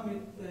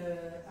إقامة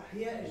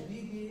أحياء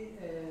جديدة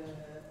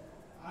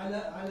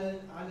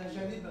على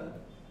جانبها،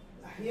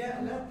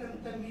 أحياء لا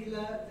تنتمي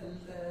إلى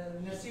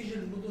نسيج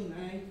المدن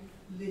هاي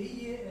اللي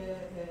هي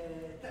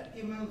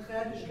تأتي من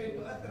الخارج كي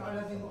تؤثر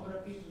على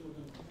ديموغرافية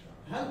المدن.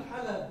 هل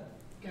حلب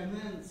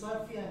كمان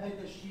صار فيها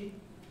هذا الشيء؟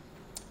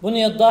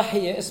 بنية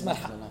ضاحية اسمها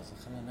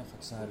خلينا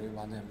ناخذ ساري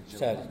وبعدين بنجاوب.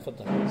 ساري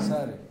تفضل.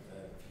 ساري.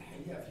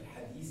 الحقيقة في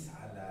الحديث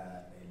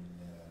على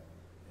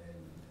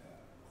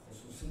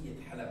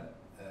خصوصية حلب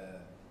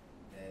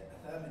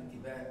أثار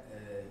انتباه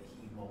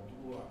هي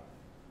موضوع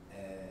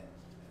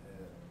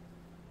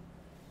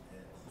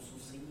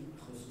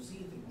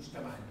خصوصية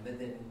المجتمع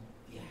المدني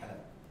في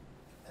حلب.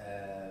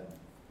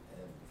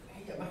 في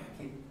الحقيقة ما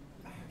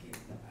حكيت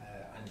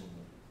عنه،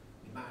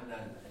 بمعنى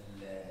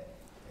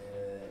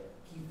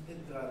كيف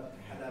قدرت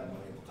حلب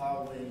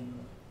تقاوم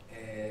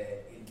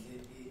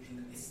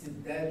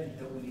الاستبداد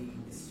الدولي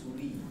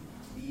السوري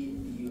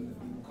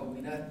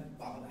بمكونات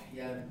بعض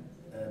الأحيان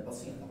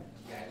بسيطة.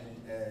 يعني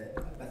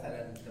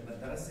مثلا لما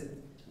درست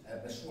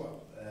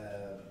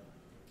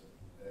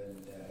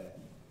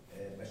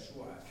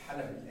مشروع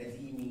حلب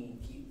القديمي،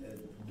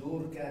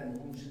 دور كان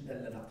مهم جدا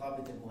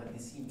لنقابة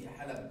المهندسين في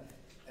حلب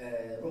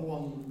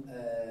رغم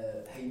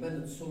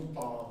هيمنة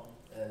سلطة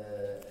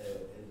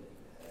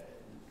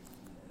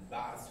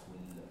البعث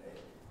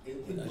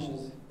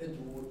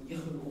قدروا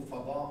يخلقوا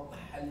فضاء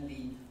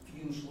محلي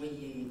فيه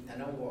شوية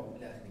تنوع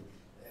والى اخره.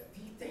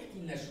 فيك تحكي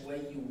لنا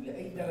شوي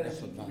ولأي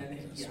درجة بدنا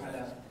نحكي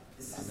على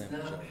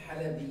استثناء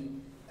حلبي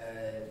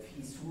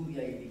في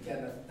سوريا اللي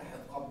كانت تحت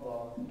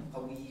قبضة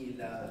قوية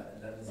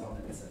لنظام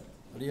الأسد؟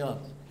 رياض.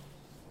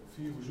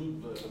 في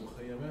وجود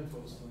مخيمات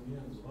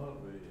فلسطينيين صغار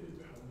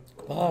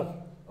بحلب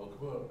كبار او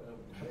كبار،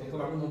 حتى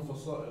طلع منهم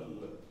فصائل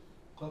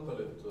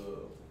قتلت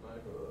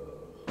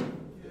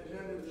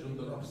جند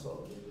الاقصى،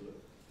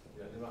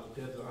 يعني مع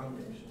القياده العامه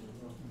مش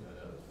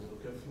انه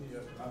كان في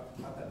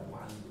حتى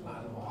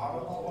مع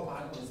المعارضه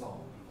ومع النظام.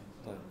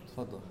 طيب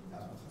تفضل.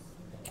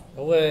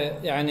 هو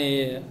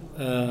يعني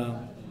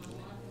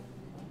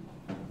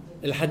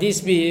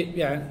الحديث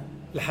يعني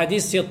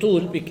الحديث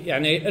يطول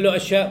يعني له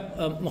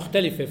أشياء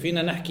مختلفة.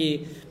 فينا نحكي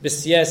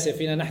بالسياسة،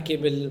 فينا نحكي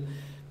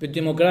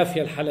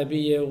بالديموغرافيا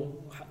الحلبية،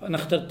 وأنا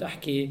اخترت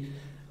أحكي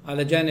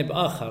على جانب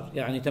آخر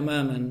يعني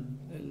تماما،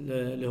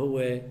 اللي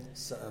هو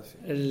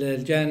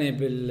الجانب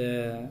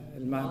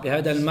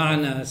بهذا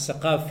المعنى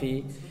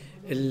الثقافي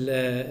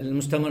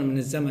المستمر من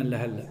الزمن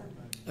لهلا.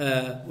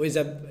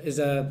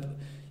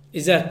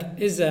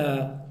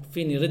 وإذا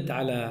فيني رد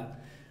على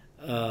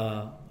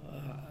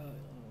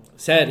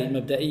ساري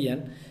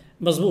مبدئيا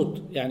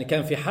مزبوط، يعني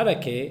كان في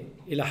حركة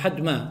إلى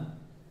حد ما،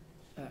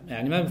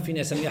 يعني ما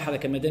فيني أسميها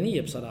حركة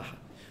مدنية بصراحة،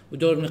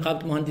 ودور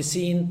نقابة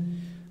المهندسين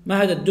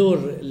ما هذا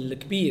الدور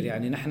الكبير.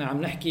 يعني نحن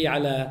عم نحكي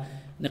على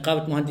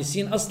نقابة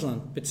مهندسين أصلا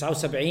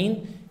ب79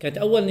 كانت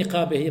أول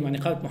نقابة هي مع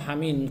نقابة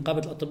محامين، نقابة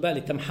الأطباء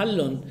اللي تم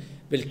حلهم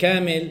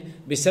بالكامل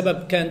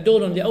بسبب كان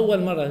دورهم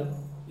لأول مرة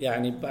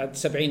يعني بعد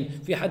 70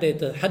 في حدا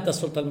يتحدى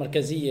السلطة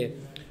المركزية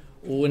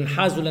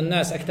وانحازوا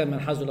للناس أكثر من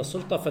انحازوا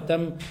للسلطة،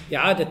 فتم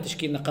إعادة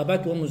تشكيل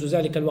نقابات، ومنذ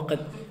ذلك الوقت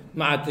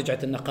ما عاد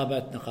رجعت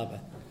النقابات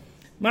نقابات.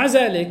 مع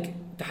ذلك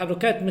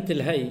تحركات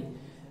مثل هي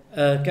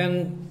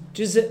كان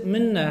جزء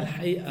منها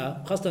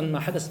الحقيقة، خاصة ما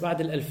حدث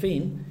بعد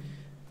 2000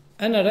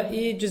 أنا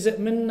رأيي جزء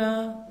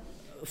منها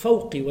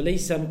فوقي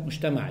وليس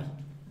مجتمعي.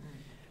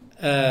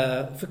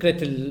 فكرة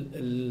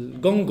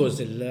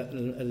الجونجوز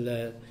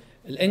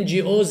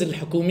الNGOs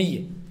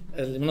الحكومية،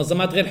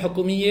 المنظمات غير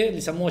حكومية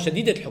اللي سموها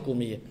شديدة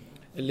الحكومية،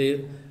 اللي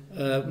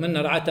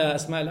منها رعتها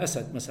أسماء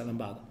الأسد مثلا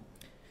بعضها.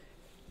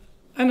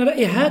 أنا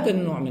رأيي هذا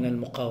النوع من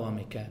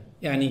المقاومة كان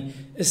يعني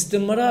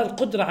استمرار،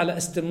 قدرة على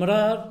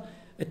استمرار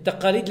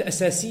التقاليد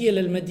الأساسية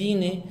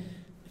للمدينة،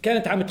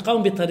 كانت عم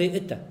تقاوم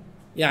بطريقتها،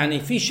 يعني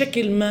في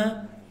شكل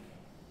ما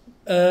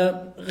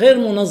غير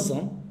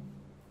منظم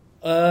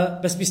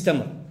بس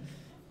بيستمر.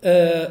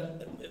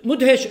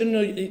 مدهش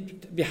انه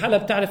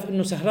بحلب تعرف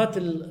انه سهرات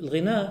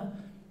الغناء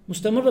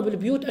مستمرة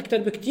بالبيوت أكثر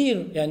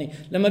بكتير. يعني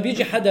لما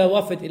بيجي حدا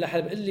وافد إلى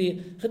حلب يقول لي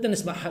خدنا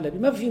نسمع حلبي،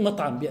 ما في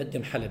مطعم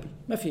بيقدم حلبي،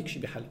 ما في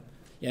شيء بحلب.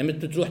 يعني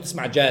مثل تروح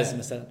تسمع جاز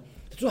مثلا،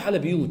 تروح على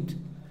بيوت،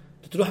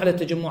 تروح على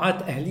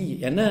تجمعات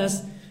أهلية، يعني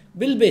ناس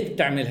بالبيت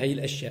بتعمل هاي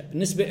الأشياء.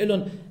 بالنسبة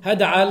لهم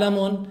هذا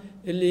عالم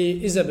اللي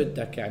إذا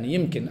بدك يعني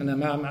يمكن أنا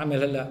ما عم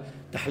أعمل هلا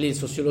تحليل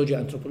سوسيولوجي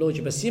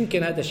أنثروبولوجي، بس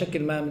يمكن هذا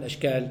شكل ما من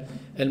أشكال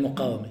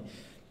المقاومة.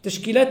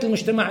 تشكيلات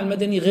المجتمع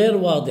المدني غير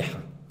واضحة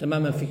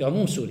تماما في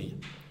عموم سوريا،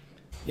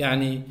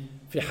 يعني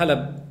في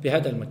حلب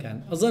بهذا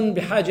المكان أظن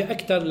بحاجة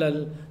أكثر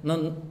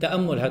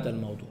لتأمل هذا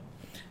الموضوع.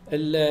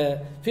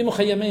 في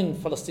مخيمين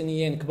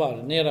فلسطينيين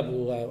كبار، نيرب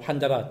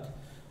وحندرات،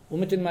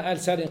 ومثل ما قال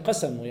ساري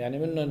انقسموا، يعني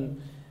منهم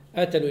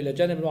قاتلوا إلى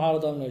جانب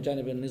المعارضة ومن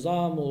جانب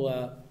النظام،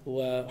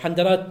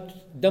 وحندرات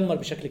دمر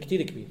بشكل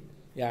كتير كبير.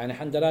 يعني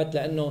حندرات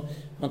لأنه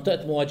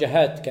منطقة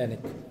مواجهات كانت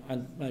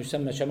عند ما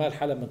يسمى شمال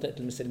حلب، منطقة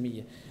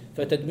المسلمية،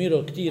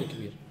 فتدميره كتير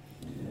كبير.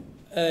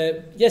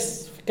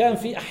 كان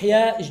في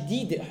أحياء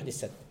جديدة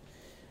أحدثت،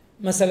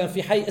 مثلا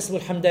في حي اسمه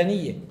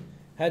الحمدانية،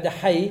 هذا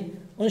حي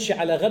أنشئ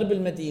على غرب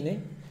المدينة،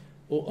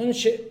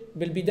 وأنشئ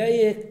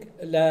بالبداية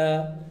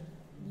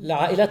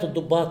لعائلات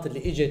الضباط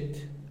اللي إجت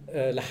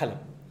لحلب،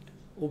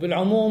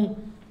 وبالعموم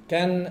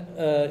كان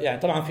يعني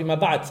طبعا فيما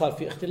بعد صار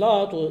في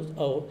اختلاط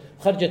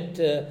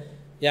وخرجت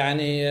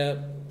يعني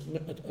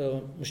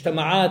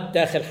مجتمعات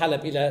داخل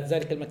حلب إلى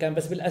ذلك المكان،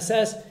 بس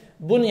بالأساس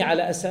بني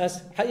على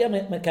أساس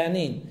حقيقة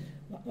مكانين،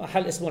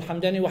 محل اسمه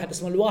الحمداني وواحد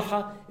اسمه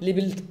الواحة،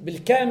 اللي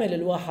بالكامل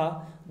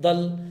الواحة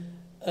ضل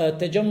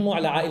تجمع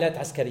لعائلات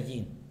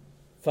عسكريين،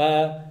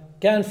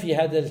 فكان في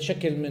هذا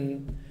الشكل من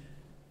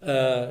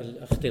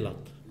الاختلاط.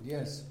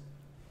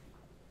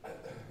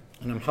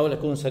 أنا محاول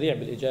أكون سريع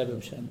بالإجابة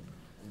مشان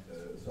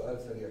سؤال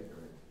سريع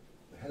كمان.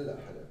 هلا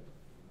حلب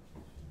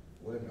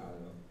وين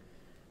العالم؟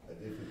 قد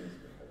ايه في ناس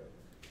بحلب؟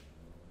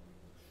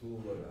 شو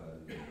وضع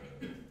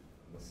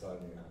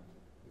المصانع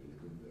اللي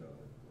كنت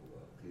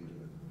وقيل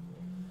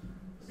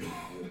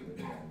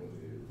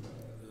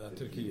من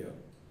تركيا؟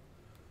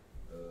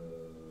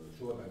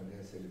 شو وضع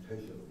الناس اللي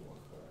تهجروا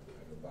مؤخرا؟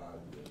 يعني بعد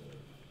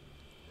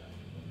يعني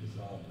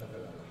انقسام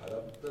دخل على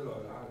حلب،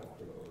 طلعوا العالم،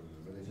 طلعوا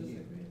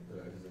المدنيين،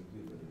 طلع جزء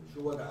كبير منهم.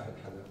 شو وضع اهل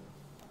حلب؟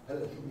 هلا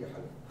شو في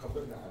حلب؟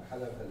 خبرنا عن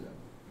حلب هلا.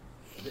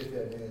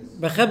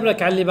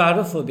 بخبرك على اللي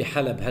بعرفه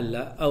بحلب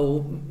هلا،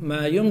 او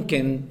ما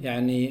يمكن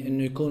يعني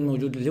انه يكون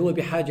موجود، اللي هو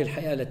بحاجه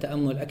الحقيقه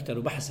لتامل اكثر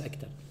وبحث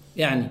اكثر.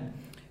 يعني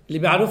اللي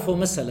بعرفه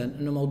مثلا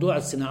انه موضوع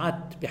الصناعات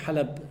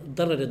بحلب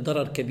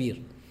ضرر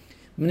كبير.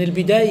 من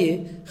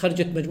البدايه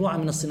خرجت مجموعه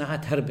من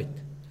الصناعات هربت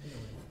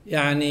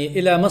يعني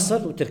الى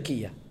مصر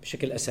وتركيا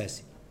بشكل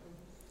اساسي.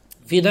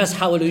 في ناس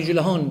حاولوا يجوا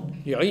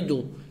لهون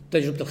يعيدوا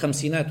تجربه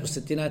الخمسينات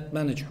والستينات،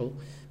 ما نجحوا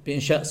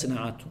بانشاء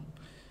صناعاتهم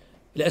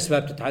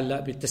لأسباب تتعلق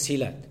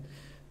بالتسهيلات.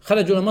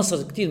 خرجوا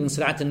لمصر كثير من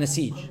صناعات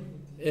النسيج،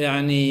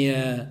 يعني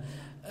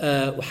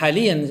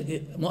وحاليا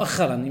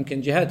مؤخرا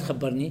يمكن جهاد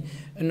خبرني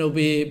انه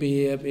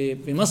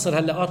بمصر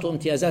هلا اعطوا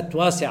امتيازات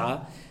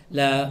واسعه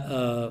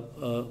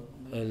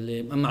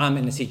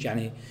لمعامل النسيج،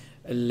 يعني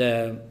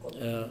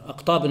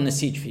اقطاب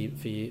النسيج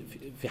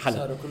في حلب.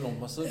 صاروا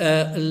كلهم مصر.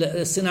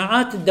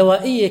 الصناعات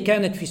الدوائيه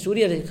كانت في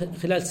سوريا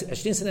خلال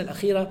 20 سنه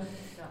الاخيره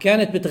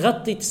كانت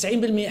بتغطي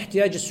 90%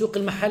 احتياج السوق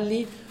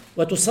المحلي،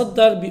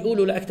 وتصدر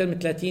بيقولوا لاكثر من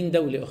 30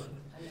 دوله اخرى.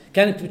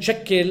 كانت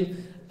بتشكل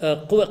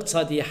قوة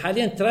اقتصادية.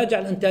 حاليا تراجع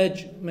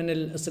الانتاج من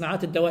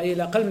الصناعات الدوائية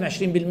لأقل من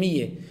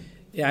 20%،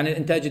 يعني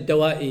الانتاج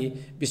الدوائي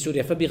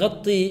بسوريا،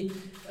 فبيغطي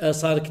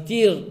صار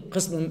كتير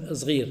قسم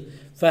صغير.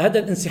 فهذا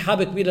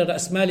الانسحاب كبير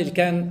للرأسمالي اللي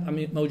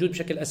كان موجود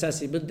بشكل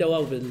أساسي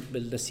بالدواء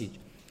وبالنسيج.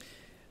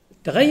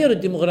 التغير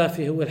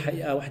الديموغرافي هو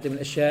الحقيقة واحدة من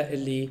الأشياء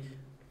اللي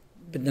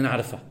بدنا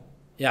نعرفها،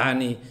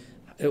 يعني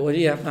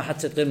وليها ما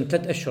حدثت غير من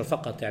 3 أشهر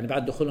فقط، يعني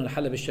بعد دخولنا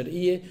لحلب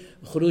الشرقية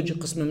وخروج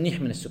قسم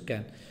منيح من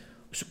السكان.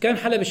 سكان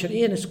حلب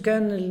الشرقية هن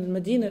سكان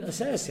المدينة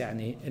الأساس،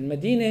 يعني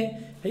المدينة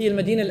هي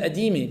المدينة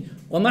القديمة،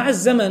 ومع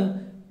الزمن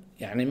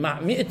يعني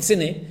مع 100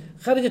 سنة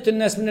خرجت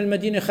الناس من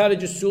المدينة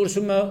خارج السور،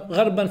 ثم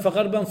غربا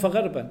فغربا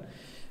فغربا،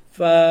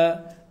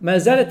 فما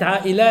زالت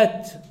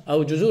عائلات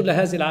أو جذور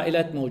لهذه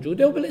العائلات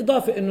موجودة،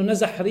 وبالإضافة أنه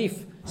نزح ريف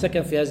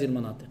سكن في هذه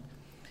المناطق.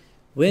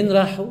 وين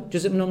راحوا؟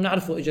 جزء منهم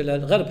نعرفه إجا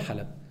لغرب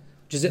حلب،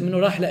 جزء منه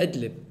راح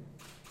لإدلب،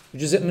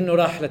 وجزء منه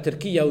راح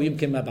لتركيا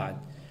ويمكن ما بعد.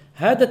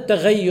 هذا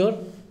التغير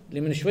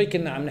اللي من شوي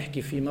كنا عم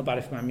نحكي فيه، ما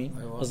بعرف مع مين،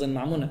 أظن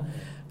مع منى،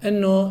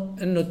 إنه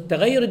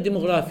التغير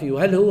الديموغرافي،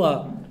 وهل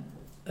هو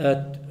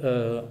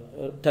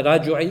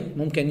تراجعي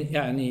ممكن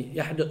يعني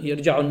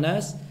يرجعوا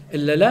الناس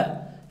إلا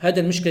لا؟ هذا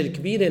المشكلة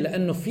الكبيرة،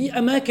 لأنه في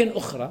أماكن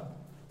أخرى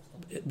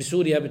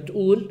بسوريا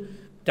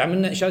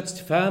تعملنا إشارة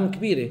استفهام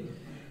كبيرة.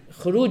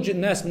 خروج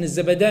الناس من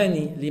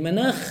الزبداني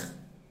لمناخ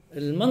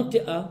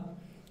المنطقة،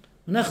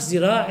 مناخ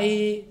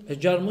زراعي،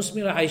 أشجار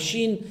مثمرة،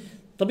 عايشين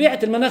طبيعة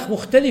المناخ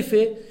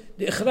مختلفة،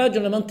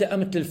 لإخراجهم لمنطقة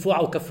مثل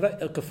الفوعة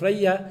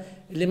وكفرية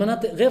اللي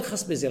مناطق غير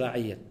خصبة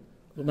زراعيا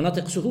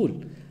ومناطق سهول،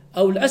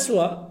 أو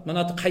الأسوأ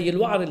مناطق حي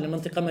الوعر اللي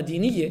منطقة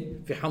مدينية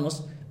في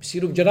حمص،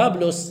 بيصيروا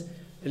بجرابلس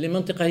اللي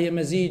منطقة هي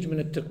مزيج من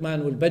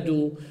التركمان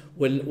والبدو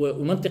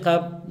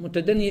ومنطقة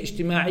متدنية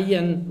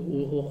اجتماعيا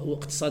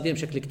واقتصاديا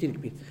بشكل كتير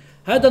كبير.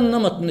 هذا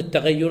النمط من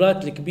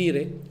التغيرات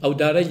الكبيرة أو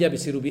دارية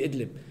بيصيروا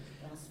بإدلب،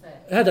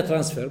 هذا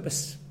ترانسفير،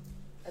 بس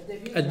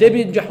قد ايه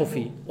بينجحوا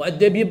فيه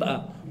وقد ايه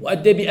بيبقى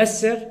وقد ايه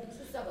بيأثر.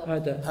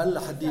 هذا هلا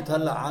حديت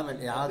هلا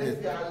عامل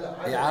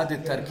إعادة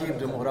تركيب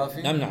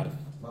ديموغرافي. ما بنعرف،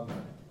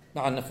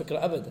 ما عندنا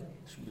فكرة أبدا،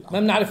 ما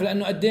بنعرف،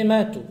 لأنه قد ايه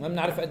ماتوا، ما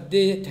بنعرف قد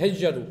ايه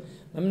تهجروا،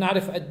 ما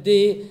بنعرف قد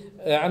ايه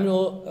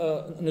عملوا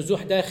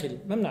نزوح داخلي،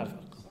 ما بنعرف.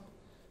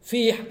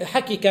 في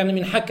حكي كان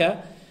من حكى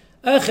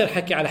آخر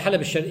حكي على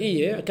حلب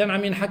الشرقية، كان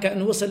عم ينحكى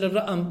أنه وصل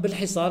الرقم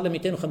بالحصار ل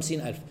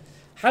 250,000.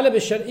 حلب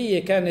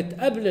الشرقية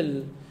كانت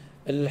قبل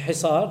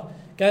الحصار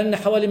كان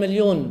حوالي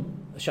 1,000,000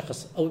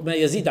 شخص أو ما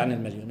يزيد عن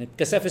 1,000,000.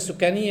 الكثافة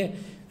السكانية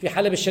في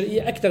حلب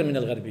الشرقية أكثر من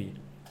الغربية.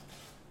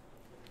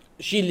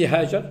 شيء اللي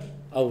هاجر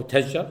أو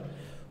تهجر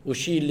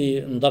وشيء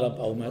اللي انضرب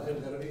أو مات.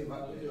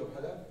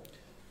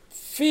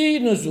 في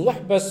نزوح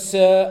بس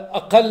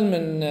أقل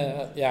من،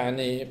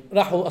 يعني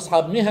راحوا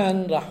أصحاب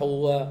مهن،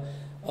 راحوا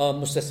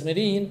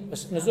مستثمرين،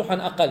 بس نزوحا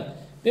أقل،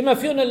 بما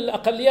فيهم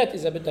الأقليات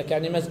إذا بدك،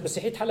 يعني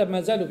مسيحية حلب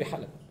ما زالوا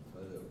بحلب.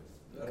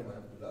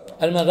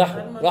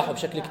 راحوا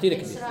بشكل كتير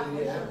كبير.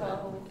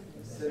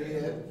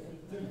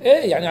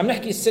 ايه يعني عم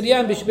نحكي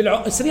السريان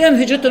السريان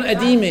هجرتهم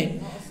قديمة،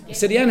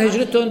 السريان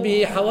هجرتهم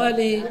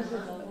بحوالي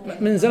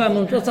من زمان،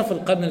 من منتصف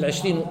القرن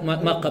العشرين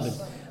ما قبل،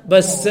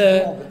 بس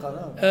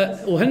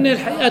وهن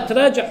الحقيقة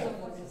تراجع.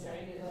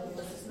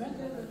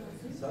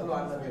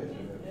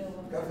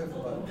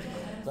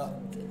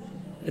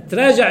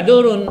 تراجع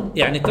دورهم،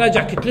 يعني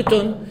تراجع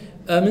كتلتهم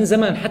من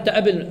زمان حتى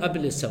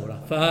قبل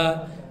الثورة.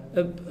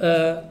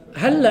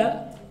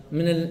 فهلا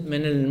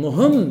من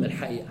المهم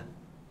الحقيقة،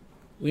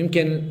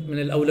 ويمكن من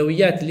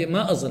الأولويات اللي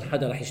ما أظن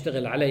حدا رح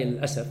يشتغل عليه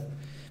للأسف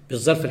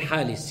بالظرف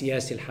الحالي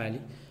السياسي الحالي،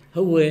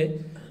 هو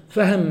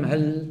فهم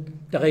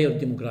التغير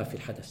الديموغرافي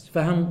الحدث،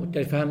 فهم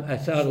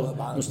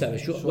آثاره مستقبل،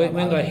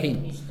 وين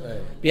رايحين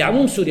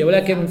بعموم سوريا،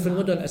 ولكن في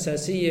المدن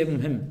الأساسية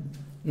مهم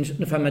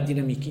نفهم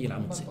الديناميكية اللي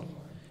عم تصير.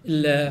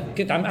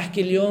 كنت عم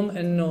أحكي اليوم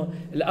أنه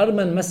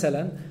الأرمن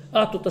مثلا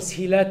أعطوا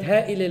تسهيلات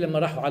هائلة لما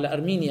راحوا على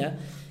أرمينيا،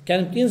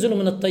 كانوا بينزلوا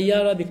من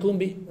الطيارة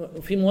بيكون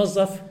في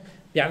موظف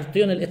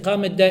بيعطيهم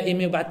الإقامة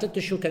الدائمة، وبعد 3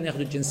 شهور كانوا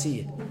ياخذوا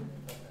الجنسية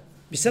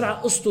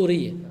بسرعة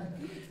أسطورية.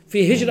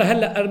 في هجرة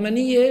هلا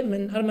أرمنية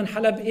من أرمن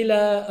حلب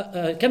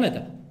إلى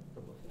كندا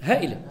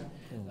هائلة،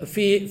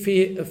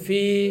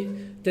 في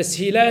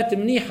تسهيلات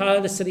منيحة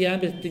للسريان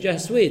باتجاه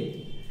السويد،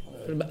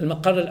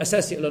 المقر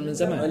الأساسي له من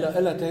زمان،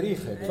 له تاريخ،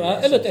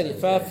 فله تاريخ،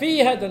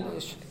 ففي هذا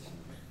الشيء.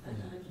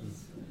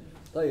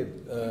 طيب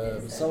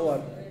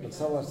بتصور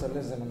صار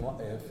لازم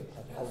نوقف.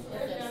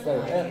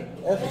 طيب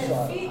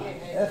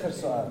آخر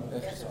سؤال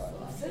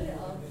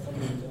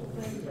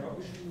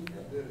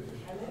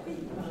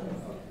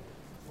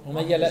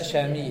أمية لا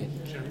شامية،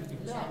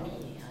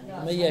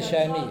 أمية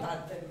شامية.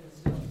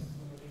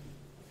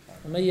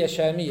 أمية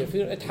شامية.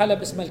 في فرقة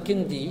حلب اسمها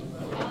الكندي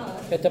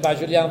تبع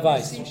جوليان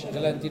فايس،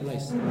 جلانتين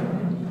فايس. بس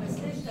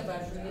ليش تبع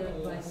جوليان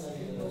فايس؟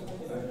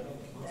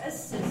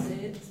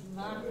 تأسست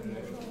مع هو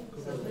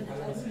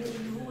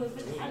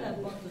في الحلب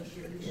برضه.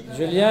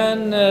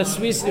 جوليان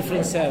سويسري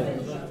فرنساوي،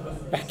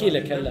 بحكي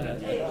لك هلا.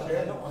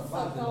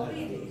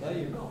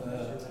 طيب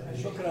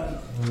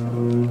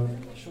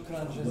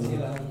شكرا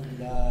جزيلا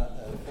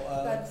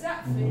لفؤاد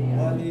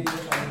ولي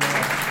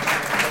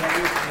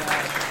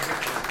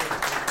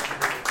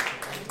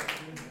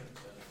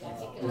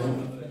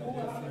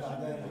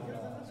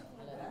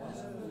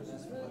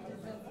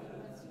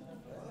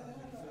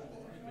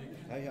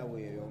هي هو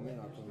يومين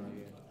اعطونا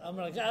اياه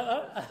أمرك